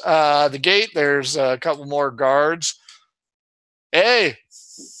entrance, the gate, there's a couple more guards. Hey.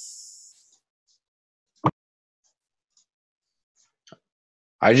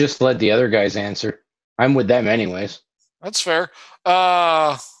 I just let the other guys answer. I'm with them anyways. That's fair.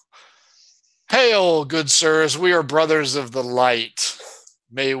 Hail, good sirs, we are brothers of the light.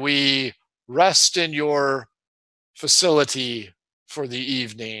 May we rest in your facility for the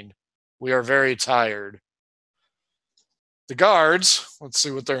evening. We are very tired. The guards, let's see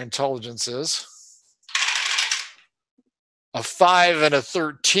what their intelligence is. A 5 and a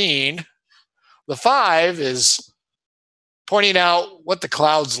 13. The 5 is pointing out what the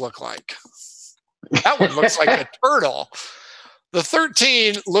clouds look like. That one looks like a turtle. The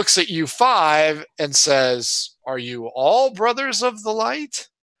 13 looks at you 5 and says, "Are you all brothers of the light?"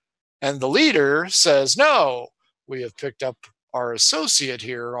 And the leader says, "No, we have picked up our associate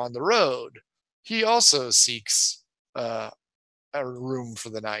here on the road. He also seeks a room for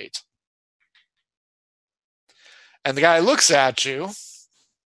the night." And the guy looks at you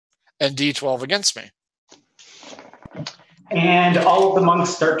and D12 against me. And all of the monks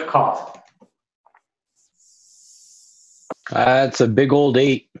start to cough. That's a big old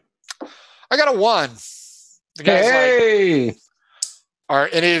 8. I got a 1. The guy's like, Hey! "Are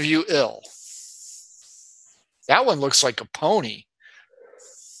any of you ill?" That one looks like a pony.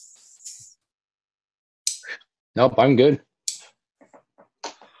 Nope, I'm good.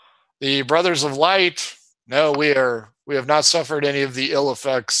 The Brothers of Light, no, we have not suffered any of the ill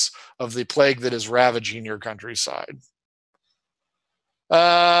effects of the plague that is ravaging your countryside.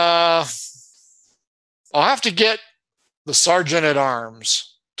 I'll have to get the sergeant at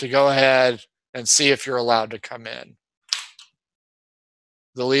arms to go ahead and see if you're allowed to come in.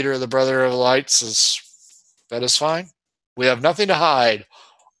 The leader of the Brother of Light says, "That is fine. We have nothing to hide.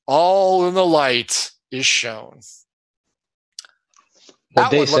 All in the light is shown."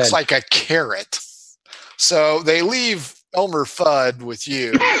 That one looks like a carrot. So they leave Elmer Fudd with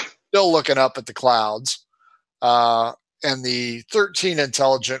you, still looking up at the clouds. And the 13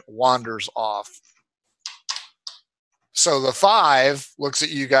 intelligent wanders off. So the 5 looks at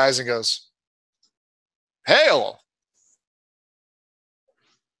you guys and goes, "Hail."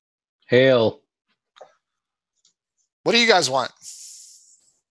 Hail. What do you guys want?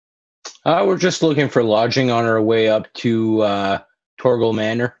 We're just looking for lodging on our way up to Torgal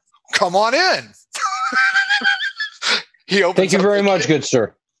Manor. Come on in. Thank you very much, good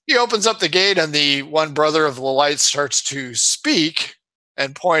sir. He opens up the gate, and the one brother of the light starts to speak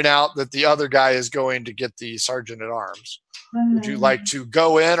and point out that the other guy is going to get the sergeant at arms. Would you like to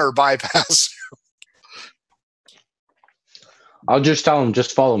go in or bypass? I'll just tell him,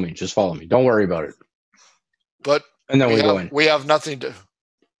 just follow me. Just follow me. Don't worry about it. But and then we go in. We have nothing to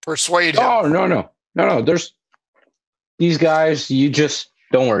persuade him. Oh, no. There's these guys. You just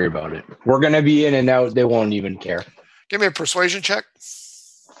don't worry about it. We're going to be in and out. They won't even care. Give me a persuasion check.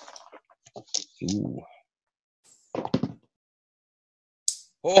 Ooh.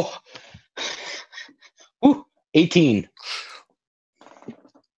 Oh. Ooh, 18.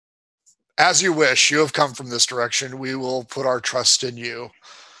 As you wish. You have come from this direction. We will put our trust in you.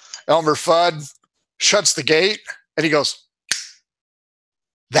 Elmer Fudd shuts the gate, and he goes,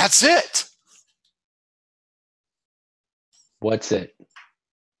 "That's it." What's it?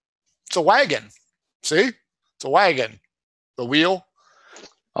 It's a wagon. See? It's a wagon. The wheel.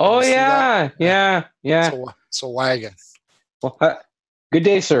 Oh, yeah. It's a wagon. Well, good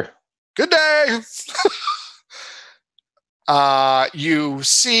day, sir. Good day. You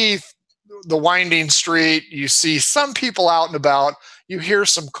see the winding street. You see some people out and about. You hear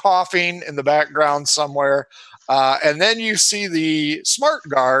some coughing in the background somewhere. And then you see the smart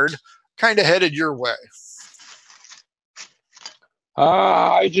guard kind of headed your way.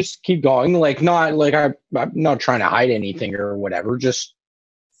 I just keep going. I'm not trying to hide anything or whatever. Just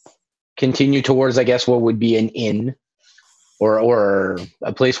continue towards, I guess, what would be an inn or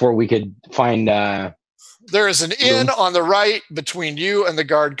a place where we could find. There is an inn on the right between you and the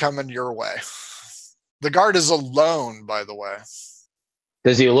guard coming your way. The guard is alone, by the way.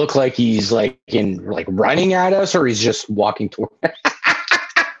 Does he look like he's running at us, or he's just walking toward?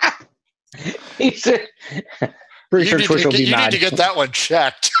 He's pretty sure Twitch will be mad. You need to get that one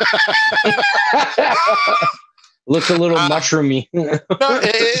checked. Looks a little mushroomy. No,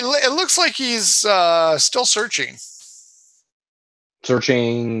 it looks like he's still searching. But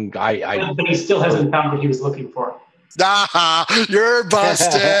he still hasn't found what he was looking for. You're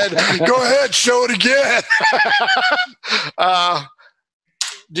busted. Go ahead, show it again.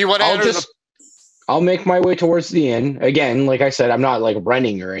 Do you want to I'll make my way towards the inn. Again, like I said, I'm not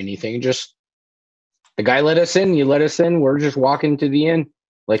running or anything. Just the guy let us in. You let us in. We're just walking to the inn,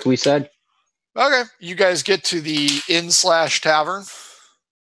 like we said. Okay. You guys get to the inn/tavern.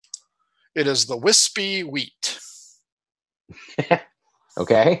 It is the Wispy Wheat.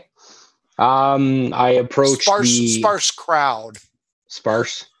 Okay. I approached sparse crowd.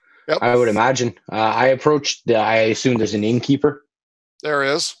 Sparse. Yep. I would imagine. I approached. I assume there's an innkeeper. There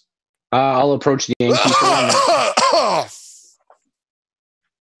is. I'll approach the innkeeper.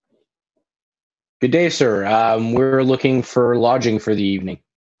 Good day, sir. We're looking for lodging for the evening.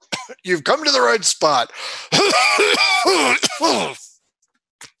 You've come to the right spot.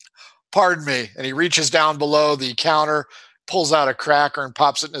 Pardon me. And he reaches down below the counter, pulls out a cracker and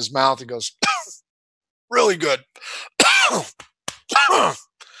pops it in his mouth and goes, really good.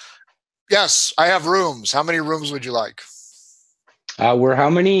 Yes, I have rooms. How many rooms would you like? We're how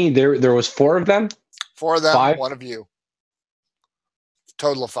many? There was 4 of them? 4 of them, 5? 1 of you.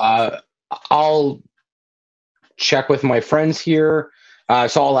 Total of 5. I'll check with my friends here.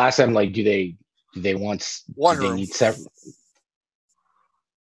 So I'll ask them, like, do they want 1 do they room. need several?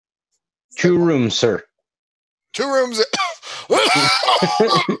 2 rooms, sir. 2 rooms.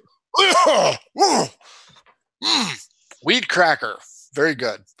 Wheat cracker. Very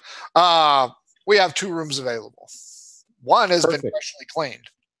good. We have 2 rooms available. 1 has been Perfect. freshly cleaned.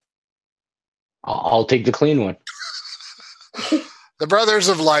 I'll take the clean one. The Brothers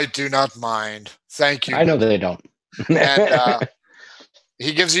of Light do not mind. Thank you. I know that they don't. And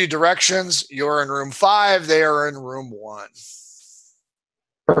he gives you directions. You're in room 5. They are in room 1.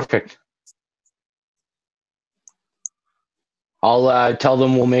 Perfect. I'll tell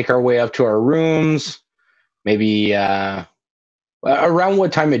them we'll make our way up to our rooms. Maybe around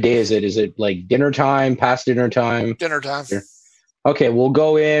what time of day is it? Is it like dinner time, past dinner time? Dinner time. Okay, we'll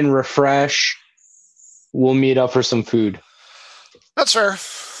go in, refresh. We'll meet up for some food. That's fair.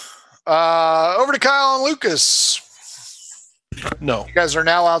 Over to Kyle and Lucas. No. You guys are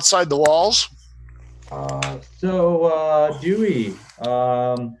now outside the walls. So Dewey,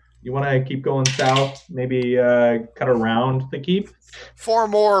 you want to keep going south? Maybe cut around the keep? 4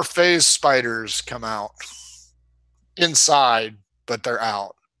 more phase spiders come out. Inside, but they're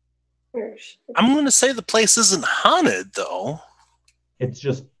out. I'm going to say the place isn't haunted, though. It's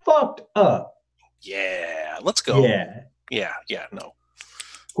just fucked up. Yeah, let's go. Yeah. Yeah, no.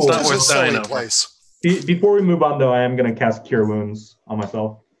 Cool. It's not It's a worth silly dying over. place. Before we move on, though, I am going to cast Cure Wounds on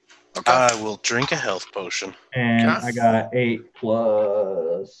myself. Okay. I will drink a health potion. And Okay. I got 8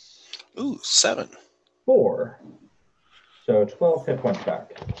 plus Ooh, 7. 4. So 12 hit points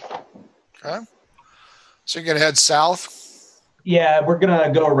back. Okay. So you're going to head south. Yeah, we're going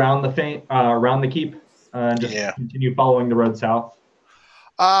to go around the keep and just Yeah. continue following the road south.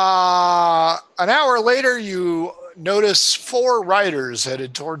 An hour later, you notice 4 riders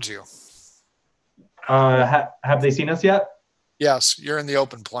headed towards you. Have they seen us yet? Yes, you're in the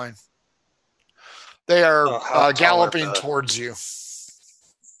open plain. They are Oh, how tall galloping are the- towards you.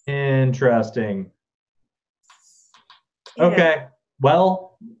 Interesting. Yeah. Okay.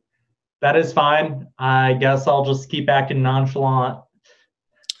 Well, that is fine. I guess I'll just keep acting nonchalant.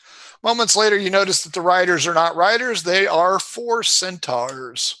 Moments later, you notice that the riders are not riders. They are 4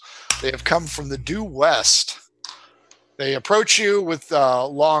 centaurs. They have come from the due west. They approach you with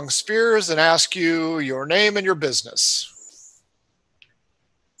long spears and ask you your name and your business.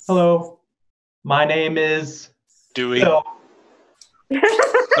 Hello. My name is Dewey. Phil.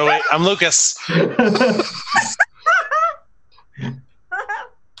 Oh, wait, I'm Lucas. How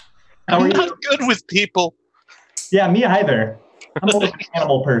are I'm you? not good with people. Yeah, me either. I'm more of an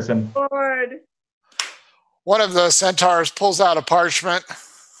animal person. Lord. One of the centaurs pulls out a parchment.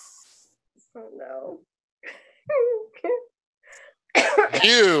 Oh no.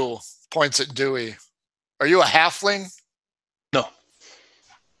 You, points at Dewey. Are you a halfling? No.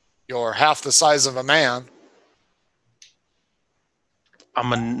 You're half the size of a man.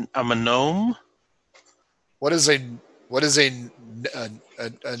 I'm a gnome. What is a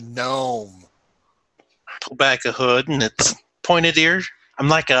gnome? Pull back a hood and it's pointed ears. I'm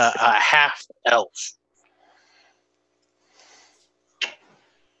like a half elf.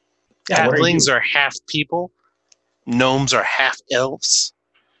 Yeah, what are you? Halflings are half people. Gnomes are half elves.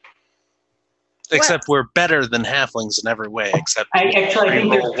 Except we're better than halflings in every way, except I think roll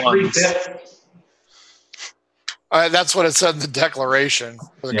there's ones. 3/5. That's what it said in the Declaration,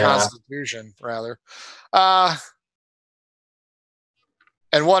 or the Yeah. Constitution, rather. And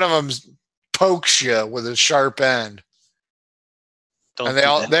one of them pokes you with a sharp end, Don't and do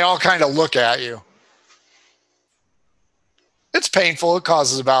that. they all kind of look at you. It's painful. It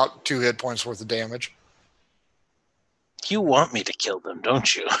causes about 2 hit points worth of damage. You want me to kill them,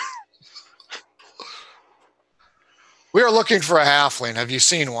 don't you? We are looking for a halfling. Have you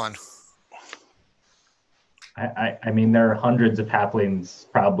seen one? I mean, there are hundreds of halflings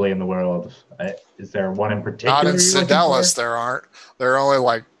probably in the world. Is there one in particular? Not in you're looking Sedelis, for? there aren't. There are only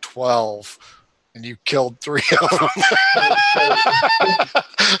like 12, and you killed 3 of them.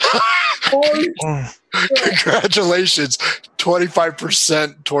 Congratulations,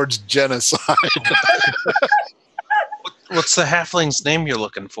 25% towards genocide. What's the halfling's name you're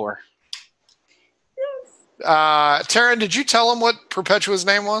looking for? Taryn, did you tell him what Perpetua's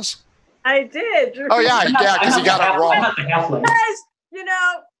name was? I did. Oh, yeah, because he got it wrong. I'm not the halfling. Guys, you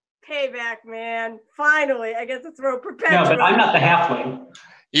know, payback, man. Finally, I get to throw Perpetua. No, but I'm not the halfling.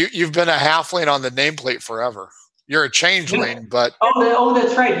 You've been a halfling on the nameplate forever. You're a changeling, but... Oh,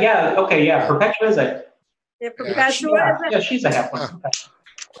 that's right. Yeah, okay, yeah. Perpetua is a... Yeah, Perpetua. Yeah, she's a halfling.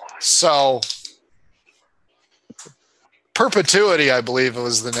 So, Perpetuity, I believe,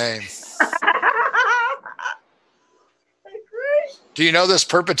 was the name. Do you know this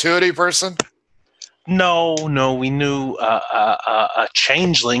Perpetuity person? No, we knew a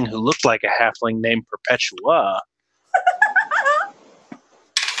changeling who looked like a halfling named Perpetua.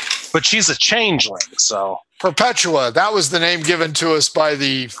 But she's a changeling, so... Perpetua, that was the name given to us by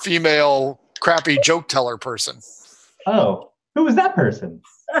the female crappy joke teller person. Oh, who was that person?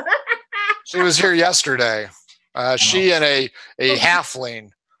 She was here yesterday. She and a halfling,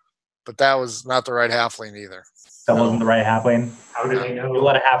 but that was not the right halfling either. That wasn't the right halfling. How did they know? You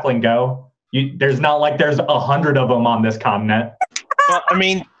let a halfling go? There's not like there's 100 of them on this continent. Well, I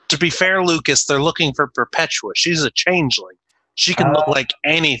mean, to be fair, Lucas, they're looking for Perpetua. She's a changeling. She can look like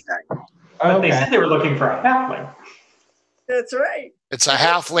anything. But they said they were looking for a halfling. That's right. It's a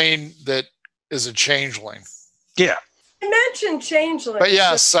halfling that is a changeling. Yeah. You mentioned changeling. But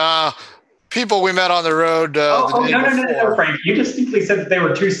yes, people we met on the road the day No, before. Frank. You distinctly said that they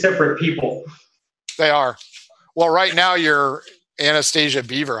were two separate people. They are. Well, right now you're Anastasia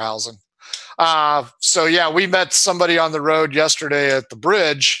Beaverhausen. So yeah, we met somebody on the road yesterday at the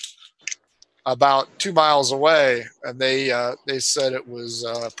bridge about 2 miles away, and they said it was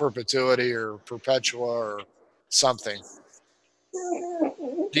Perpetuity or Perpetua or something.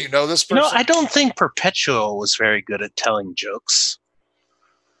 Do you know this person? No, I don't think Perpetua was very good at telling jokes.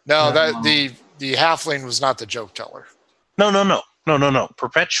 No, the halfling was not the joke teller. No.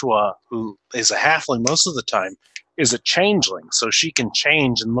 Perpetua, who is a halfling most of the time, is a changeling, so she can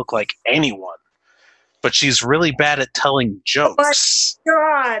change and look like anyone. But she's really bad at telling jokes. Oh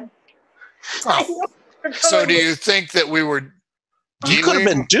my God. Oh. So do you think that we were... You could have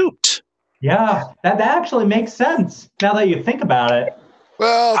been duped. Yeah, that actually makes sense now that you think about it.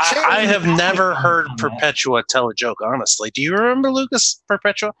 Well, I have never heard Perpetua tell a joke, honestly. Do you remember Lucas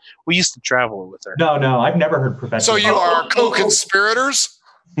Perpetua? We used to travel with her. No, I've never heard Perpetua. So you are co-conspirators?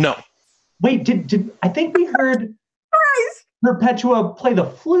 No. Wait, did I think we heard Perpetua play the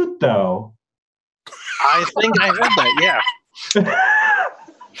flute, though? I think I heard that,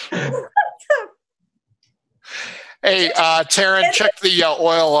 yeah. Hey, Taryn, check the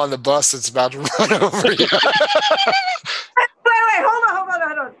oil on the bus that's about to run over you. Wait, hold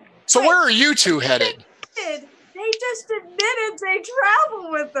on. So where are you two headed? They just admitted they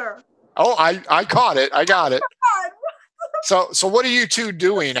travel with her. Oh, I caught it. I got it. So what are you two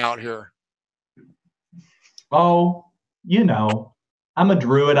doing out here? Oh, I'm a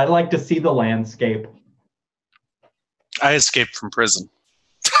druid. I like to see the landscape. I escaped from prison.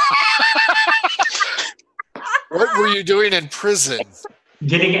 What were you doing in prison?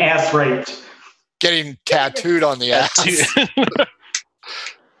 Getting ass raped. Getting tattooed on the ass.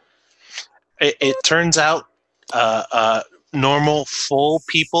 It turns out normal, full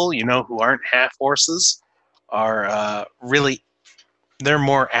people, who aren't half horses, are they're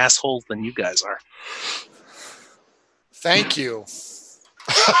more assholes than you guys are. Thank you.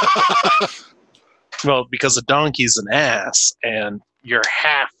 Well, because a donkey's an ass, and you're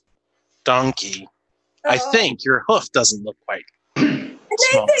half donkey. I think your hoof doesn't look quite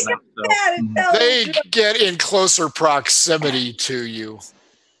small enough. They get in closer proximity to you.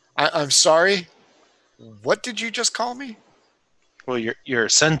 I'm sorry. What did you just call me? Well, you're a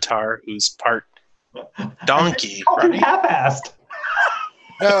centaur who's part donkey, Oh, right? half-assed.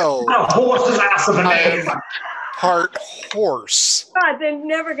 No. A horse's ass of a name. Part horse. God, they're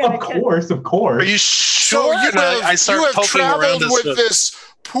never going to catch Of course. Are you sure? So you have poking around traveled with hoof. this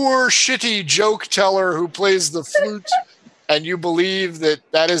poor, shitty joke teller who plays the flute, and you believe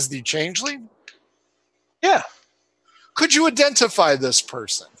that is the changeling? Yeah. Could you identify this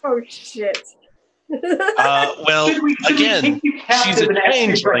person? Oh, shit. Well, Should we again, take you captive she's a and ask you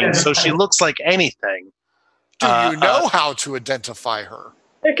changeling, for so she looks like anything. Do you know how to identify her?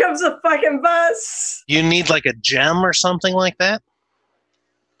 Here comes a fucking bus. You need like a gem or something like that?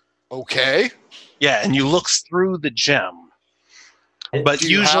 Okay. Yeah, and you look through the gem. But Do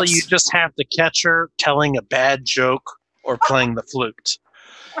you usually have- you just have to catch her telling a bad joke or playing the flute.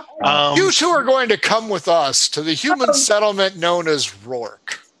 You two are going to come with us to the human settlement known as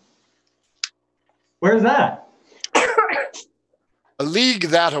Rourke. Where's that? A league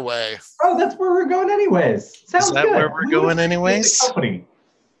that away. Oh, that's where we're going anyways. Sounds Is that good. where we're going anyways? Company.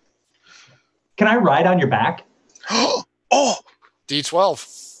 Can I ride on your back? Oh, D12.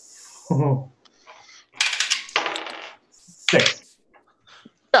 6.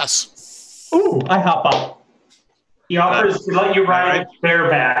 Yes. Ooh, I hop up. He offers to let you ride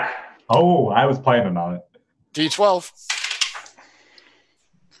bareback. Oh, I was planning on it. D12.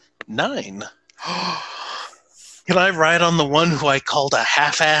 9. Can I ride on the one who I called a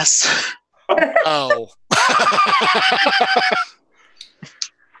half-ass? Oh.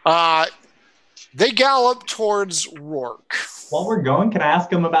 They gallop towards Rourke. While we're going, can I ask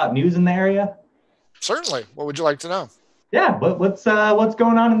him about news in the area? Certainly. What would you like to know? Yeah, what's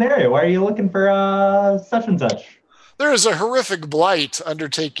going on in the area? Why are you looking for such and such? There is a horrific blight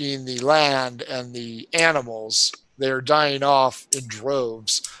undertaking the land and the animals. They are dying off in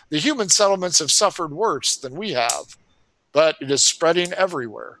droves. The human settlements have suffered worse than we have, but it is spreading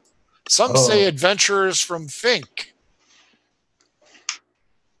everywhere. Some say adventurers from Fink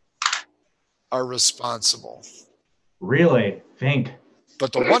are responsible. Really? Fink.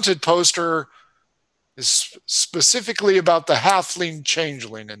 But the wanted poster is specifically about the halfling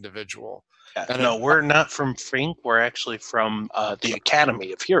changeling individual. No, we're not from Frink. We're actually from the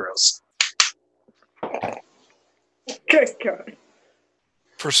Academy of Heroes. Good God.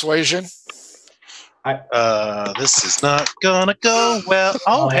 Persuasion? This is not gonna go well.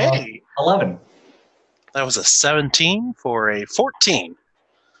 Oh, hey. 11. That was a 17 for a 14.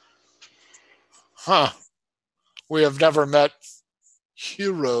 Huh. We have never met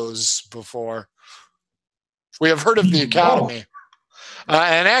heroes before. We have heard of the Academy.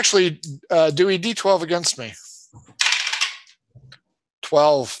 And actually, Dewey, D12 against me.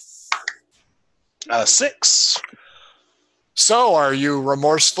 12. 6. So, are you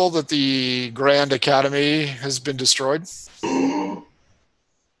remorseful that the Grand Academy has been destroyed?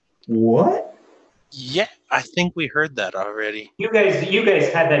 What? Yeah, I think we heard that already. You guys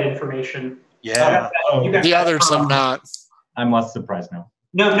had that information. Yeah. The others have not. I'm less surprised now.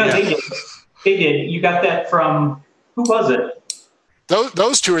 No, they did. They did. You got that from who was it?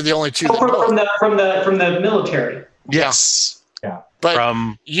 Those two are the only two. From the military. Yes. Yeah. But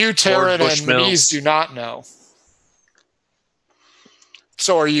From you, Taryn, and Bushmills. Muniz do not know.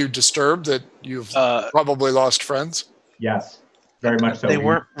 So are you disturbed that you've probably lost friends? Yes, very much so. They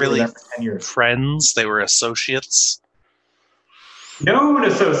weren't We were really there for 10 years. friends. They were associates. Known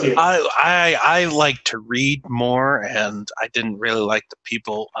associates. I like to read more, and I didn't really like the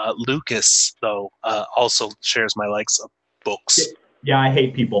people. Lucas, though, also shares my likes of books. Yeah, I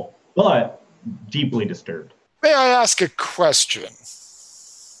hate people, but deeply disturbed. May I ask a question?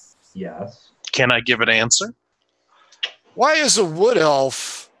 Yes. Can I give an answer? Why is a wood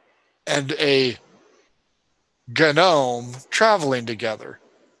elf and a gnome traveling together?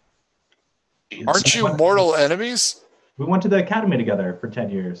 Aren't you mortal enemies? We went to the academy together for 10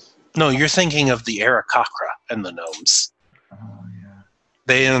 years. No, you're thinking of the Aarakocra and the gnomes. Oh,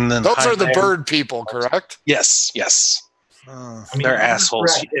 yeah. Those are the bird people, correct? Yes. I mean, They're you're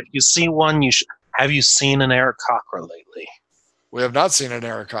assholes. correct. If you see one, you should. Have you seen an Aarakocra lately? We have not seen an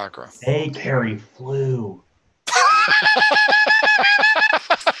Aarakocra. They carry flu.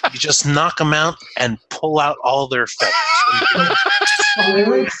 You just knock them out and pull out all their feathers.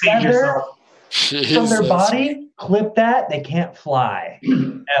 Fluid feather from their Jesus. body, clip that, they can't fly.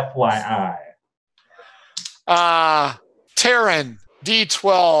 FYI. Taryn,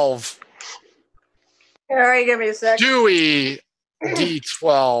 D12. All right, give me a sec. Dewey,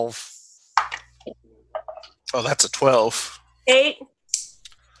 D12. Oh, that's a 12. 8.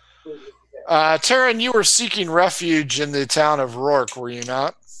 Taryn, you were seeking refuge in the town of Rourke, were you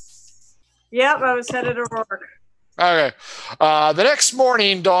not? Yep, I was headed to Rourke. Okay. The next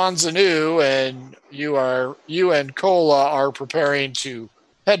morning dawns anew, and you and Cola are preparing to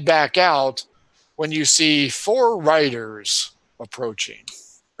head back out when you see 4 riders approaching.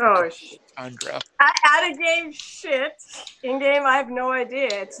 Oh, Andrea. Out of game shit. In game, I have no idea.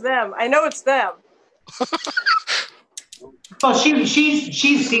 It's them. I know it's them. Well, she's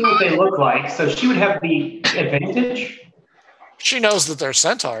seen what they look like, so she would have the advantage. She knows that they're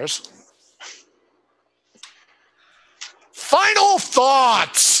centaurs. Final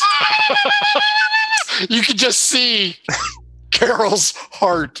thoughts. You can just see Carol's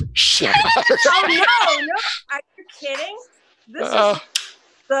heart shatter. Oh, no. Are you kidding? This is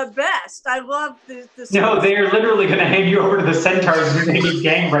the best. I love this. No, they're literally going to hand you over to the centaurs and you're going to get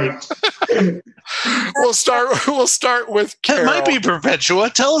gang raped. We'll start with Carol. That might be Perpetua.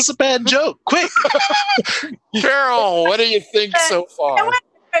 Tell us a bad joke, quick. Carol, what do you think so far?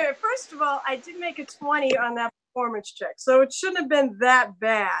 Wait, first of all, I did make a 20 on that performance check, so it shouldn't have been that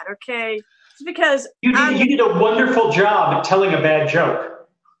bad, okay? It's because You did a wonderful job at telling a bad joke.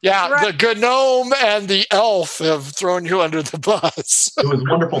 Yeah, Right. the gnome and the elf have thrown you under the bus. It was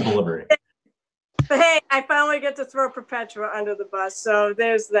wonderful delivery. But hey, I finally get to throw Perpetua under the bus, so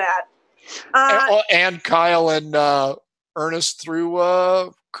there's that. And Kyle and Ernest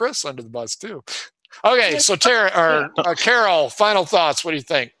threw Chris under the bus too. Okay, so Carol, final thoughts. What do you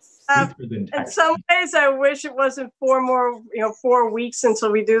think? In some ways, I wish it wasn't 4 weeks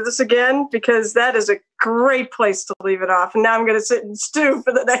until we do this again, because that is a great place to leave it off. And now I'm going to sit and stew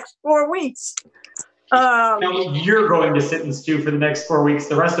for the next 4 weeks. No, you're going to sit and stew for the next 4 weeks.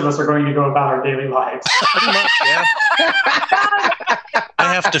 The rest of us are going to go about our daily lives. Pretty much, yeah.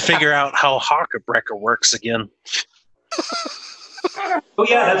 I have to figure out how Hawkabrecker works again. Oh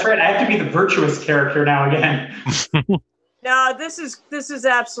yeah, that's right. I have to be the virtuous character now again. No, this is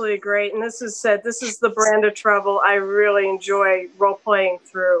absolutely great, and this is the brand of trouble I really enjoy role playing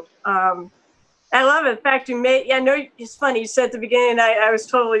through. I love it. In fact, I know it's funny. You said at the beginning I was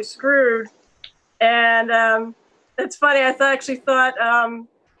totally screwed, and it's funny. I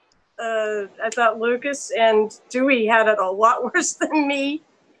thought Lucas and Dewey had it a lot worse than me.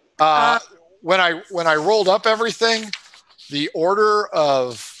 When I rolled up everything, the order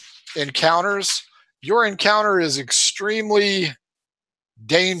of encounters. Your encounter is extremely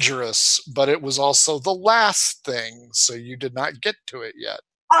dangerous, but it was also the last thing, so you did not get to it yet.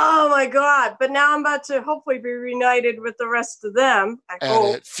 Oh my God! But now I'm about to hopefully be reunited with the rest of them. I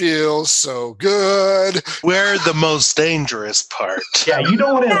hope. It feels so good. We're the most dangerous part. Yeah, you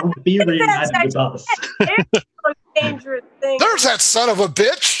don't want to be reunited with us. It's the most dangerous thing. There's that son of a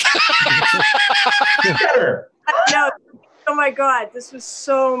bitch. Better. No. Oh my God, this was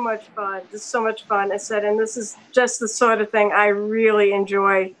so much fun. This is so much fun. I said, and this is just the sort of thing I really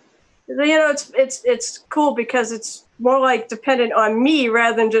enjoy. It's cool because it's more like dependent on me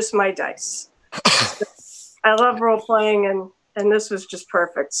rather than just my dice. I love role playing, and this was just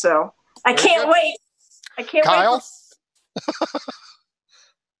perfect. So I can't wait. I can't Kyle?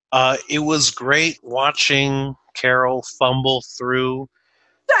 wait. It was great watching Carol fumble through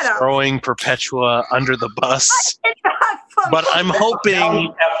throwing Perpetua under the bus. But I'm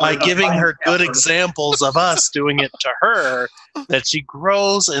hoping by giving her good examples of us doing it to her that she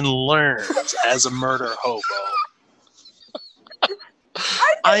grows and learns as a murder hobo.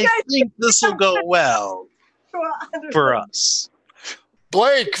 I think this will go well for us.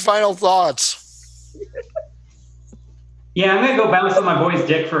 Blake, final thoughts. Yeah, I'm going to go bounce on my boy's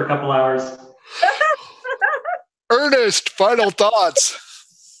dick for a couple hours. Ernest, final thoughts.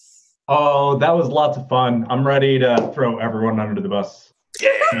 Oh, that was lots of fun. I'm ready to throw everyone under the bus.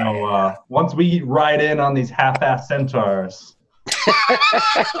 Yeah. So once we ride in on these half-ass centaurs, I'm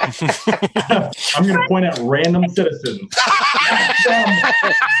going to point at random citizens.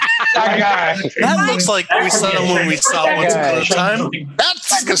 That looks like we saw when we saw once upon a time.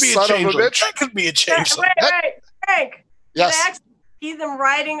 That's the son of a bitch. That could be a change. Wait, Frank. Yes. Can I actually see them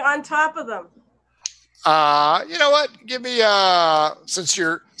riding on top of them? You know what? Give me since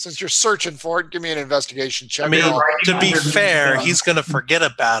you're searching for it, give me an investigation check. I mean, to be fair, he's going to forget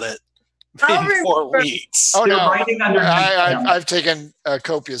about it in 4 weeks. Oh no, I've taken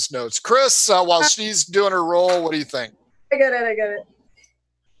copious notes. Chris, while she's doing her roll, what do you think? I got it.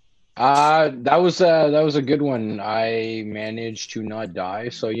 That was a good one. I managed to not die,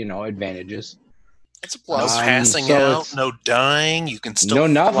 so advantages. It's a No plus. passing so out, no dying. You can still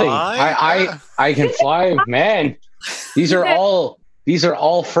nothing. fly. I can fly, man. These are all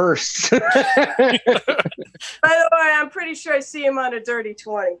firsts. By the way, I'm pretty sure I see him on a dirty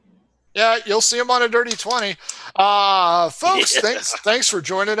 20. Yeah, you'll see him on a dirty 20. Folks, thanks for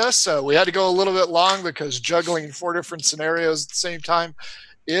joining us. We had to go a little bit long because juggling 4 different scenarios at the same time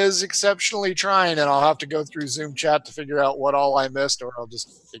is exceptionally trying, and I'll have to go through Zoom chat to figure out what all I missed, or I'll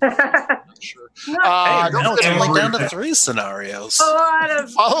just sure. Now it's only down to 3 scenarios.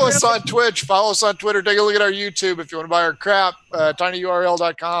 Follow us on Twitch. Follow us on Twitter. Take a look at our YouTube if you want to buy our crap.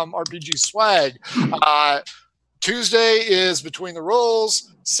 tinyurl.com RPG swag. Tuesday is Between the Rolls.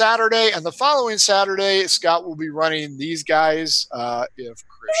 Saturday and the following Saturday, Scott will be running these guys, if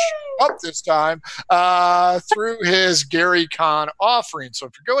Chris shows up this time, through his Gary Con offering. So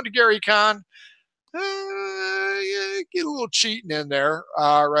if you're going to Gary Con, get a little cheating in there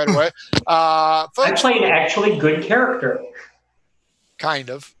right away. Folks, I played an actually good character.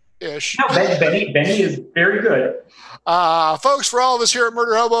 Kind of. Ish. No, Benny is very good. Folks, for all of us here at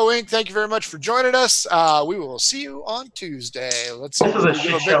Murder Hobo Inc., thank you very much for joining us. We will see you on Tuesday. This is a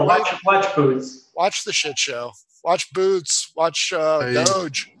shit show. Watch Boots. Watch the shit show. Watch Boots. Watch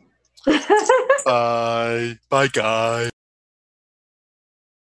Doge. Bye. Bye, guys.